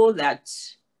sure that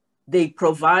they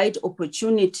provide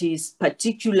opportunities,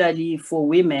 particularly for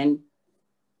women,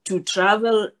 to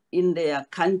travel in their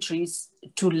countries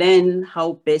to learn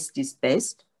how best is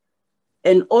best,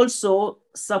 and also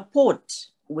support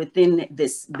within the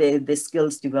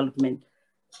skills development.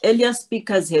 Earlier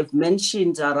speakers have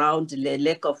mentioned around the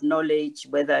lack of knowledge,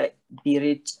 whether be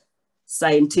it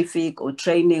scientific or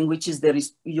training, which is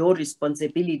your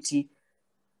responsibility.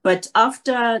 But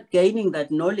after gaining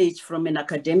that knowledge from an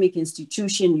academic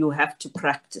institution, you have to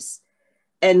practice.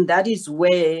 And that is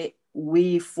where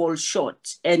we fall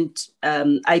short. And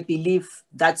I believe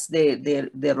that's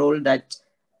the role that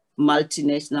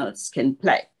multinationals can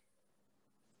play.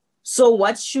 So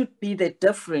what should be the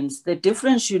difference? The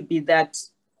difference should be that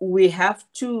we have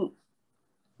to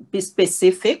be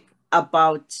specific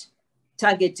about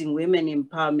targeting women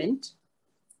empowerment.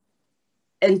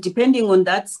 And depending on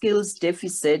that skills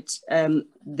deficit,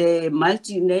 the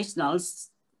multinationals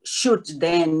should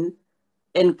then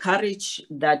encourage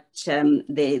that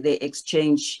the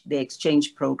exchange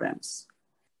programs.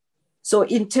 So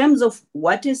in terms of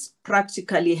what is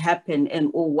practically happened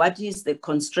or what is the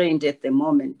constraint at the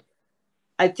moment,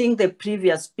 I think the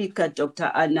previous speaker,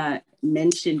 Dr. Anna,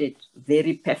 mentioned it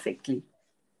very perfectly,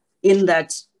 in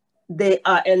that there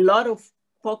are a lot of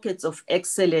pockets of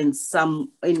excellence,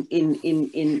 some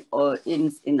in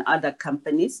other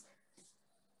companies.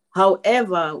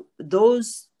 However,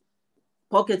 those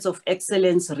pockets of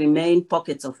excellence remain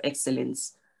pockets of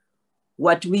excellence.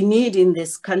 What we need in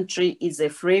this country is a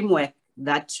framework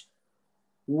that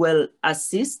will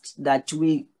assist, that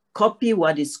we copy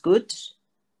what is good,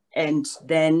 and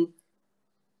then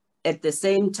at the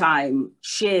same time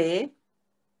share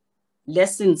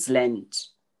lessons learned.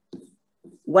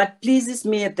 What pleases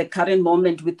me at the current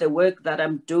moment with the work that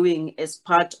I'm doing as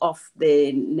part of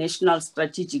the National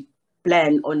Strategic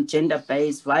Plan on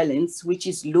Gender-Based Violence, which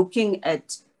is looking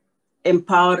at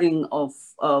empowering of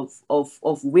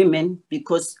women,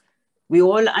 because we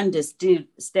all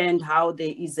understand how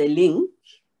there is a link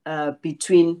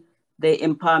between the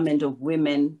empowerment of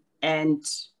women and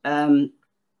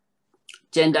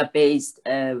gender-based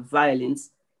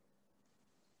violence.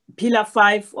 Pillar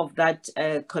 5 of that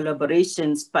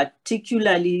collaborations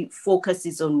particularly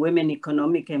focuses on women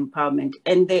economic empowerment,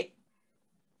 and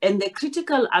And the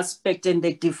critical aspect and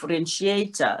the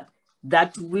differentiator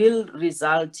that will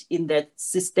result in that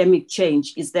systemic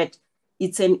change is that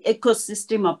it's an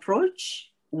ecosystem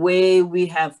approach where we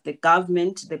have the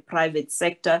government, the private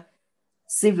sector,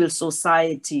 civil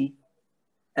society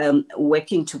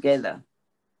working together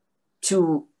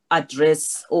to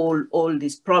address all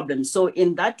these problems. So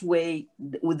in that way,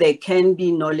 there can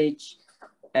be knowledge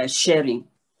sharing.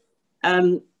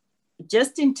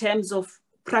 Just in terms of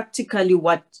practically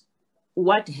what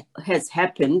has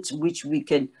happened, which we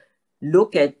can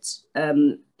look at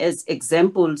as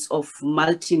examples of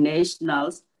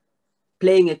multinationals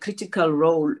playing a critical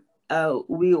role.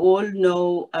 We all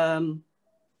know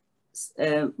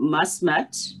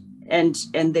Masmat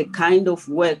and the kind of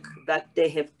work that they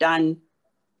have done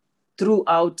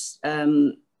throughout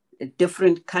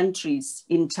different countries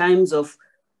in terms of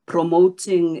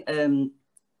promoting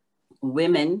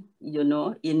women, you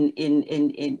know, in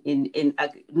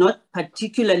not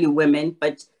particularly women,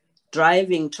 but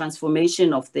driving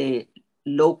transformation of the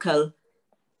local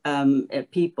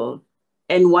people.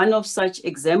 And one of such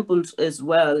examples as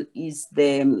well is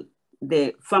the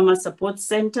farmer support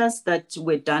centers that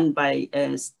were done by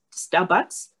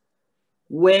Starbucks,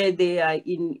 where they are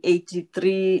in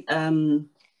 83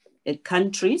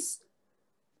 countries.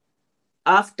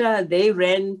 After they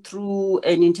ran through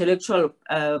an intellectual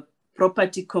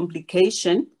property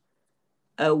complication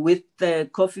with the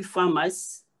coffee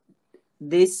farmers,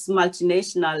 this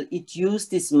multinational, it used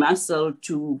this muscle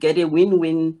to get a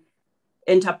win-win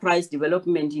enterprise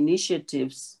development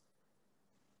initiatives.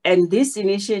 And these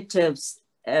initiatives,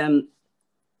 which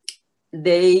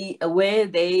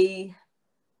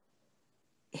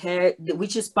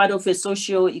is part of a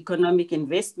socio-economic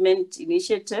investment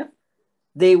initiative,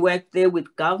 they work there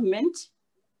with government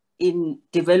in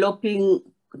developing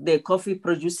the coffee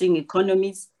producing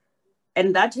economies.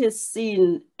 And that has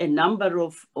seen a number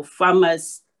of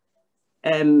farmers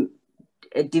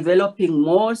developing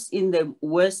malls in the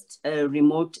worst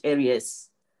remote areas.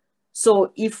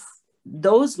 So if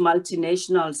those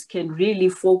multinationals can really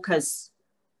focus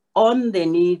on the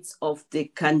needs of the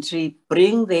country,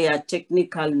 bring their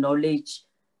technical knowledge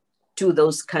to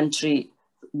those countries,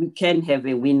 we can have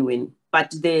a win-win.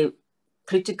 But the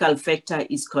critical factor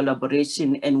is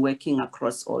collaboration and working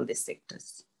across all the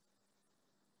sectors.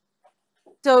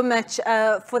 So much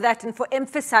for that and for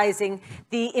emphasizing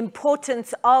the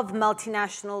importance of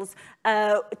multinationals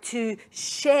to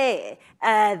share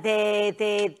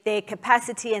their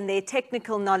capacity and their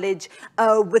technical knowledge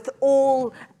with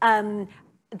all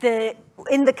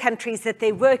in the countries that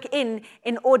they work in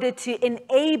order to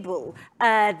enable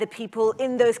the people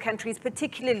in those countries,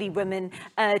 particularly women,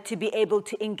 to be able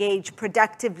to engage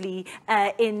productively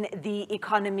in the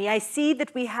economy. I see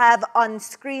that we have on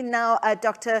screen now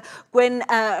Dr. Gwen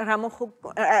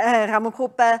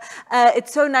Ramokgopa.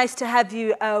 It's so nice to have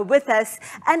you with us.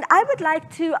 And I would like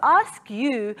to ask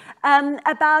you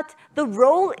about the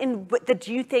role that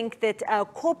you think that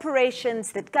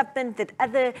corporations, that government, that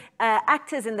other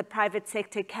actors in the private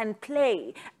sector can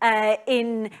play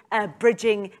in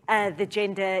bridging the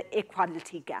gender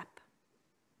equality gap.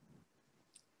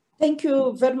 Thank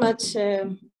you very much,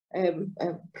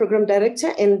 Program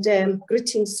Director, and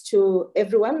greetings to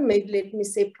everyone. Maybe let me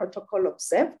say protocol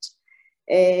observed.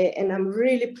 And I'm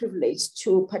really privileged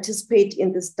to participate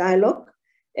in this dialogue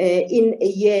in a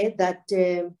year that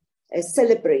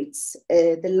celebrates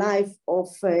the life of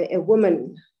a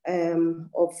woman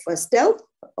of stealth,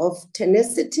 of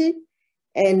tenacity,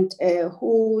 and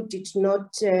who did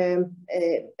not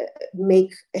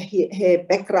make her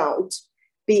background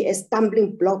be a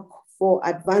stumbling block for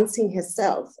advancing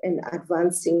herself and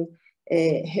advancing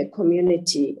her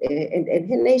community and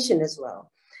her nation as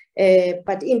well.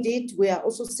 But indeed, we are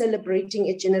also celebrating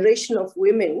a generation of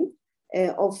women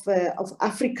of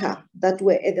Africa that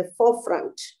were at the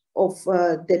forefront of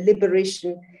the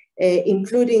liberation,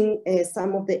 including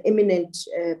some of the eminent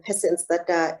persons that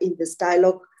are in this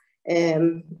dialogue.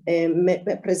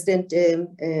 President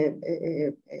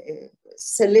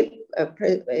Selim,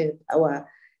 our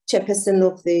chairperson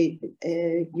of the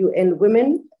UN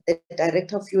Women, the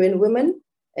director of UN Women,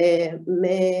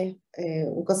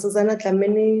 Nkosazana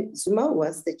Dlamini Zuma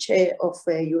was the chair of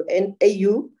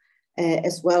AU,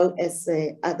 as well as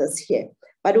others here.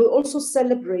 But we also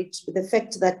celebrate the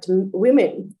fact that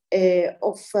women who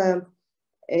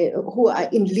are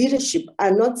in leadership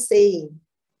are not saying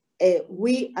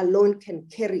we alone can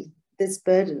carry this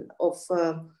burden of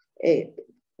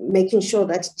making sure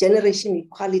that generation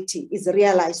equality is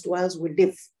realized whilst we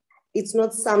live. It's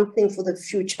not something for the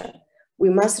future.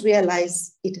 We must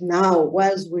realize it now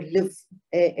whilst we live.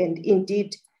 And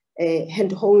indeed,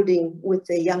 hand-holding with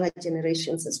the younger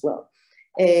generations as well.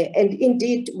 And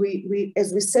indeed,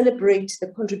 as we celebrate the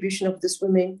contribution of these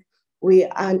women, we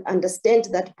understand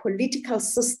that political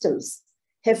systems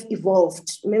have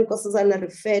evolved. Menkosazana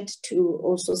referred to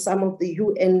also some of the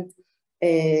UN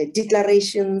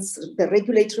declarations, the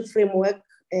regulatory framework,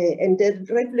 and the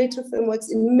regulatory frameworks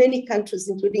in many countries,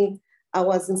 including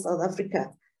ours in South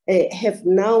Africa, have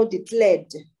now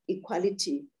declared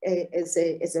equality as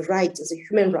a right, as a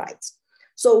human right.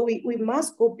 So we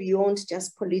must go beyond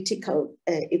just political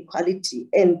equality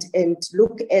and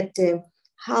look at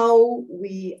how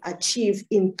we achieve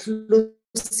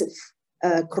inclusive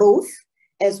growth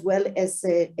as well as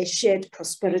a shared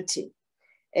prosperity.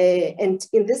 And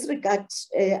in this regard,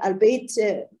 albeit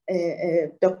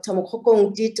Dr.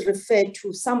 Mokgokong did refer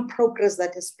to some progress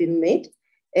that has been made,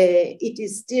 it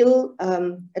is still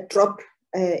a drop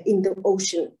in the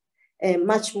ocean.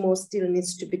 Much more still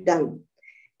needs to be done.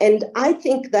 And I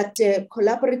think that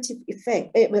collaborative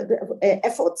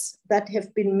efforts that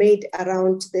have been made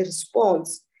around the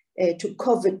response to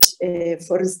COVID,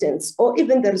 for instance, or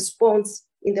even the response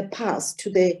in the past to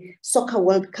the Soccer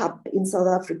World Cup in South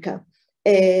Africa,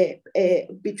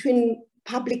 between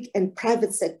public and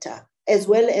private sector, as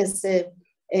well as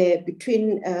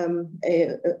between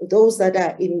those that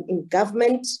are in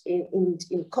government,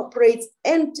 in corporates,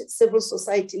 and civil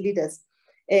society leaders.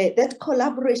 That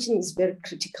collaboration is very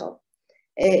critical.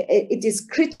 It is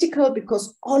critical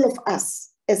because all of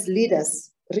us as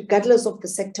leaders, regardless of the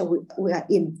sector we are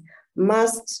in,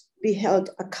 must be held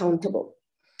accountable.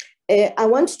 I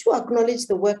want to acknowledge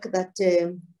the work that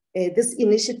this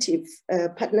initiative,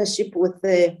 partnership with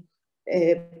the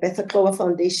Bertha Clower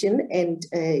Foundation and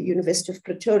University of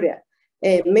Pretoria,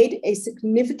 made a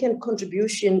significant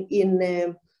contribution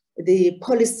in the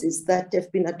policies that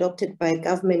have been adopted by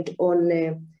government on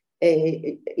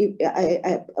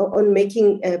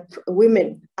making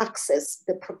women access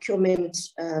the procurement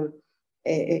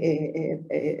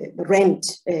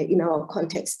rent in our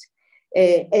context.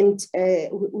 And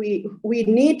we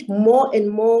need more and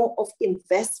more of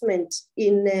investment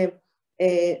in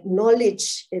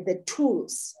knowledge, the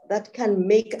tools that can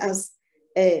make us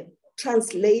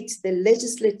translate the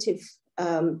legislative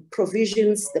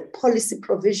provisions, the policy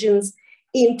provisions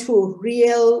into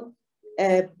real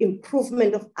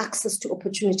improvement of access to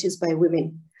opportunities by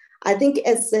women. I think,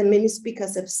 as many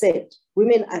speakers have said,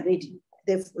 women are ready.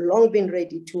 They've long been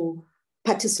ready to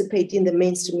participate in the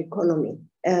mainstream economy.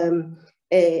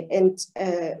 It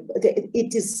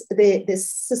is the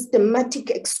systematic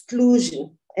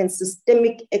exclusion and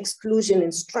systemic exclusion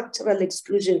and structural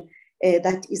exclusion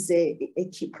that is a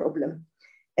key problem.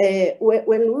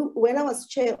 When I was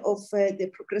chair of the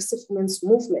Progressive Women's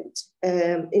Movement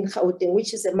in Gauteng,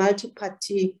 which is a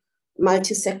multi-party,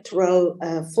 multi-sectoral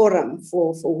forum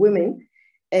for women,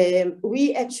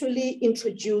 we actually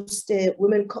introduced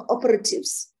women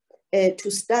cooperatives to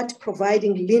start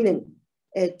providing linen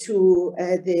to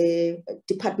the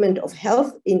Department of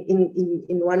Health in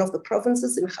one of the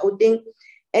provinces in Gauteng,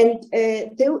 and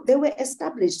they were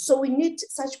established. So we need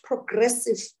such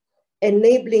progressive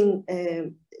enabling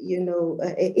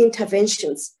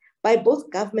interventions by both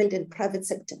government and private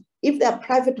sector. If there are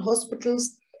private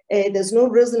hospitals, there's no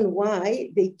reason why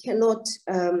they cannot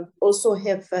also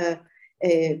have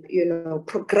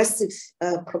progressive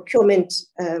procurement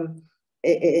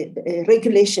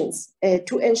regulations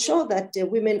to ensure that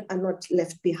women are not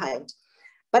left behind.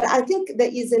 But I think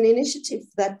there is an initiative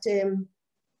that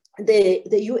the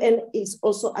UN is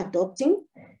also adopting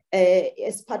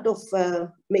as part of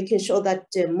making sure that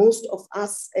most of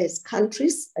us as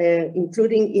countries,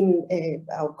 including in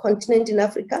our continent in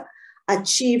Africa,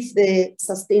 achieve the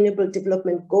Sustainable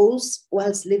Development Goals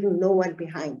whilst leaving no one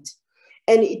behind.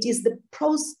 And it is the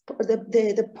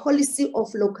policy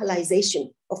of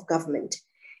localization of government.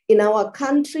 In our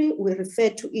country, we refer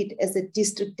to it as a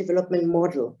district development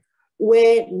model,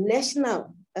 where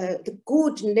the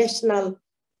good national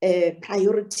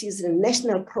priorities and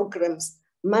national programs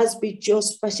must be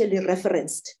geospatially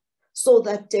referenced so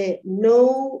that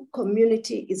no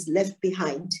community is left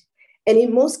behind. And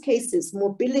in most cases,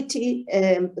 mobility,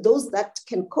 those that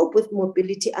can cope with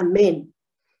mobility are men.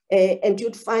 And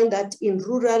you'd find that in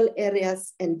rural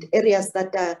areas and areas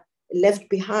that are left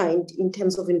behind in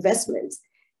terms of investments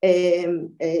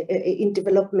in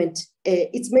development,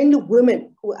 it's mainly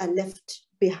women who are left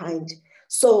behind.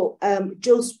 So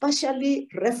geospatially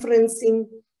referencing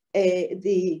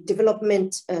the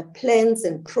development plans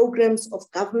and programs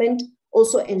of government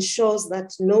also ensures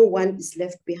that no one is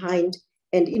left behind,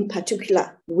 and in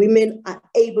particular, women are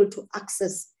able to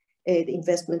access the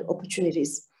investment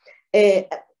opportunities.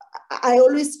 I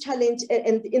always challenge,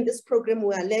 and in this program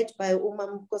we are led by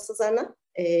Umam Kosazana,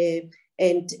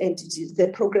 and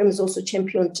the program is also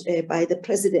championed by the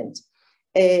president.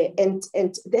 And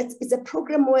that is a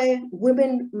program where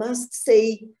women must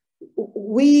say,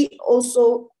 we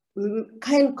also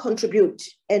can contribute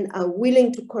and are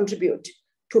willing to contribute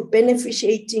to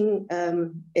beneficiating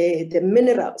the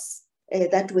minerals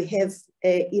that we have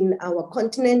in our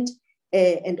continent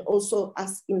and also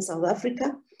us in South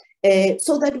Africa,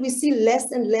 so that we see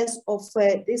less and less of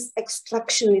this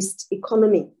extractionist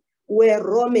economy where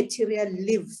raw material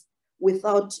live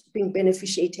without being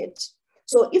beneficiated.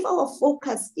 So if our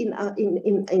focus in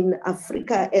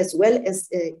Africa as well as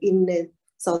in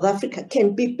South Africa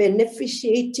can be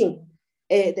beneficiating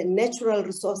the natural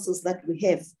resources that we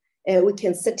have, we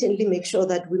can certainly make sure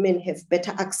that women have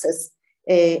better access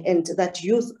and that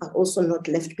youth are also not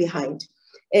left behind.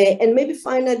 And maybe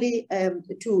finally,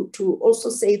 to also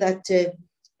say that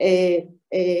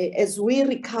as we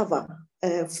recover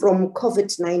from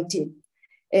COVID-19,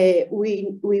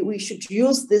 we should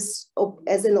use this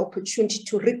as an opportunity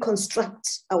to reconstruct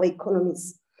our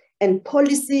economies. And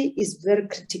policy is very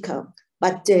critical,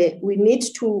 but we need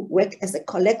to work as a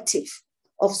collective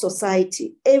of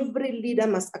society. Every leader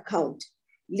must account.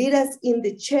 Leaders in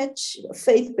the church,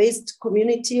 faith-based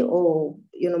community, or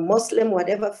Muslim,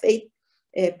 whatever faith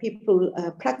people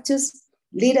practice,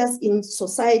 leaders in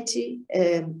society,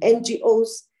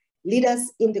 NGOs,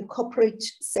 leaders in the corporate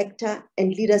sector,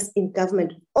 and leaders in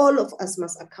government. All of us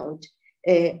must account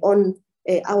on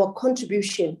our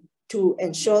contribution to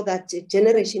ensure that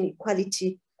generation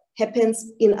equality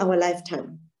happens in our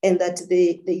lifetime, and that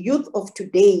the youth of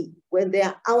today, when they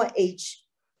are our age,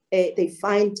 they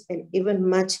find an even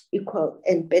much equal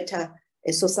and better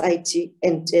society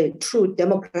and true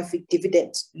demographic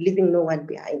dividend, leaving no one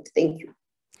behind. Thank you.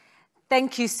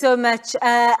 Thank you so much,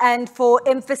 and for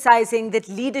emphasizing that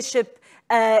leadership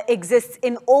exists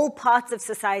in all parts of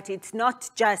society. It's not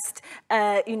just,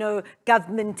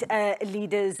 government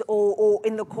leaders or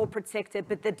in the corporate sector,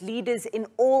 but that leaders in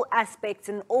all aspects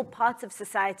and all parts of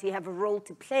society have a role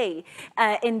to play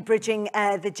in bridging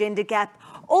the gender gap.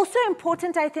 Also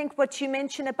important, I think, what you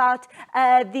mentioned about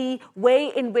the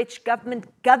way in which government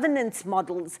governance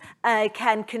models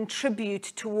can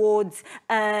contribute towards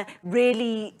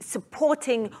really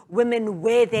supporting women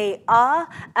where they are.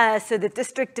 So the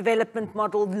district development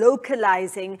model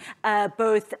localizing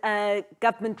both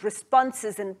government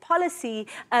responses and policy,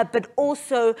 but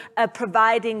also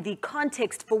providing the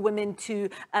context for women to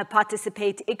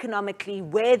participate economically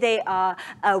where they are,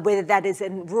 whether that is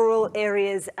in rural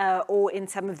areas or in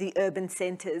some of the urban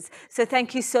centers. So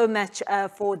thank you so much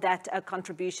for that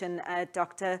contribution,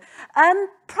 Doctor.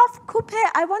 Prof. Kupe,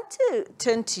 I want to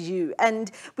turn to you,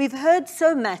 and we've heard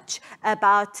so much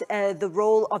about the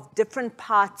role of different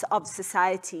parts of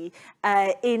society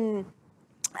in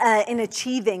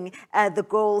achieving the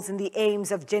goals and the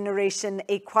aims of generation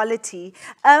equality.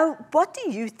 What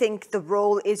do you think the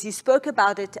role is? You spoke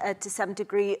about it to some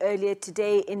degree earlier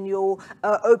today in your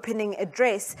opening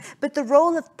address, but the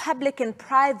role of public and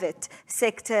private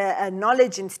sector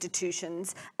knowledge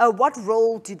institutions, what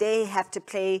role do they have to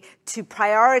play to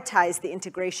prioritize the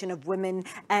integration of women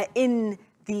in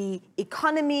the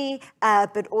economy,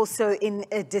 but also in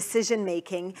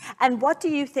decision-making? And what do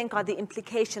you think are the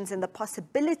implications and the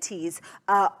possibilities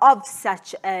of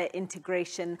such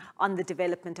integration on the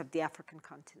development of the African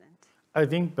continent? I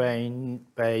think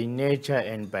by nature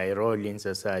and by role in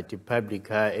society, public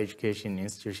higher education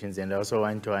institutions, and I also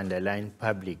want to underline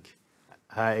public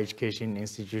higher education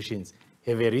institutions,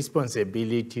 have a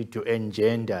responsibility to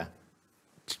engender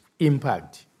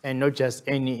impact. And not just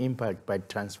any impact, but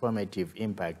transformative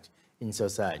impact in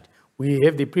society. We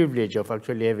have the privilege of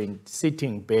actually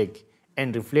sitting back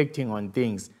and reflecting on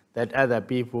things that other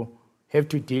people have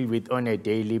to deal with on a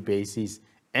daily basis.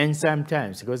 And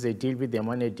sometimes, because they deal with them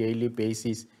on a daily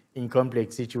basis in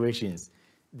complex situations,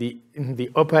 the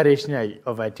operational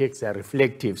overtakes a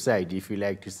reflective side, if you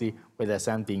like, to see whether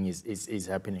something is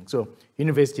happening. So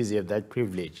universities have that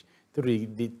privilege through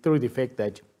the fact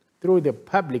that through the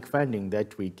public funding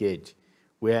that we get,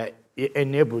 we are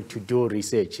enabled to do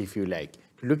research, if you like,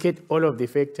 to look at all of the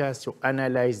factors, to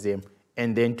analyze them,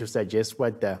 and then to suggest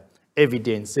what the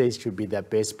evidence says should be the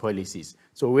best policies.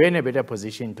 So we're in a better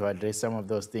position to address some of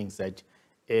those things that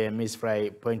Ms. Fry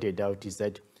pointed out, is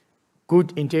that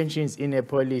good intentions in a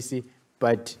policy,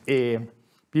 but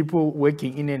people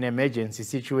working in an emergency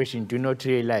situation do not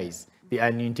realize the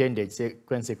unintended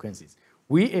consequences.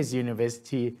 We as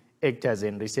university actors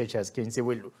and researchers can say,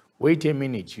 well, wait a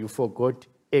minute, you forgot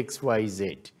X, Y,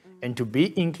 Z. And to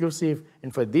be inclusive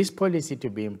and for this policy to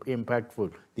be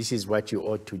impactful, this is what you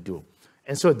ought to do.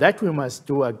 And so that we must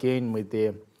do again with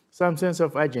some sense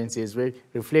of urgency as well.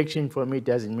 Reflection for me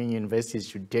doesn't mean universities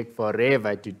should take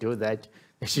forever to do that.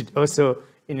 They should also,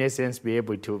 in a sense, be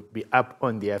able to be up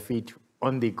on their feet,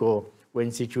 on the go when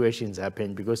situations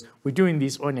happen, because we're doing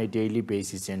this on a daily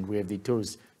basis and we have the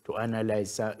tools to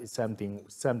analyze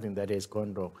something that has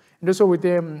gone wrong. And also with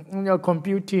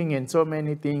computing and so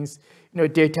many things,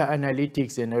 data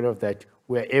analytics and all of that,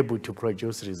 we're able to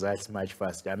produce results much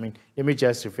faster. I mean, let me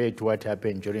just refer to what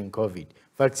happened during COVID.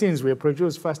 Vaccines were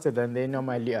produced faster than they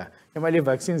normally are. Normally,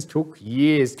 vaccines took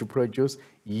years to produce,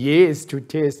 years to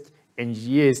test, and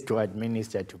years to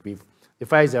administer to people. The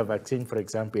Pfizer vaccine, for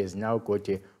example, has now got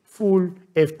a full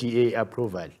FDA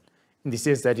approval, in the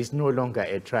sense that it's no longer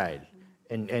a trial,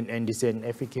 and it's an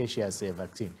efficacious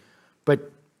vaccine.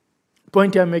 But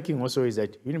point I'm making also is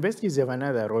that universities have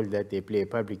another role that they play,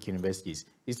 public universities,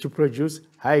 is to produce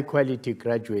high-quality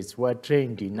graduates who are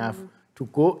trained enough to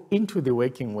go into the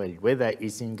working world, whether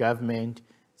it's in government,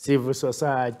 civil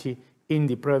society, in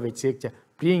the private sector,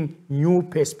 bring new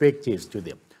perspectives to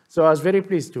them. So I was very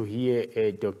pleased to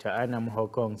hear Dr. Anna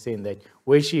Mohokong saying that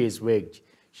where she has worked,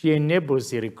 she enables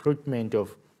the recruitment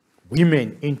of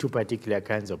women into particular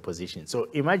kinds of positions. So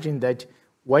imagine that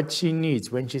what she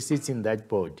needs when she sits in that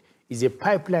board is a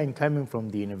pipeline coming from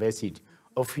the university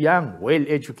of young,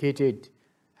 well-educated,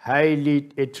 highly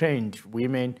trained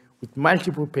women with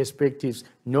multiple perspectives,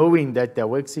 knowing that their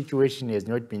work situation has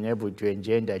not been able to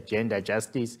engender gender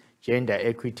justice, gender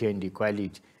equity and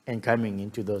equality, and coming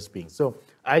into those things. So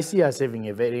I see us having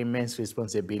a very immense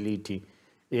responsibility,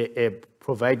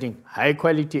 providing high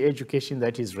quality education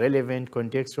that is relevant,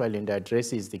 contextual, and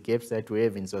addresses the gaps that we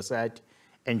have in society,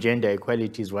 and gender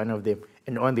equality is one of them.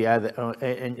 And on the other,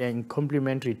 and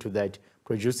complementary to that,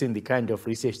 producing the kind of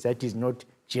research that is not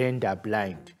gender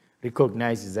blind,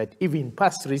 recognizes that even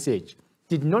past research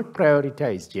did not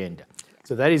prioritize gender.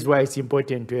 So that is why it's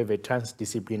important to have a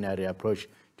transdisciplinary approach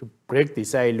to break the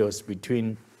silos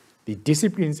between the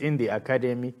disciplines in the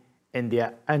academy and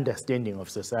their understanding of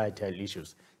societal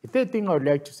issues. The third thing I would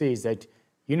like to say is that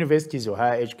universities or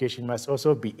higher education must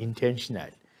also be intentional.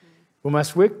 We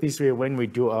must work this way when we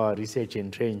do our research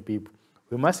and train people.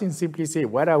 We mustn't simply say,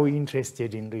 what are we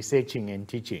interested in researching and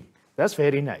teaching? That's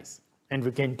very nice, and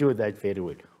we can do that very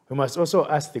well. We must also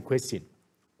ask the question,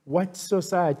 what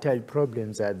societal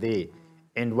problems are there,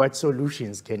 and what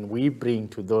solutions can we bring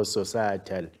to those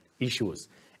societal issues?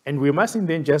 And we mustn't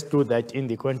then just do that in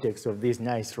the context of these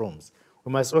nice rooms.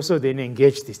 We must also then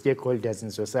engage the stakeholders in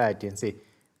society and say,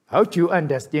 how do you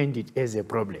understand it as a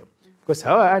problem? Because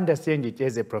how I understand it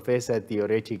as a professor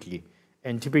theoretically,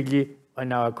 and typically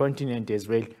on our continent as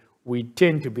well, we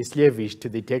tend to be slavish to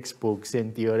the textbooks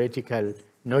and theoretical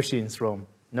notions from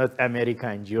North America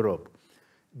and Europe.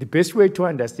 The best way to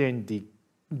understand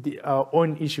our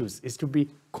own issues is to be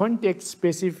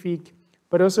context-specific,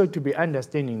 but also to be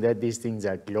understanding that these things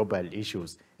are global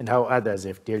issues and how others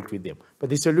have dealt with them. But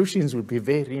the solutions will be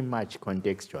very much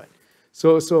contextual.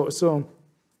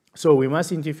 So we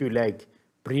mustn't, if you like,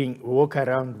 walk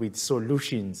around with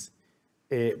solutions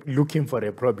looking for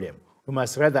a problem. We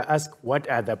must rather ask what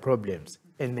are the problems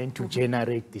and then to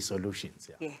generate the solutions.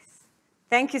 Yeah. Yes.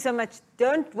 Thank you so much.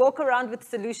 Don't walk around with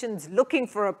solutions looking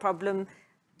for a problem.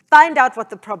 Find out what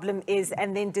the problem is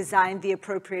and then design the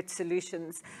appropriate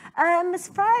solutions. Ms.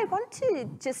 Fry, I want to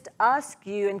just ask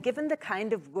you, and given the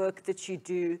kind of work that you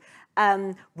do,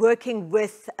 working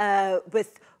with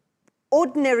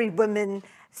ordinary women,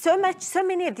 so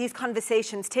many of these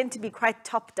conversations tend to be quite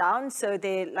top-down, so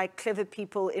they're like clever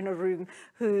people in a room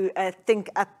who think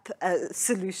up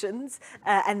solutions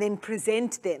and then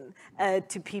present them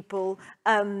to people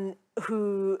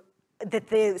that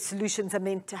their solutions are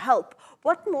meant to help.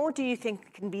 What more do you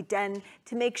think can be done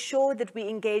to make sure that we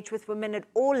engage with women at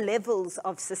all levels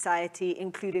of society,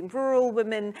 including rural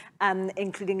women,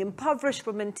 including impoverished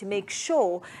women, to make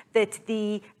sure that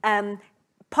the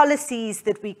policies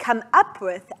that we come up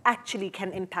with actually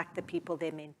can impact the people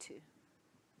they're meant to?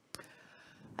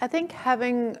 I think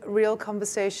having real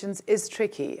conversations is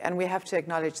tricky, and we have to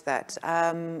acknowledge that.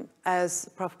 As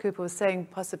Prof. Cooper was saying,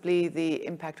 possibly the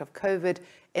impact of COVID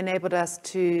enabled us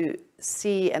to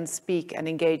see and speak and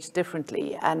engage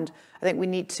differently, and I think we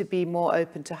need to be more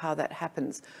open to how that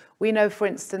happens. We know, for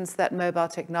instance, that mobile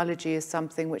technology is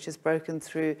something which has broken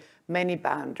through many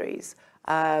boundaries.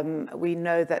 We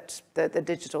know that the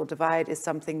digital divide is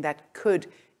something that could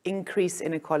increase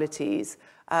inequalities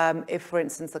if, for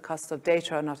instance, the costs of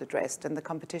data are not addressed. And the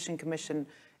Competition Commission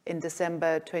in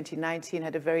December 2019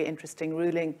 had a very interesting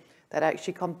ruling that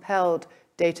actually compelled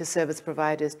data service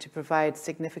providers to provide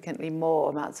significantly more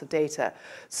amounts of data.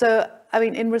 So, I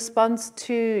mean, in response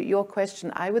to your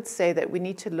question, I would say that we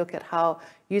need to look at how,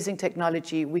 using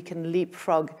technology, we can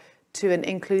leapfrog to an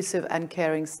inclusive and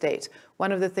caring state.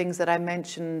 One of the things that I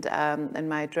mentioned in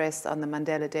my address on the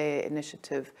Mandela Day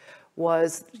initiative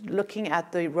was looking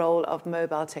at the role of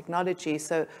mobile technology,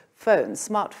 so phones,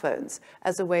 smartphones,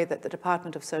 as a way that the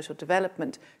Department of Social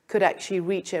Development could actually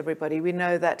reach everybody. We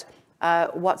know that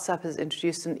WhatsApp has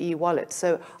introduced an e-wallet.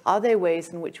 So are there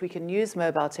ways in which we can use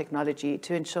mobile technology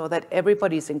to ensure that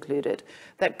everybody's included,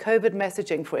 that COVID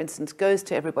messaging, for instance, goes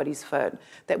to everybody's phone,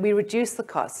 that we reduce the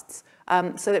costs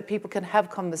so that people can have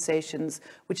conversations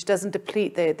which doesn't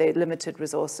deplete their limited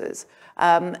resources,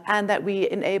 and that we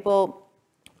enable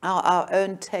our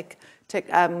own tech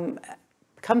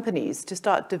companies to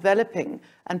start developing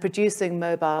and producing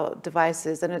mobile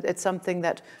devices. And it's something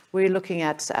that we're looking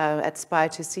at SPI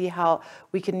to see how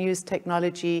we can use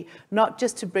technology, not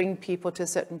just to bring people to a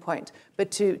certain point,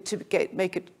 but to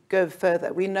make it go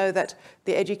further. We know that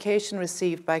the education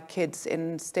received by kids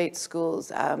in state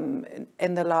schools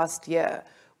in the last year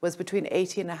was between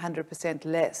 80 and 100%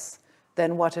 less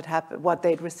than what had happened, what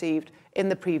they'd received in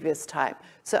the previous time.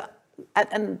 So,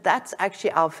 and that's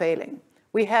actually our failing.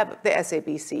 We have the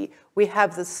SABC, we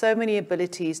have so many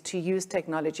abilities to use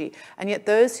technology, and yet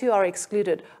those who are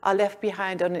excluded are left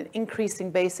behind on an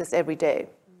increasing basis every day.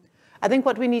 I think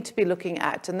what we need to be looking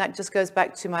at, and that just goes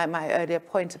back to my earlier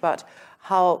point about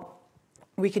how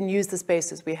we can use the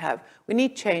spaces we have. We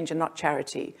need change and not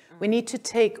charity. We need to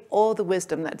take all the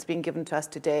wisdom that's been given to us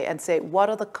today and say, what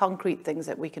are the concrete things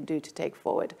that we can do to take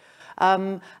forward?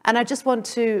 And I just want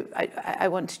to, I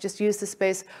want to just use the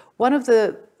space.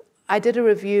 I did a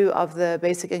review of the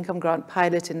basic income grant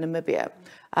pilot in Namibia.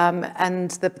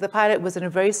 And the pilot was in a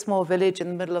very small village in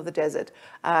the middle of the desert.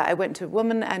 I went to a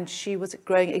woman and she was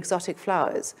growing exotic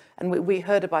flowers. And we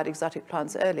heard about exotic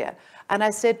plants earlier. And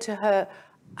I said to her,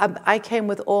 I came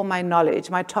with all my knowledge,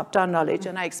 my top-down knowledge,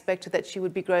 and I expected that she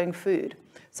would be growing food.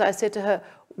 So I said to her,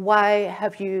 why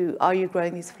are you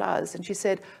growing these flowers? And she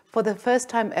said, for the first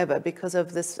time ever, because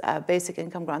of this basic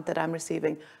income grant that I'm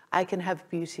receiving, I can have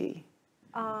beauty.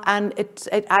 And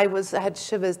I had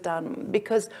shivers down,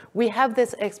 because we have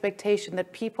this expectation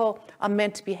that people are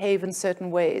meant to behave in certain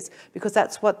ways, because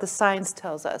that's what the science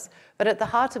tells us. But at the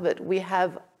heart of it, we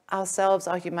have ourselves,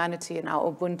 our humanity, and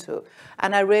our Ubuntu.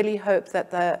 And I really hope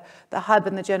that the hub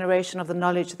and the generation of the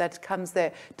knowledge that comes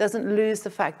there doesn't lose the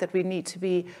fact that we need to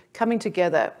be coming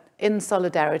together in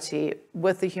solidarity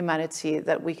with the humanity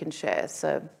that we can share.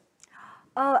 So,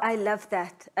 oh, I love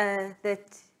that.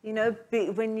 You know,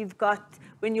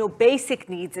 when your basic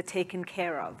needs are taken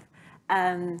care of,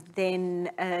 then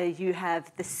you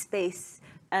have the space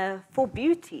for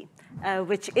beauty,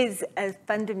 which is a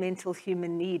fundamental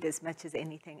human need as much as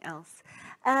anything else.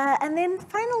 And then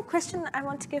final question I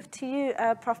want to give to you,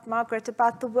 Prof. Margaret,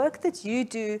 about the work that you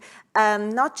do,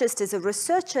 not just as a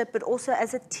researcher, but also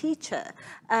as a teacher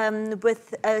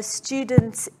with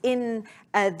students in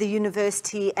the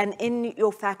university and in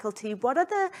your faculty.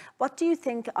 What do you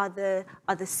think are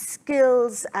the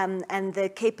skills and the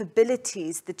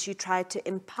capabilities that you try to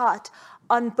impart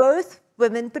on both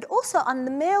women, but also on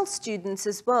the male students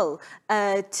as well,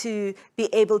 to be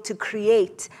able to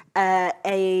create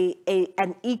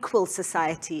an equal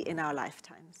society in our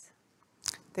lifetimes?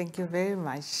 Thank you very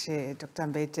much, Dr.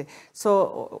 Mbete.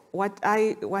 So what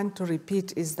I want to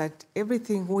repeat is that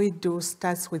everything we do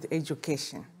starts with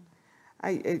education.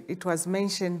 It was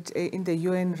mentioned in the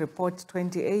UN report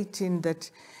 2018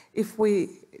 that if we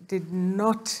did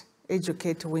not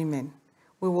educate women,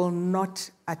 we will not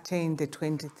attain the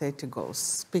 2030 goals.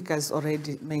 Speakers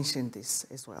already mentioned this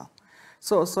as well.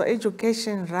 So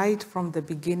education right from the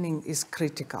beginning is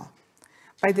critical.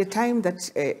 By the time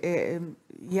that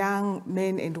young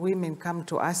men and women come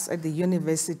to us at the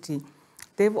university,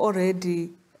 they've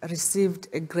already received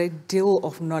a great deal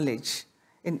of knowledge.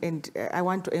 And I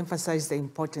want to emphasize the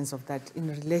importance of that in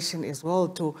relation as well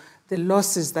to the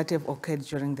losses that have occurred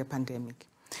during the pandemic.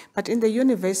 But in the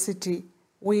university,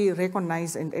 we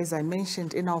recognize, and as I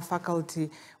mentioned in our faculty,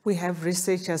 we have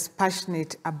researchers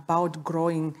passionate about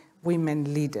growing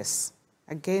women leaders.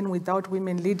 Again, without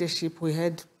women leadership, we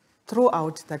heard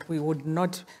throughout that we would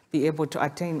not be able to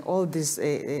attain all these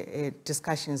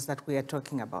discussions that we are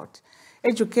talking about.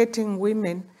 Educating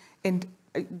women and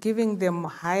giving them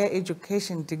higher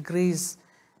education degrees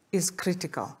is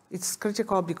critical. It's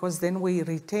critical because then we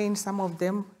retain some of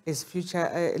them as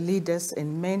future leaders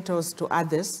and mentors to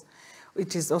others.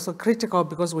 It is also critical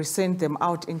because we send them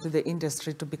out into the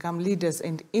industry to become leaders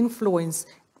and influence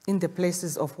in the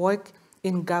places of work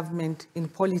in government, in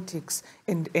politics,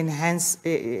 and enhance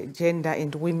gender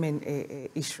and women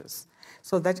issues.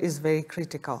 So that is very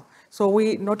critical. So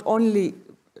we not only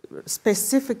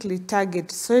specifically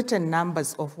target certain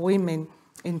numbers of women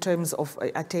in terms of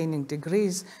attaining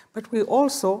degrees, but we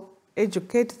also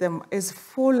educate them as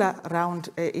fuller round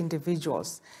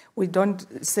individuals. We don't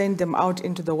send them out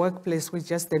into the workplace with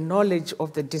just the knowledge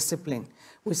of the discipline.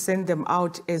 We send them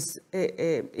out as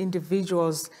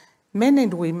individuals, men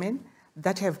and women,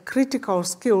 that have critical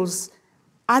skills,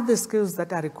 other skills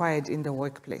that are required in the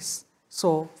workplace.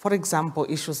 So, for example,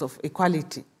 issues of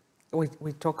equality.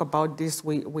 We talk about this,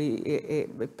 we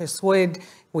persuade,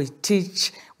 we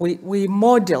teach, we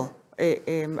model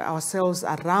ourselves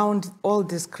around all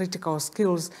these critical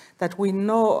skills that we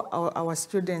know our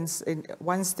students,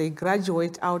 once they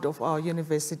graduate out of our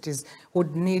universities,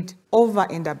 would need over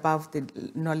and above the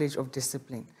knowledge of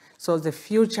discipline. So the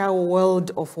future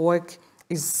world of work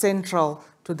is central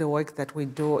to the work that we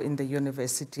do in the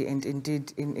university and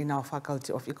indeed in our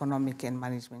Faculty of Economic and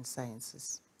Management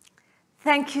Sciences.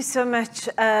 Thank you so much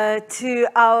to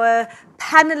our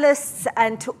panelists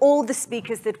and to all the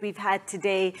speakers that we've had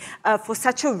today for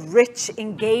such a rich,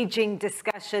 engaging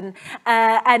discussion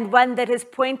and one that has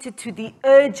pointed to the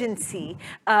urgency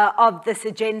of this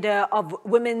agenda of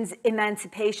women's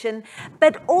emancipation,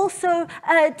 but also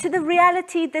to the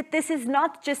reality that this is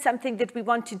not just something that we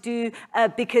want to do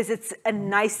because it's a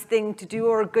nice thing to do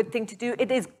or a good thing to do.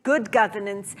 It is good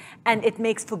governance and it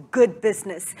makes for good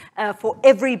business for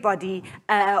everybody,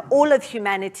 all of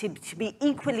humanity, to be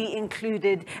equally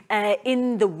included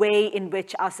in the way in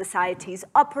which our societies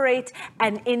operate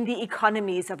and in the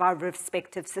economies of our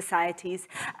respective societies.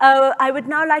 I would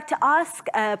now like to ask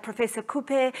Professor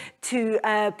Kupe to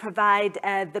provide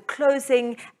the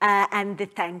closing and the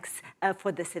thanks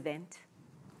for this event.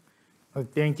 Oh,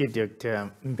 thank you,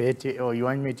 Dr. Mbete. Oh, you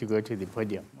want me to go to the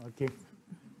podium? Okay.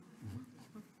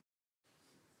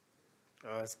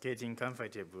 I was getting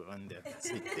comfortable on the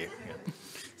seat there.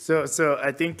 Yeah. So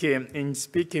I think in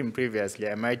speaking previously,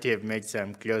 I might have made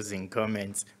some closing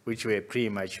comments which were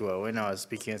premature. When I was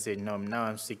speaking, I said, no, now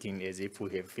I'm speaking as if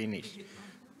we have finished.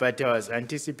 But I was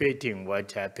anticipating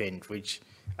what happened, which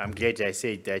I'm glad I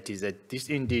said that, is that this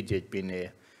indeed had been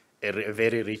a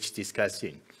very rich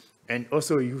discussion. And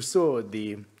also you saw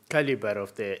the caliber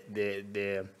of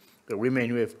the women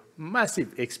who have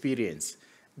massive experience,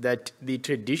 that the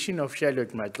tradition of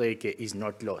Charlotte Mannya-Maxeke is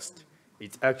not lost.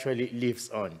 It actually lives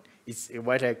on. It's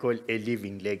what I call a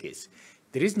living legacy.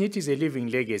 The reason it is a living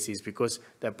legacy is because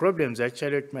the problems that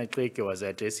Charlotte Mannya-Maxeke was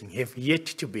addressing have yet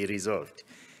to be resolved.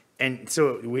 And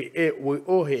so we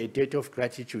owe her a debt of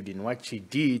gratitude in what she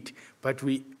did, but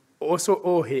we also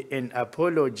owe her an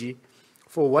apology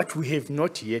for what we have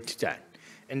not yet done.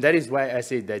 And that is why I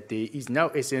say that there is now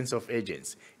a sense of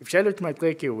urgency. If Charlotte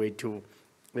Mannya-Maxeke were to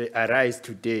arise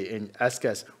today and ask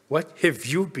us, what have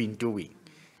you been doing?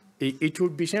 It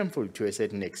would be shameful to a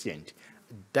certain extent.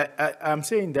 I'm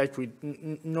saying that with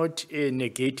not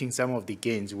negating some of the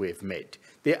gains we have made.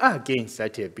 There are gains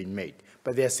that have been made,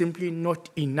 but they are simply not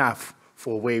enough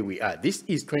for where we are. This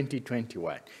is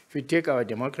 2021. If you take our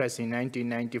democracy in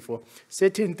 1994,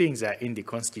 certain things are in the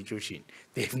Constitution.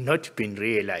 They have not been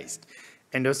realized.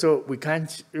 And also, we can't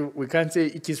say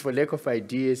it is for lack of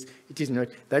ideas. It is not.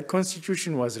 That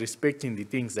Constitution was respecting the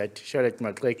things that Charlotte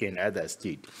Mannya-Maxeke and others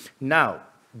did. Now,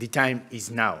 the time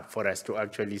is now for us to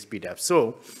actually speed up.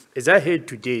 So, as I heard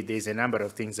today, there's a number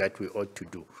of things that we ought to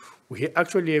do. We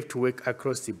actually have to work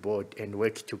across the board and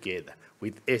work together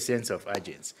with a sense of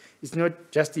urgency. It's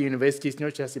not just the university, it's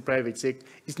not just the private sector,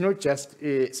 it's not just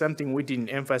something we didn't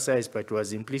emphasize but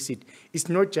was implicit. It's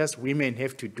not just women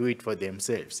have to do it for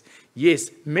themselves.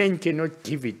 Yes, men cannot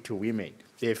give it to women.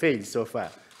 They failed so far.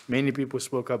 Many people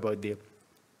spoke about the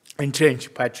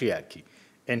entrenched patriarchy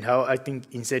and how I think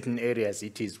in certain areas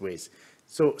it is worse.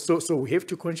 So we have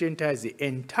to conscientize the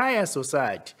entire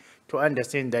society to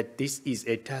understand that this is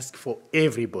a task for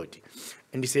everybody.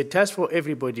 And it's a task for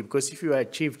everybody because if you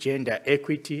achieve gender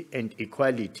equity and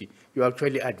equality, you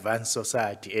actually advance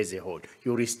society as a whole.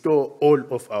 You restore all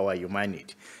of our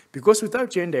humanity. Because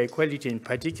without gender equality, and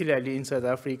particularly in South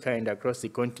Africa and across the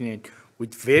continent,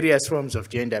 with various forms of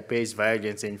gender-based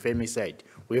violence and femicide,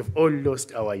 we have all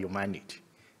lost our humanity.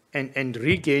 And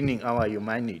regaining our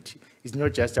humanity is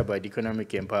not just about economic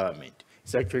empowerment.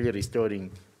 It's actually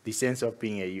restoring the sense of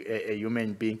being a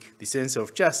human being, the sense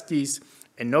of justice,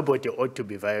 and nobody ought to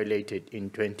be violated in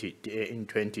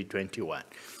 2021.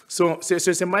 So it's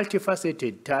a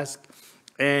multifaceted task,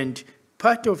 and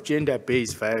part of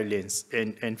gender-based violence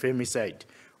and femicide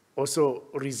also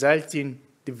results in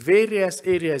the various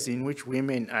areas in which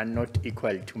women are not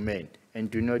equal to men and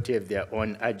do not have their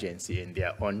own agency and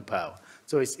their own power.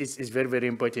 So it's very, very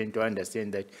important to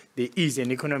understand that there is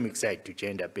an economic side to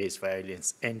gender-based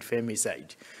violence and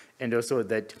femicide, and also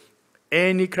that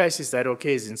any crisis that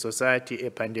occurs in society,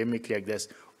 a pandemic like this,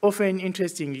 often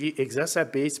interestingly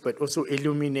exacerbates but also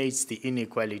illuminates the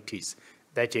inequalities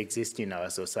that exist in our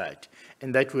society,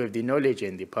 and that we have the knowledge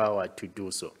and the power to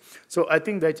do so. So I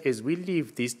think that as we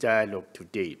leave this dialogue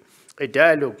today, a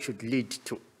dialogue should lead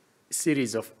to a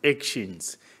series of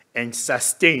actions and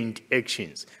sustained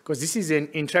actions, because this is an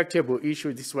intractable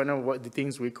issue. This is one of the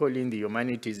things we call in the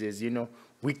humanities as,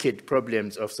 wicked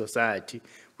problems of society.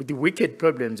 With the wicked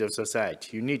problems of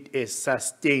society, you need a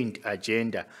sustained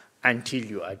agenda until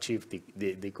you achieve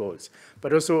the goals.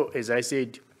 But also, as I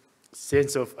said,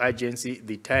 sense of urgency,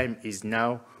 the time is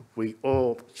now. We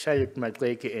all, Charlotte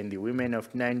Mannya-Maxeke and the women of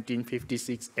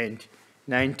 1956 and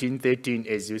 1913,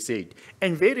 as you said,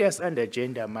 and various other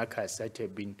gender markers that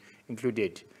have been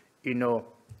included, we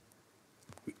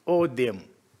owe them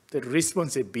the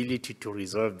responsibility to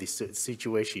resolve this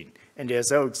situation. And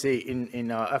as I would say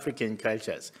in our African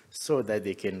cultures, so that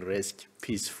they can rest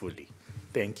peacefully.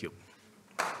 Thank you.